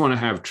you just want to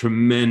have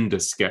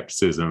tremendous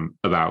skepticism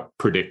about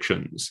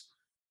predictions.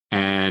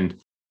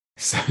 And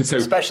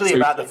especially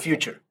about the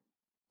future.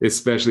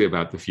 Especially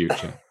about the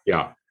future.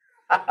 Yeah.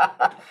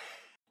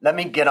 Let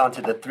me get on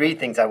to the three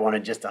things I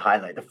wanted just to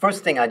highlight. The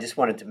first thing I just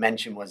wanted to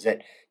mention was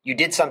that you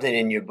did something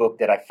in your book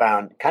that I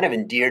found kind of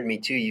endeared me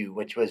to you,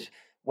 which was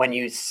when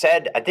you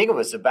said, I think it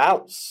was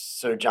about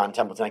Sir John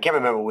Templeton. I can't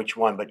remember which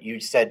one, but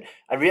you said,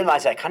 I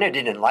realized I kind of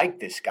didn't like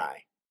this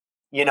guy,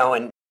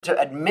 and to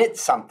admit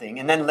something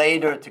and then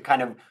later to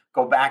kind of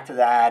go back to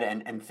that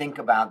and think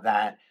about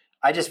that.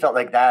 I just felt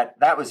like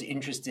that was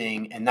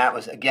interesting. And that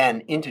was,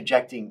 again,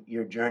 interjecting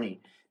your journey.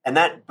 And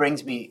that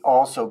brings me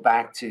also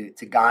back to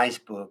Guy's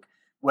book,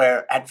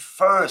 where at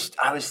first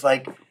I was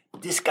like,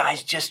 this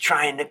guy's just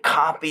trying to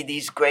copy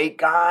these great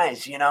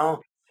guys,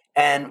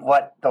 And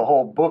what the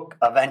whole book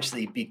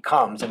eventually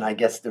becomes, and I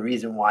guess the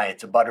reason why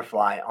it's a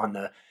butterfly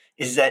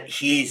is that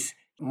he's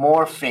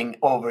morphing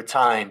over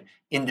time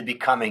into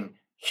becoming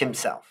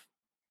himself.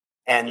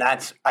 And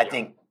that's, I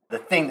think, the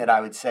thing that I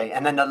would say.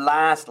 And then the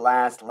last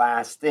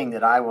thing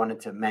that I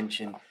wanted to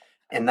mention,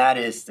 and that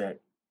is that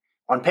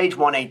on page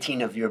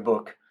 118 of your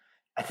book,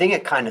 I think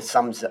it kind of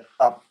sums it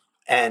up,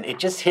 and it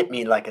just hit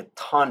me like a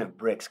ton of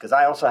bricks, because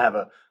I also have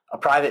a a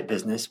private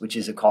business, which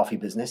is a coffee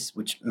business,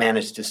 which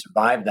managed to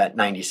survive that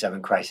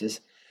 97 crisis.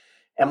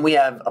 And we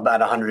have about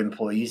 100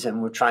 employees,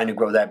 and we're trying to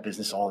grow that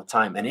business all the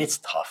time. And it's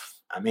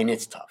tough. I mean,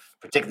 it's tough,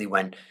 particularly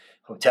when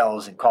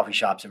hotels and coffee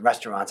shops and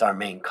restaurants, our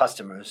main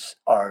customers,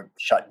 are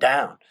shut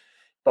down.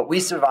 But we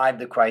survived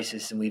the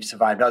crisis, and we've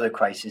survived other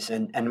crises,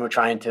 and we're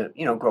trying to,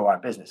 grow our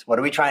business. What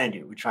are we trying to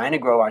do? We're trying to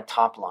grow our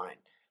top line.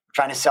 We're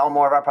trying to sell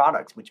more of our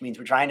products, which means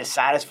we're trying to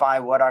satisfy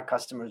what our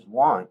customers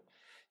want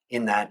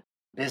in that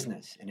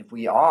business. And if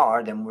we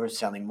are, then we're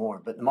selling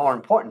more. But the more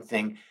important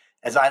thing,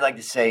 as I like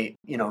to say,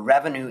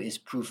 revenue is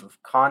proof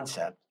of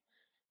concept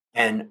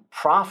and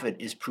profit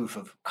is proof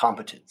of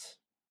competence.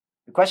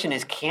 The question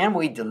is, can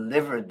we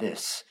deliver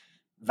this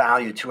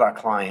value to our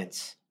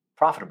clients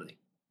profitably?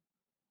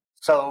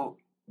 So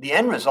the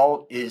end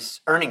result is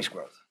earnings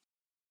growth.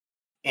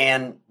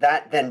 And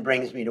that then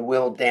brings me to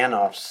Will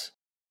Danoff's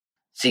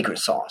secret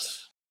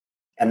sauce.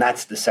 And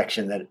that's the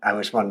section that I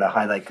just wanted to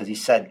highlight, because he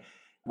said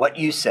what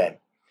you said.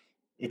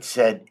 It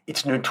said,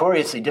 it's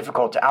notoriously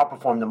difficult to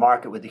outperform the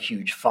market with a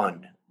huge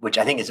fund, which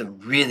I think is a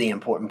really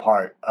important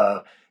part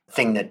of the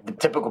thing that the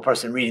typical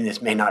person reading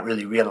this may not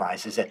really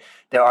realize, is that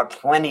there are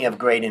plenty of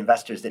great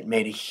investors that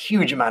made a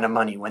huge amount of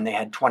money when they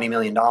had $20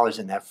 million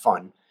in that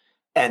fund.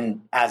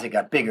 And as it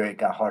got bigger, it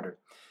got harder.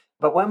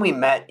 But when we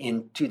met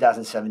in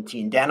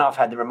 2017, Danoff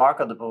had the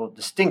remarkable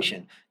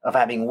distinction of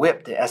having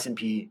whipped the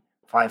S&P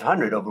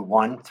 500 over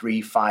 1,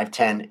 3, 5,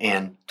 10,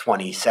 and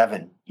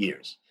 27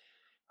 years.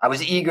 I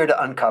was eager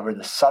to uncover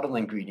the subtle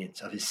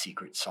ingredients of his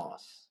secret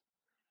sauce.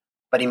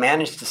 But he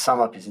managed to sum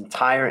up his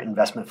entire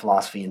investment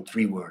philosophy in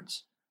 3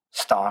 words: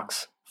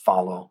 stocks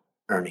follow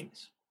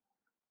earnings.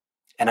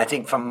 And I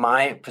think from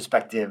my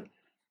perspective,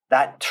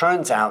 that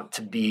turns out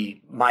to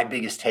be my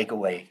biggest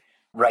takeaway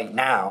right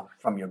now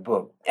from your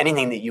book.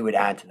 Anything that you would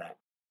add to that?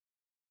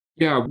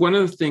 Yeah, one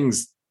of the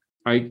things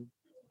I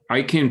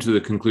came to the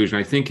conclusion,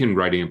 I think in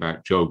writing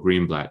about Joel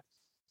Greenblatt,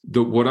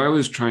 that what I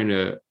was trying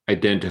to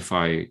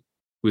identify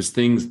was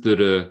things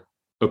that are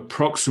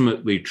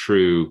approximately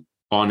true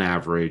on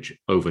average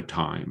over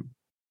time.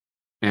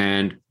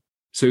 And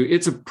so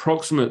it's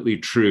approximately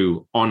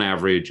true on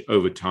average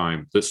over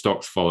time that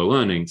stocks follow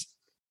earnings.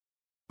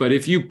 But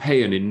if you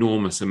pay an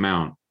enormous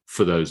amount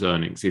for those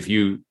earnings, if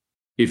you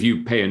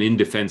pay an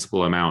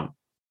indefensible amount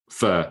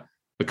for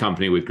a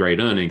company with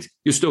great earnings,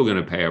 you're still going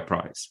to pay a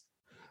price.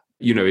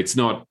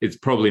 It's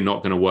probably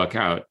not going to work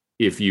out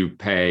if you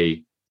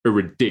pay a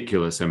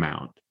ridiculous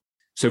amount.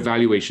 So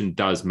valuation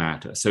does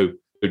matter. So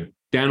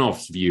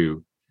Danoff's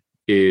view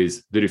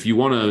is that if you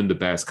want to own the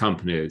best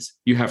companies,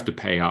 you have to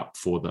pay up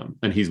for them.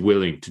 And he's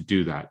willing to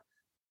do that,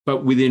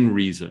 but within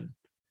reason.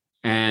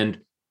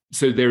 And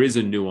so there is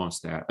a nuance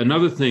there.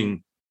 Another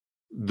thing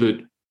that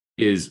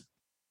is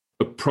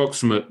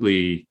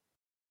approximately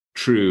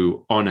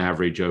true on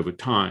average over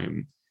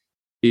time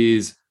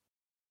is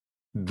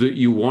that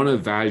you want to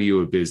value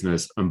a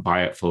business and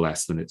buy it for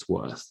less than it's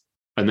worth.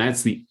 And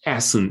that's the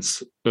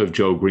essence of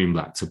Joel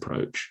Greenblatt's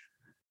approach.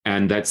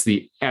 And that's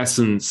the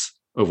essence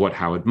of what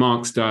Howard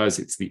Marks does.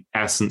 It's the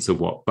essence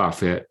of what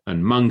Buffett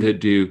and Munger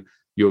do.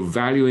 You're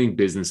valuing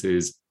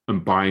businesses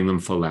and buying them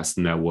for less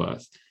than they're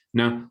worth.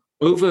 Now,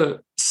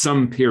 over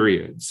some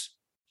periods,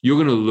 you're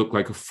going to look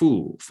like a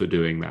fool for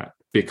doing that,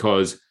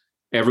 because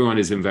everyone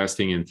is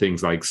investing in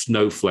things like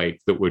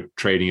Snowflake that were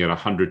trading at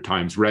 100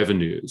 times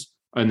revenues,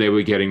 and they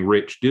were getting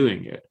rich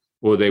doing it.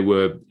 Or they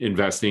were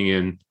investing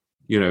in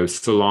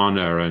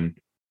Solana and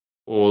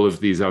all of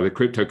these other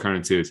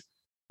cryptocurrencies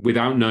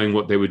without knowing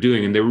what they were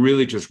doing. And they were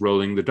really just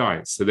rolling the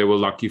dice. So they were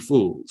lucky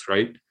fools,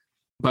 right?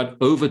 But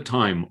over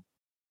time,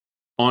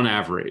 on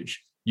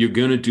average, you're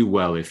going to do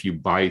well if you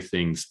buy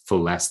things for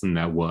less than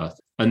they're worth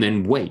and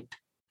then wait.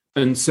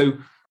 And so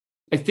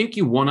I think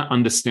you want to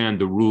understand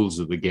the rules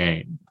of the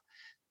game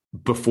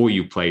before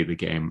you play the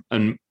game.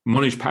 And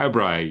Mohnish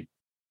Pabrai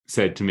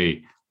said to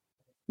me,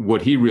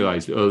 what he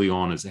realized early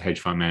on as a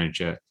hedge fund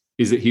manager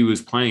is that he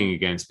was playing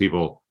against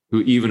people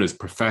who, even as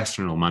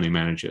professional money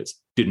managers,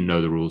 didn't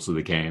know the rules of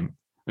the game.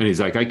 And he's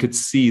like, I could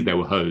see they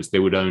were hosed. They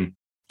would own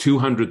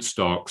 200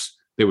 stocks,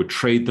 they would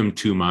trade them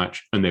too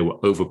much, and they were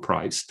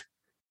overpriced.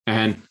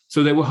 And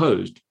so they were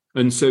hosed.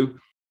 And so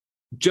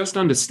just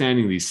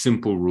understanding these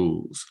simple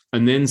rules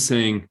and then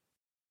saying,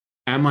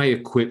 am I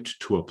equipped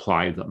to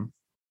apply them,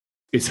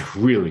 is a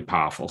really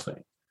powerful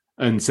thing.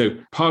 And so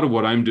part of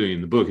what I'm doing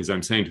in the book is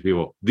I'm saying to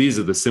people, these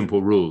are the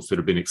simple rules that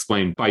have been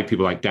explained by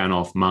people like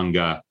Danoff,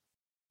 Munger,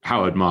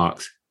 Howard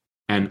Marks,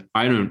 and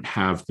I don't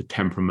have the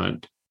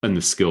temperament and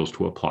the skills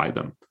to apply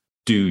them.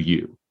 Do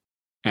you?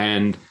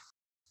 And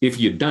if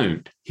you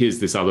don't, here's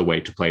this other way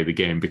to play the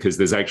game, because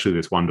there's actually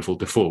this wonderful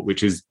default,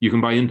 which is you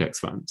can buy index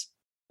funds.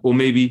 Or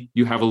maybe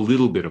you have a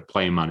little bit of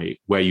play money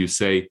where you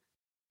say,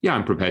 yeah,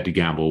 I'm prepared to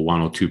gamble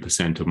 1 or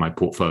 2% of my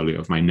portfolio,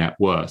 of my net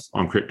worth,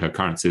 on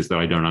cryptocurrencies that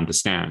I don't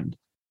understand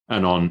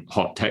and on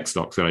hot tech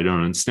stocks that I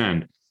don't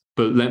understand.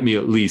 But let me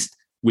at least,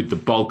 with the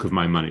bulk of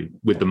my money,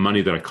 with the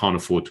money that I can't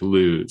afford to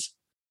lose,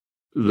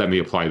 let me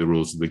apply the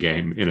rules of the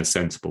game in a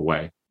sensible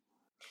way.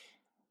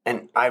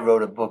 And I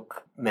wrote a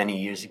book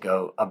many years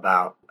ago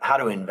about how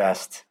to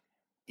invest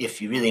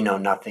if you really know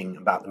nothing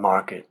about the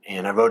market.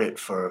 And I wrote it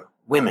for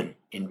women,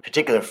 in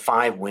particular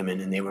 5 women,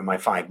 and they were my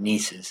 5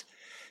 nieces,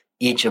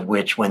 each of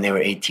which, when they were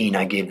 18,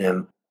 I gave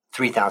them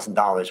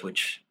 $3,000,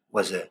 which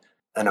was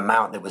an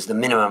amount that was the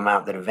minimum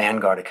amount that a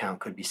Vanguard account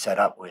could be set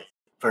up with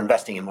for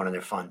investing in one of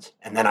their funds.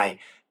 And then I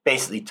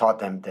basically taught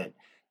them that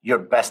your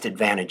best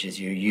advantage is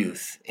your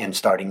youth and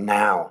starting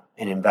now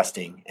and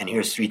investing. And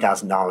here's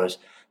 $3,000.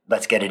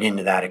 Let's get it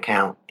into that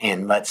account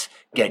and let's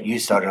get you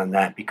started on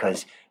that,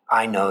 because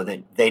I know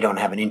that they don't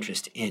have an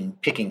interest in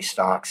picking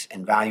stocks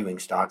and valuing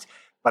stocks.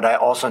 But I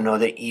also know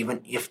that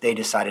even if they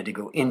decided to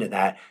go into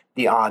that,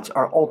 the odds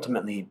are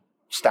ultimately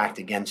stacked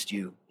against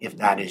you if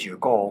that is your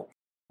goal,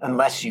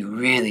 unless you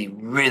really,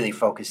 really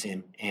focus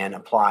in and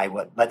apply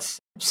what, let's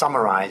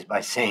summarize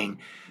by saying,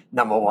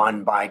 number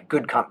one, buy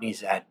good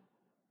companies at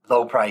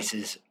low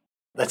prices.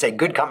 Let's say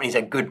good companies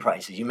at good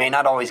prices. You may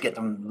not always get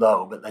them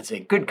low, but let's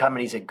say good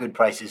companies at good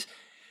prices,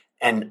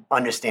 and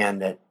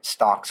understand that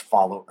stocks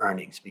follow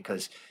earnings,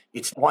 because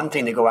it's one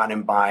thing to go out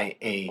and buy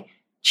a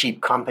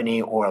cheap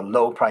company or a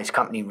low price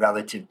company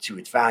relative to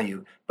its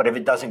value. But if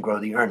it doesn't grow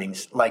the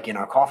earnings, like in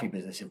our coffee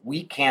business, if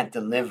we can't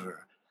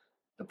deliver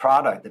the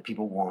product that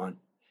people want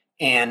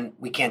and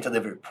we can't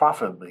deliver it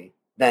profitably,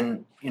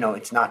 then,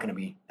 it's not going to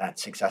be that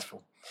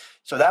successful.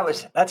 So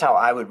that's how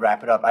I would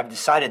wrap it up. I've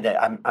decided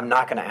that I'm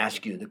not going to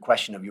ask you the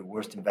question of your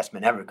worst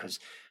investment ever, because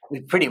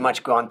we've pretty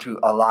much gone through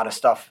a lot of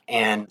stuff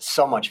and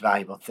so much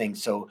valuable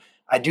things. So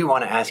I do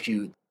want to ask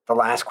you the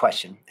last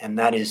question, and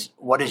that is,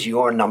 what is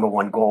your number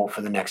one goal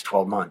for the next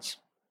 12 months?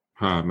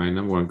 My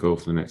number one goal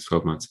for the next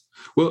 12 months.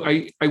 Well,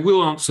 I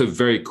will answer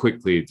very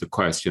quickly the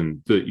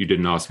question that you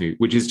didn't ask me,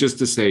 which is just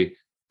to say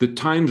the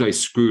times I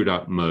screwed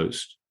up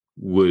most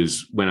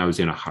was when I was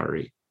in a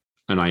hurry.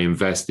 And I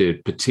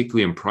invested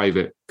particularly in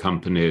private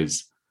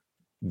companies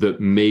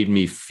that made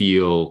me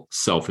feel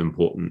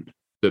self-important,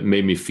 that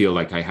made me feel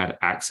like I had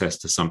access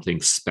to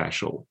something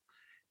special.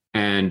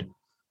 And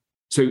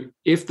so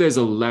if there's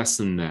a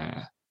lesson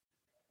there,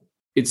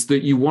 it's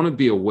that you want to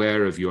be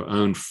aware of your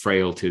own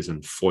frailties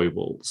and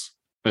foibles.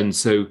 And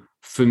so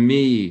for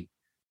me,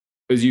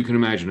 as you can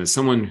imagine, as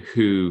someone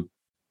who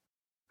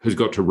has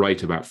got to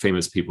write about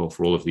famous people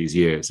for all of these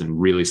years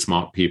and really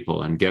smart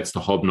people and gets to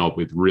hobnob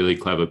with really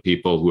clever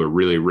people who are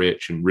really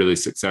rich and really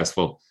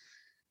successful,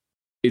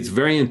 it's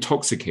very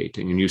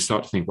intoxicating. And you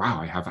start to think,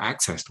 wow, I have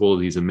access to all of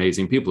these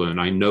amazing people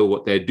and I know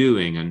what they're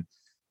doing.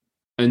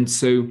 And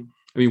so,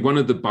 one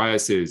of the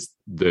biases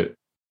that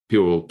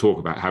people talk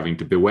about having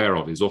to beware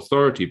of is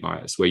authority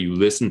bias, where you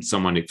listen to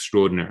someone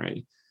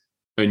extraordinary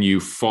and you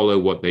follow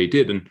what they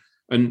did.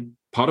 And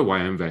part of why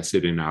I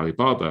invested in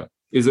Alibaba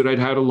is that I'd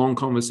had a long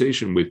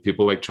conversation with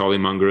people like Charlie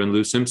Munger and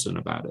Lou Simpson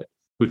about it,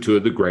 who are 2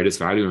 of the greatest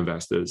value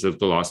investors of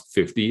the last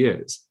 50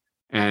 years.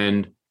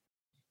 And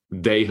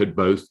they had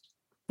both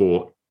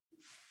bought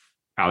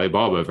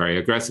Alibaba very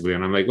aggressively.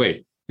 And I'm like,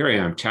 wait, here I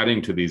am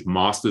chatting to these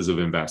masters of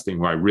investing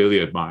who I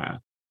really admire,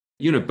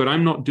 but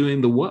I'm not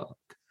doing the work.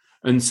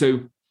 And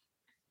so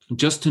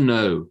just to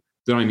know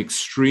that I'm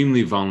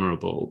extremely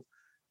vulnerable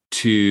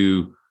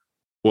to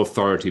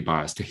authority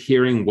bias, to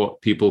hearing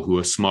what people who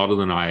are smarter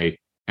than I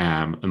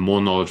am and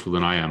more knowledgeable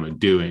than I am are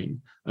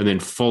doing, and then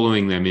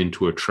following them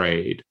into a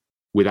trade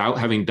without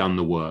having done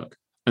the work.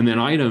 And then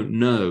I don't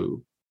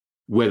know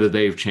whether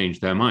they've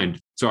changed their mind.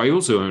 So I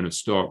also own a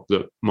stock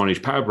that Monish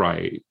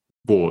Pabrai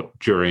bought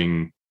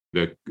during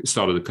the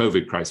start of the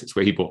COVID crisis,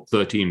 where he bought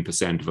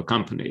 13% of a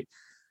company.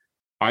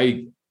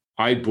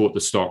 I bought the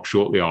stock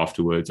shortly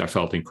afterwards. I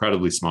felt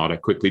incredibly smart. I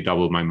quickly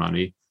doubled my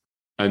money.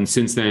 And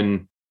since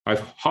then,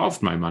 I've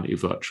halved my money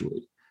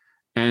virtually.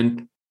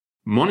 And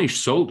Monish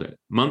sold it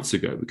months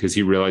ago because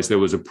he realized there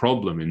was a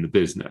problem in the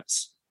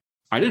business.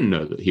 I didn't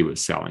know that he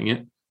was selling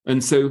it.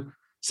 And so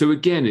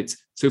again,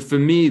 so for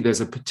me,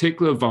 there's a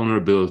particular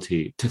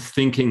vulnerability to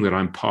thinking that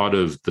I'm part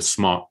of the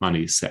smart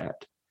money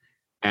set.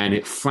 And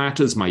it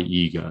flatters my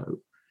ego.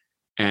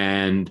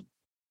 And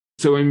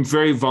so I'm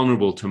very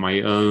vulnerable to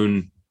my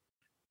own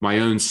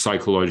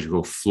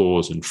psychological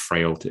flaws and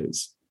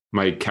frailties,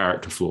 my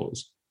character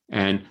flaws.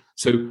 And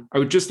so I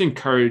would just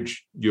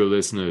encourage your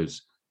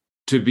listeners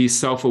to be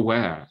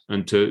self-aware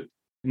and to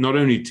not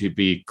only to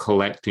be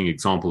collecting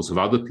examples of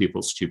other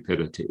people's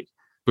stupidity,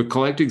 but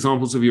collect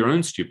examples of your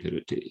own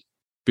stupidity.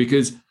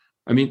 Because,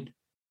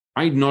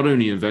 I not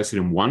only invested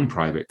in one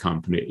private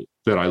company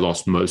that I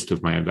lost most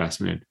of my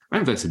investment in, I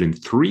invested in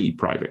 3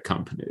 private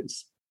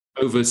companies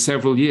over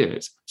several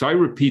years. So I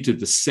repeated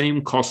the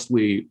same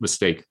costly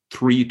mistake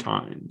 3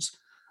 times.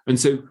 And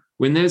so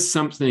when there's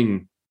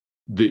something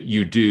that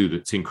you do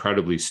that's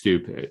incredibly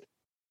stupid,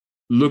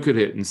 look at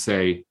it and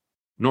say,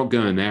 not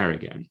going there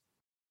again.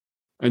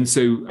 And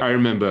so I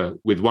remember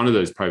with one of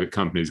those private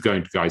companies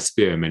going to Guy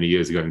Spear many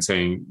years ago and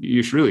saying,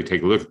 you should really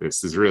take a look at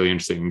this. This is really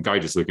interesting. And Guy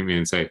just looked at me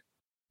and say,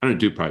 I don't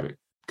do private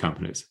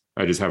companies.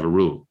 I just have a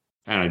rule.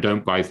 And I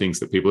don't buy things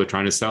that people are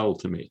trying to sell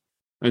to me.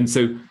 And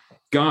so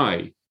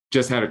Guy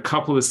just had a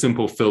couple of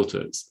simple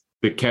filters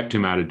that kept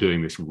him out of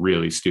doing this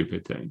really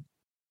stupid thing.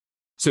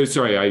 So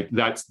sorry,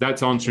 that's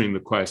answering the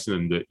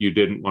question that you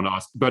didn't want to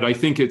ask. But I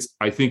think it's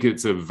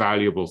a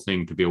valuable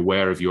thing to be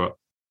aware of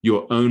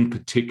your own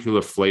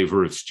particular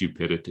flavor of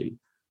stupidity.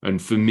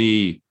 And for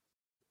me,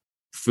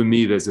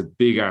 there's a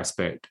big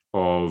aspect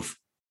of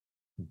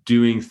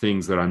doing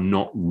things that I'm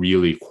not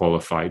really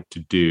qualified to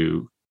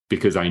do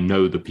because I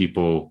know the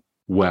people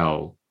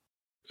well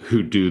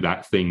who do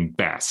that thing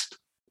best.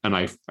 And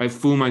I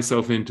fool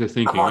myself into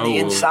thinking, I'm on the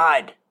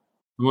inside.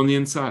 I'm on the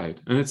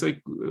inside. And it's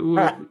like,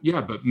 well,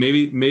 yeah, but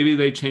maybe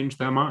they changed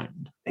their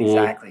mind.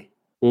 Exactly.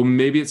 Or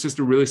maybe it's just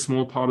a really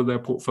small part of their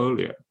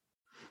portfolio.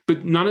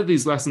 But none of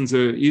these lessons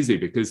are easy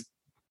because,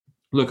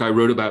 look, I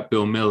wrote about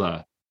Bill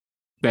Miller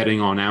betting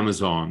on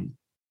Amazon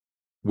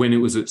when it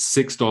was at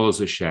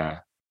 $6 a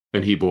share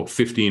and he bought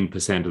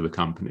 15% of the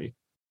company.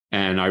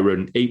 And I wrote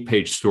an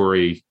 8-page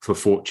story for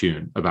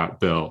Fortune about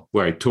Bill,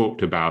 where I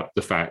talked about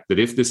the fact that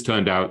if this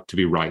turned out to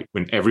be right,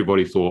 when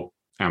everybody thought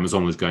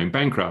Amazon was going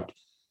bankrupt,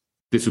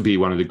 this would be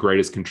one of the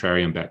greatest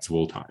contrarian bets of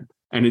all time.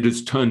 And it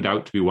has turned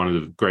out to be one of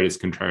the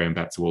greatest contrarian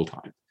bets of all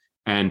time.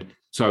 And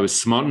so I was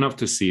smart enough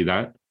to see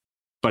that,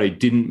 but I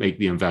didn't make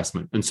the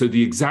investment. And so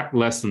the exact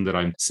lesson that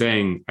I'm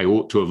saying I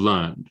ought to have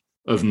learned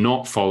of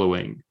not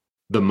following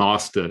the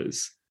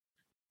masters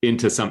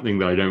into something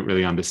that I don't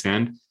really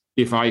understand,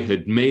 if I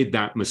had made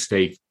that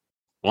mistake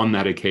on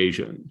that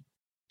occasion,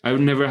 I would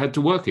never had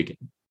to work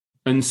again.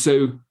 And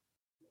so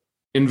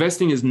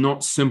investing is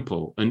not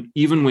simple. And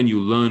even when you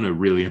learn a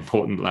really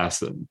important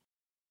lesson,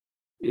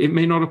 it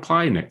may not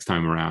apply next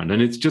time around.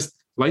 And it's just,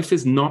 life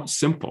is not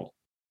simple.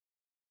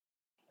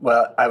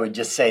 Well, I would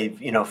just say,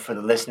 for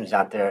the listeners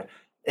out there,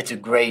 it's a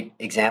great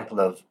example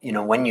of,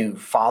 when you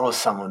follow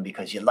someone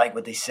because you like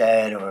what they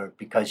said or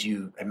because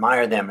you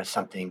admire them or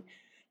something,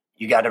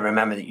 you got to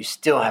remember that you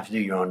still have to do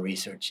your own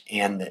research,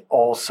 and that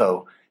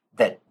also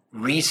that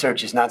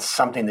research is not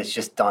something that's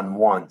just done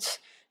once.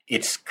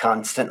 It's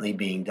constantly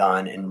being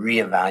done and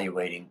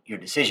reevaluating your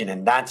decision.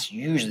 And that's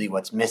usually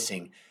what's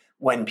missing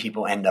when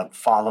people end up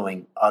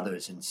following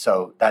others. And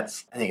so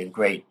that's, I think, a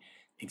great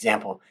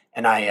example.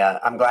 And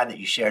I'm glad that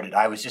you shared it.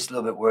 I was just a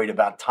little bit worried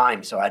about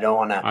time, so I don't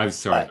want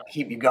to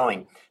keep you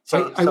going.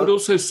 So I would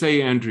also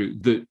say, Andrew,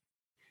 that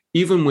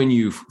even when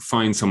you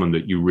find someone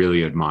that you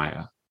really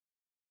admire,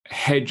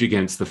 hedge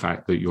against the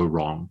fact that you're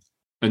wrong.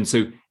 And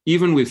so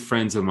even with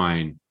friends of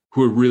mine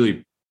who are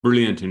really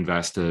brilliant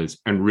investors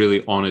and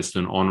really honest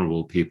and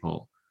honorable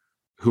people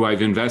who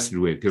I've invested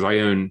with, because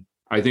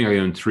I think I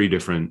own 3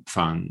 different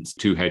funds,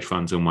 2 hedge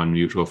funds and 1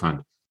 mutual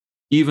fund.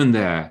 Even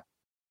there,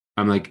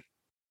 I'm like,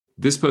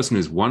 this person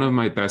is one of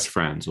my best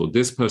friends, or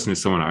this person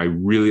is someone I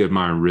really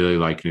admire and really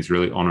like and is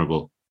really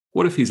honorable.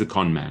 What if he's a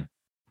con man?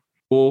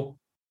 Or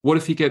what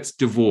if he gets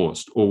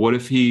divorced? Or what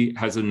if he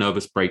has a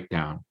nervous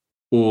breakdown?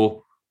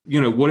 Or,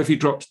 what if he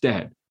drops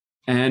dead?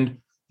 And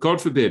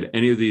God forbid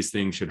any of these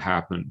things should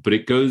happen. But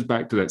it goes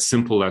back to that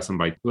simple lesson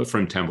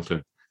from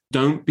Templeton.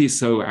 Don't be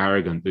so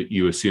arrogant that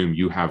you assume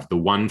you have the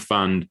one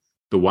fund,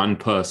 the one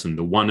person,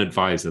 the one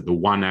advisor, the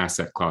one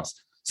asset class.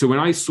 So when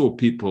I saw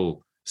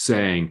people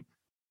saying,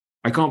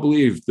 I can't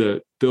believe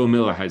that Bill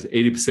Miller has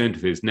 80%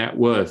 of his net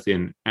worth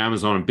in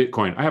Amazon and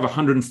Bitcoin, I have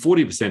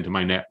 140% of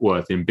my net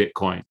worth in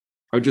Bitcoin,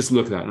 I would just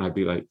look at that and I'd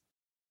be like,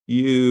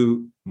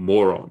 you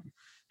moron.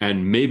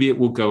 And maybe it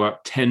will go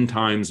up 10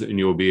 times and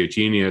you'll be a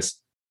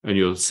genius and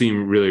you'll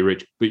seem really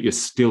rich, but you're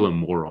still a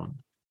moron.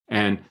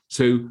 And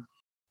so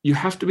you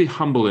have to be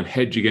humble and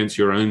hedge against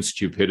your own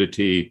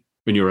stupidity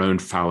and your own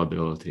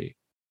fallibility.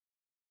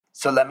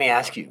 So let me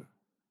ask you,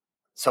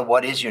 so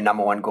what is your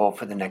number one goal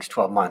for the next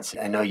 12 months?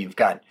 I know you've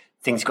got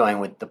things going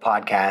with the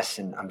podcast,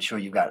 and I'm sure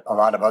you've got a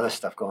lot of other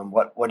stuff going.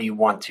 What do you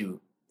want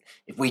to,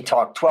 if we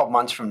talk 12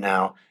 months from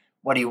now,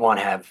 what do you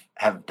want to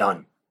have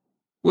done?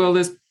 Well,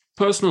 there's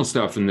personal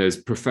stuff and there's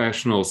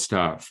professional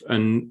stuff.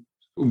 And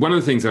one of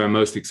the things that I'm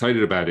most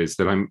excited about is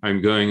that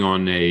I'm going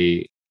on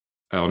a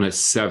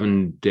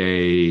 7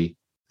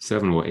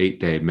 or 8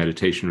 day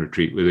meditation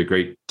retreat with a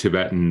great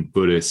Tibetan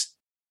Buddhist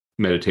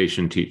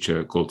meditation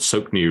teacher called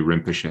Tsoknyu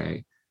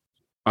Rinpoche.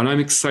 And I'm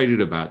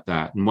excited about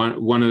that. And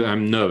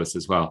I'm nervous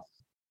as well.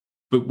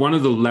 But one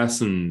of the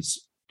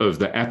lessons of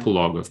the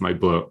epilogue of my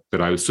book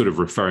that I was sort of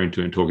referring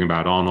to and talking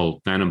about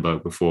Arnold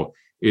Dannenberg before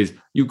is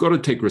you've got to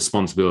take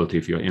responsibility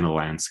if you're in a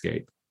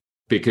landscape,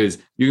 because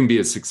you can be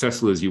as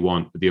successful as you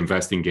want with the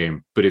investing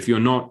game. But if you're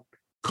not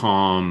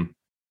calm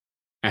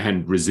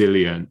and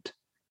resilient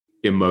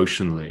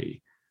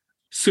emotionally,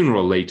 sooner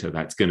or later,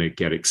 that's going to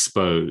get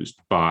exposed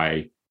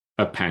by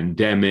a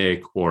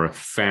pandemic or a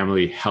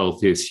family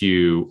health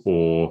issue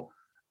or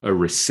a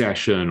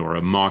recession or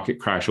a market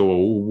crash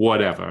or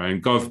whatever.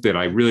 And God forbid,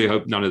 I really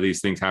hope none of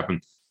these things happen,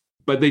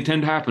 but they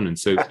tend to happen. And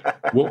so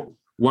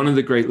one of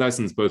the great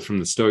lessons, both from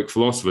the Stoic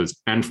philosophers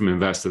and from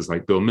investors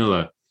like Bill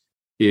Miller,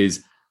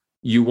 is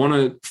you want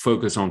to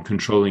focus on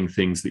controlling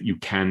things that you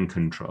can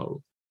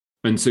control.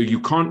 And so you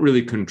can't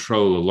really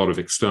control a lot of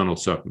external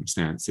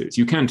circumstances.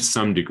 You can to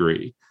some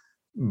degree,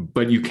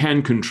 but you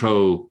can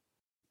control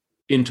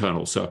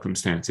internal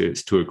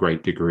circumstances to a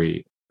great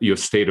degree, your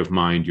state of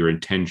mind, your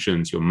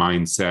intentions, your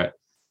mindset.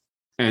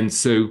 And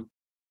so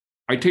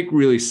I take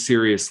really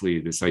seriously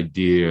this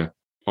idea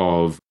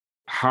of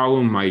how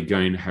am I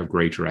going to have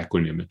greater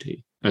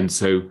equanimity? And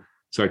so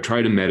I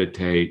try to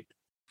meditate.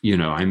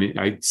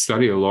 I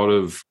study a lot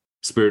of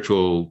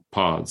spiritual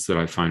paths that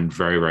I find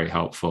very, very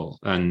helpful.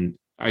 And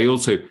I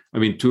also,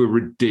 to a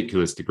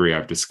ridiculous degree,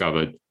 I've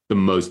discovered the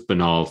most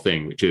banal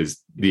thing, which is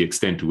the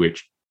extent to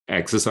which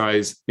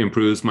exercise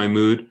improves my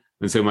mood.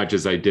 And so much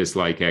as I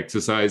dislike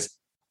exercise,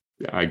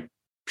 I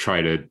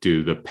try to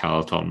do the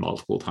Peloton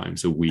multiple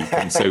times a week.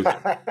 And so,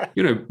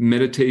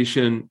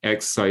 meditation,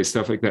 exercise,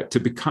 stuff like that, to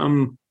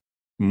become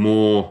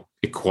more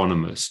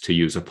equanimous, to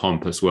use a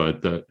pompous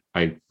word that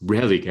I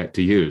rarely get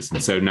to use.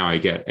 And so now I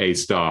get A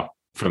star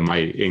from my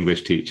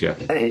English teacher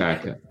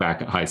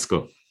back at high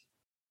school.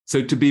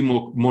 So to be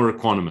more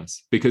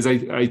equanimous, because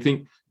I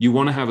think you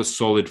want to have a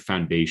solid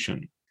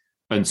foundation.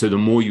 And so the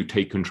more you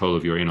take control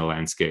of your inner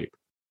landscape,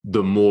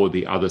 the more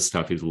the other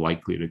stuff is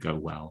likely to go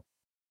well.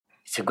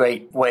 It's a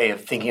great way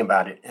of thinking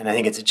about it. And I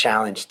think it's a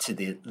challenge to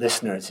the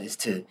listeners is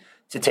to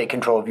take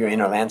control of your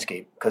inner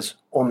landscape, because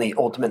only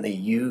ultimately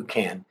you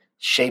can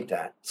shape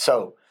that.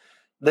 So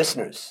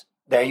listeners,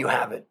 there you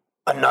have it.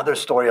 Another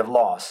story of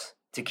loss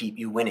to keep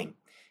you winning.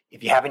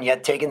 If you haven't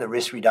yet taken the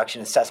risk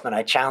reduction assessment,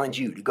 I challenge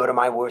you to go to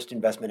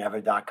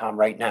myworstinvestmentever.com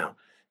right now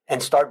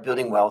and start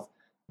building wealth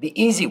the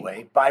easy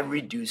way by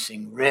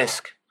reducing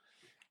risk.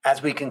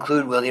 As we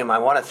conclude, William, I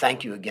want to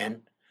thank you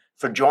again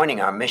for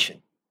joining our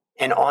mission.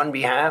 And on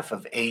behalf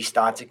of A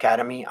Stotz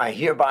Academy, I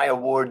hereby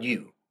award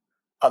you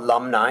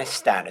alumni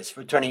status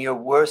for turning your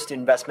worst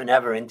investment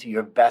ever into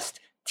your best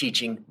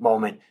teaching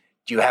moment.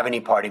 Do you have any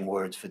parting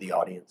words for the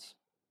audience?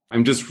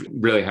 I'm just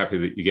really happy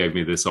that you gave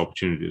me this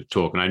opportunity to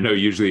talk. And I know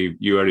usually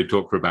you already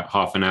talk for about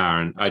half an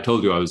hour. And I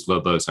told you I was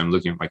verbose. I'm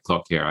looking at my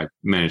clock here. I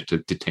managed to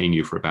detain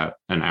you for about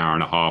an hour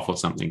and a half or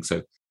something.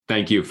 So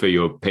thank you for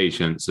your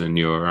patience and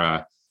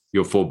your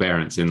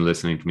forbearance in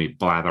listening to me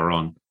blather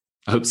on.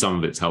 I hope some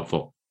of it's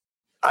helpful.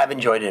 I've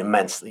enjoyed it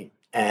immensely,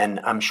 and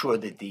I'm sure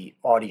that the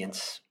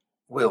audience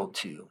will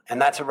too.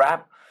 And that's a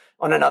wrap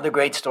on another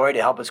great story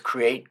to help us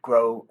create,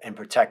 grow, and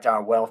protect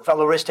our wealth.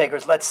 Fellow risk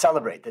takers, let's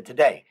celebrate that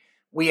today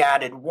we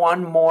added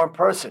one more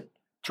person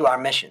to our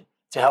mission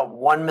to help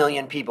 1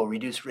 million people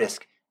reduce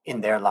risk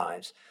in their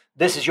lives.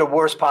 This is your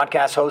Worst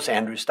podcast host,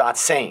 Andrew Stotz,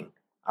 saying,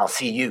 I'll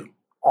see you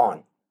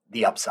on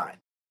the upside.